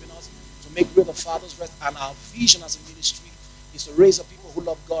Lord has given us to make real the Father's rest. And our vision as a ministry is to raise up people who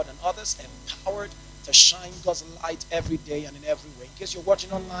love God and others, empowered to shine God's light every day and in every way. In case you're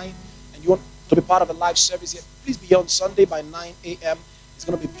watching online and you want to be part of a live service here, please be here on Sunday by 9 a.m. It's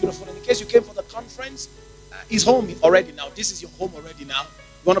going to be beautiful. And in case you came for the conference, it's home already now. This is your home already now.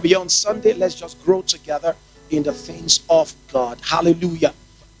 You want to be here on Sunday? Let's just grow together in the things of God. Hallelujah.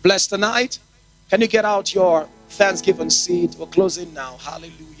 Bless tonight. Can you get out your Thanksgiving seed? We're closing now.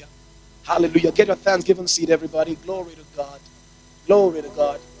 Hallelujah. Hallelujah. Get your Thanksgiving seed, everybody. Glory to God. Glory to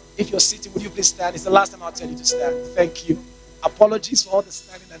God. If you're sitting, would you please stand? It's the last time I'll tell you to stand. Thank you. Apologies for all the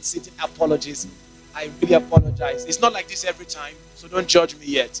standing and sitting. Apologies. I really apologize. It's not like this every time, so don't judge me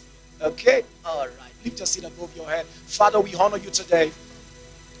yet. Okay? All right. Lift your seat above your head. Father, we honor you today.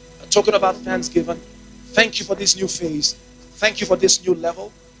 Talking about Thanksgiving. Thank you for this new phase. Thank you for this new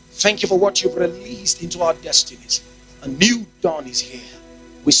level. Thank you for what you've released into our destinies. A new dawn is here.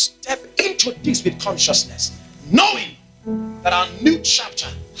 We step into this with consciousness, knowing that our new chapter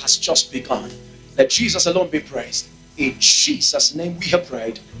has just begun. Let Jesus alone be praised. In Jesus' name we have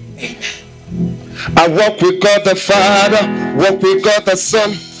prayed. Amen. I walk with God the Father, walk with God the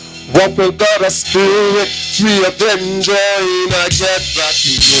Son, walk with God the Spirit. Three of them join, I get back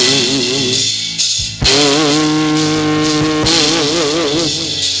to you.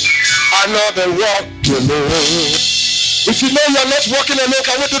 Another walk alone. If you know you're not walking alone,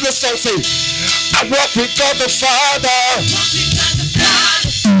 can we do this song? Say, I walk with God the Father,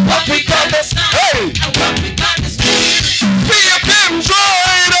 walk with God the Son, hey, I walk with God the Spirit. Three of them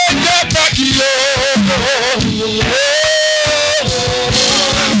join, I get back to you.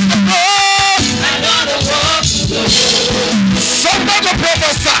 Another walk alone. Somebody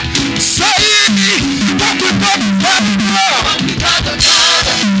prophesy. Say, walk with God the Father, walk with God the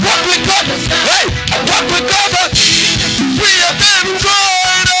Father, walk with God the Son, hey, I walk with God the Three of them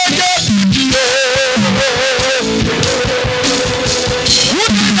join, I get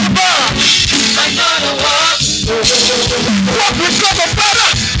walk with God the Father,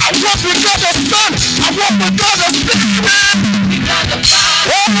 I walk with God the Son, I walk with God the Spirit.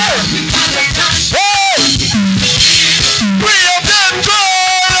 Hey, three of them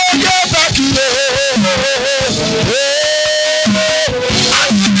join, I get back to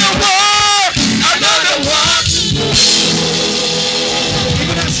another walk.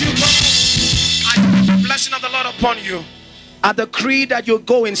 Even as you go, I put the blessing of the Lord upon you. I decree that you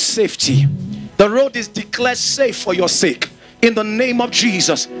go in safety. The road is declared safe for your sake. In the name of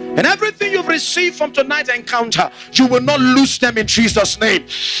Jesus. And everything you've received from tonight's encounter, you will not lose them in Jesus' name.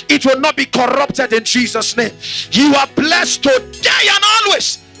 It will not be corrupted in Jesus' name. You are blessed today and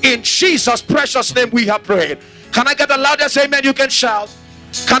always. In Jesus' precious name we have prayed. Can I get the loudest amen you can shout?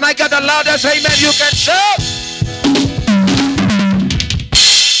 Can I get the loudest amen you can shout?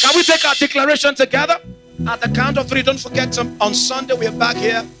 Can we take our declaration together? At the count of 3, don't forget on Sunday we are back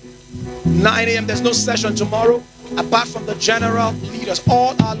here, 9 a.m. There's no session tomorrow. Apart from the general leaders,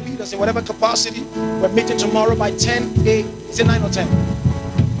 all our leaders in whatever capacity, we're meeting tomorrow by 10 a.m. Is it 9 or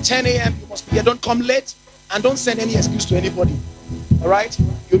 10? 10 a.m. You must be here. Don't come late and don't send any excuse to anybody. All right?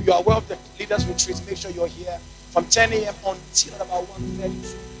 You are aware of the leaders' retreats. Make sure you're here from 10 a.m. until about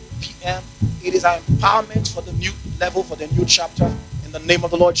 1:30 p.m. It is our empowerment for the new level, for the new chapter, in the name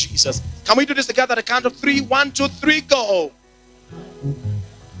of the Lord Jesus. Can we do this together at the count of 3? 1, 2, 3, go.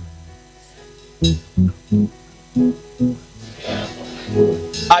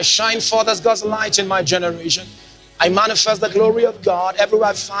 I shine forth as God's light in my generation. I manifest the glory of God everywhere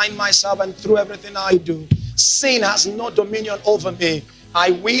I find myself and through everything I do. Sin has no dominion over me.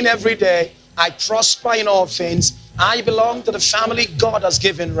 I win every day. I prosper in all things. I belong to the family God has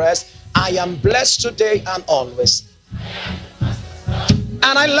given rest. I am blessed today and always.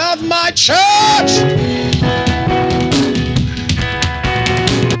 And I love my church.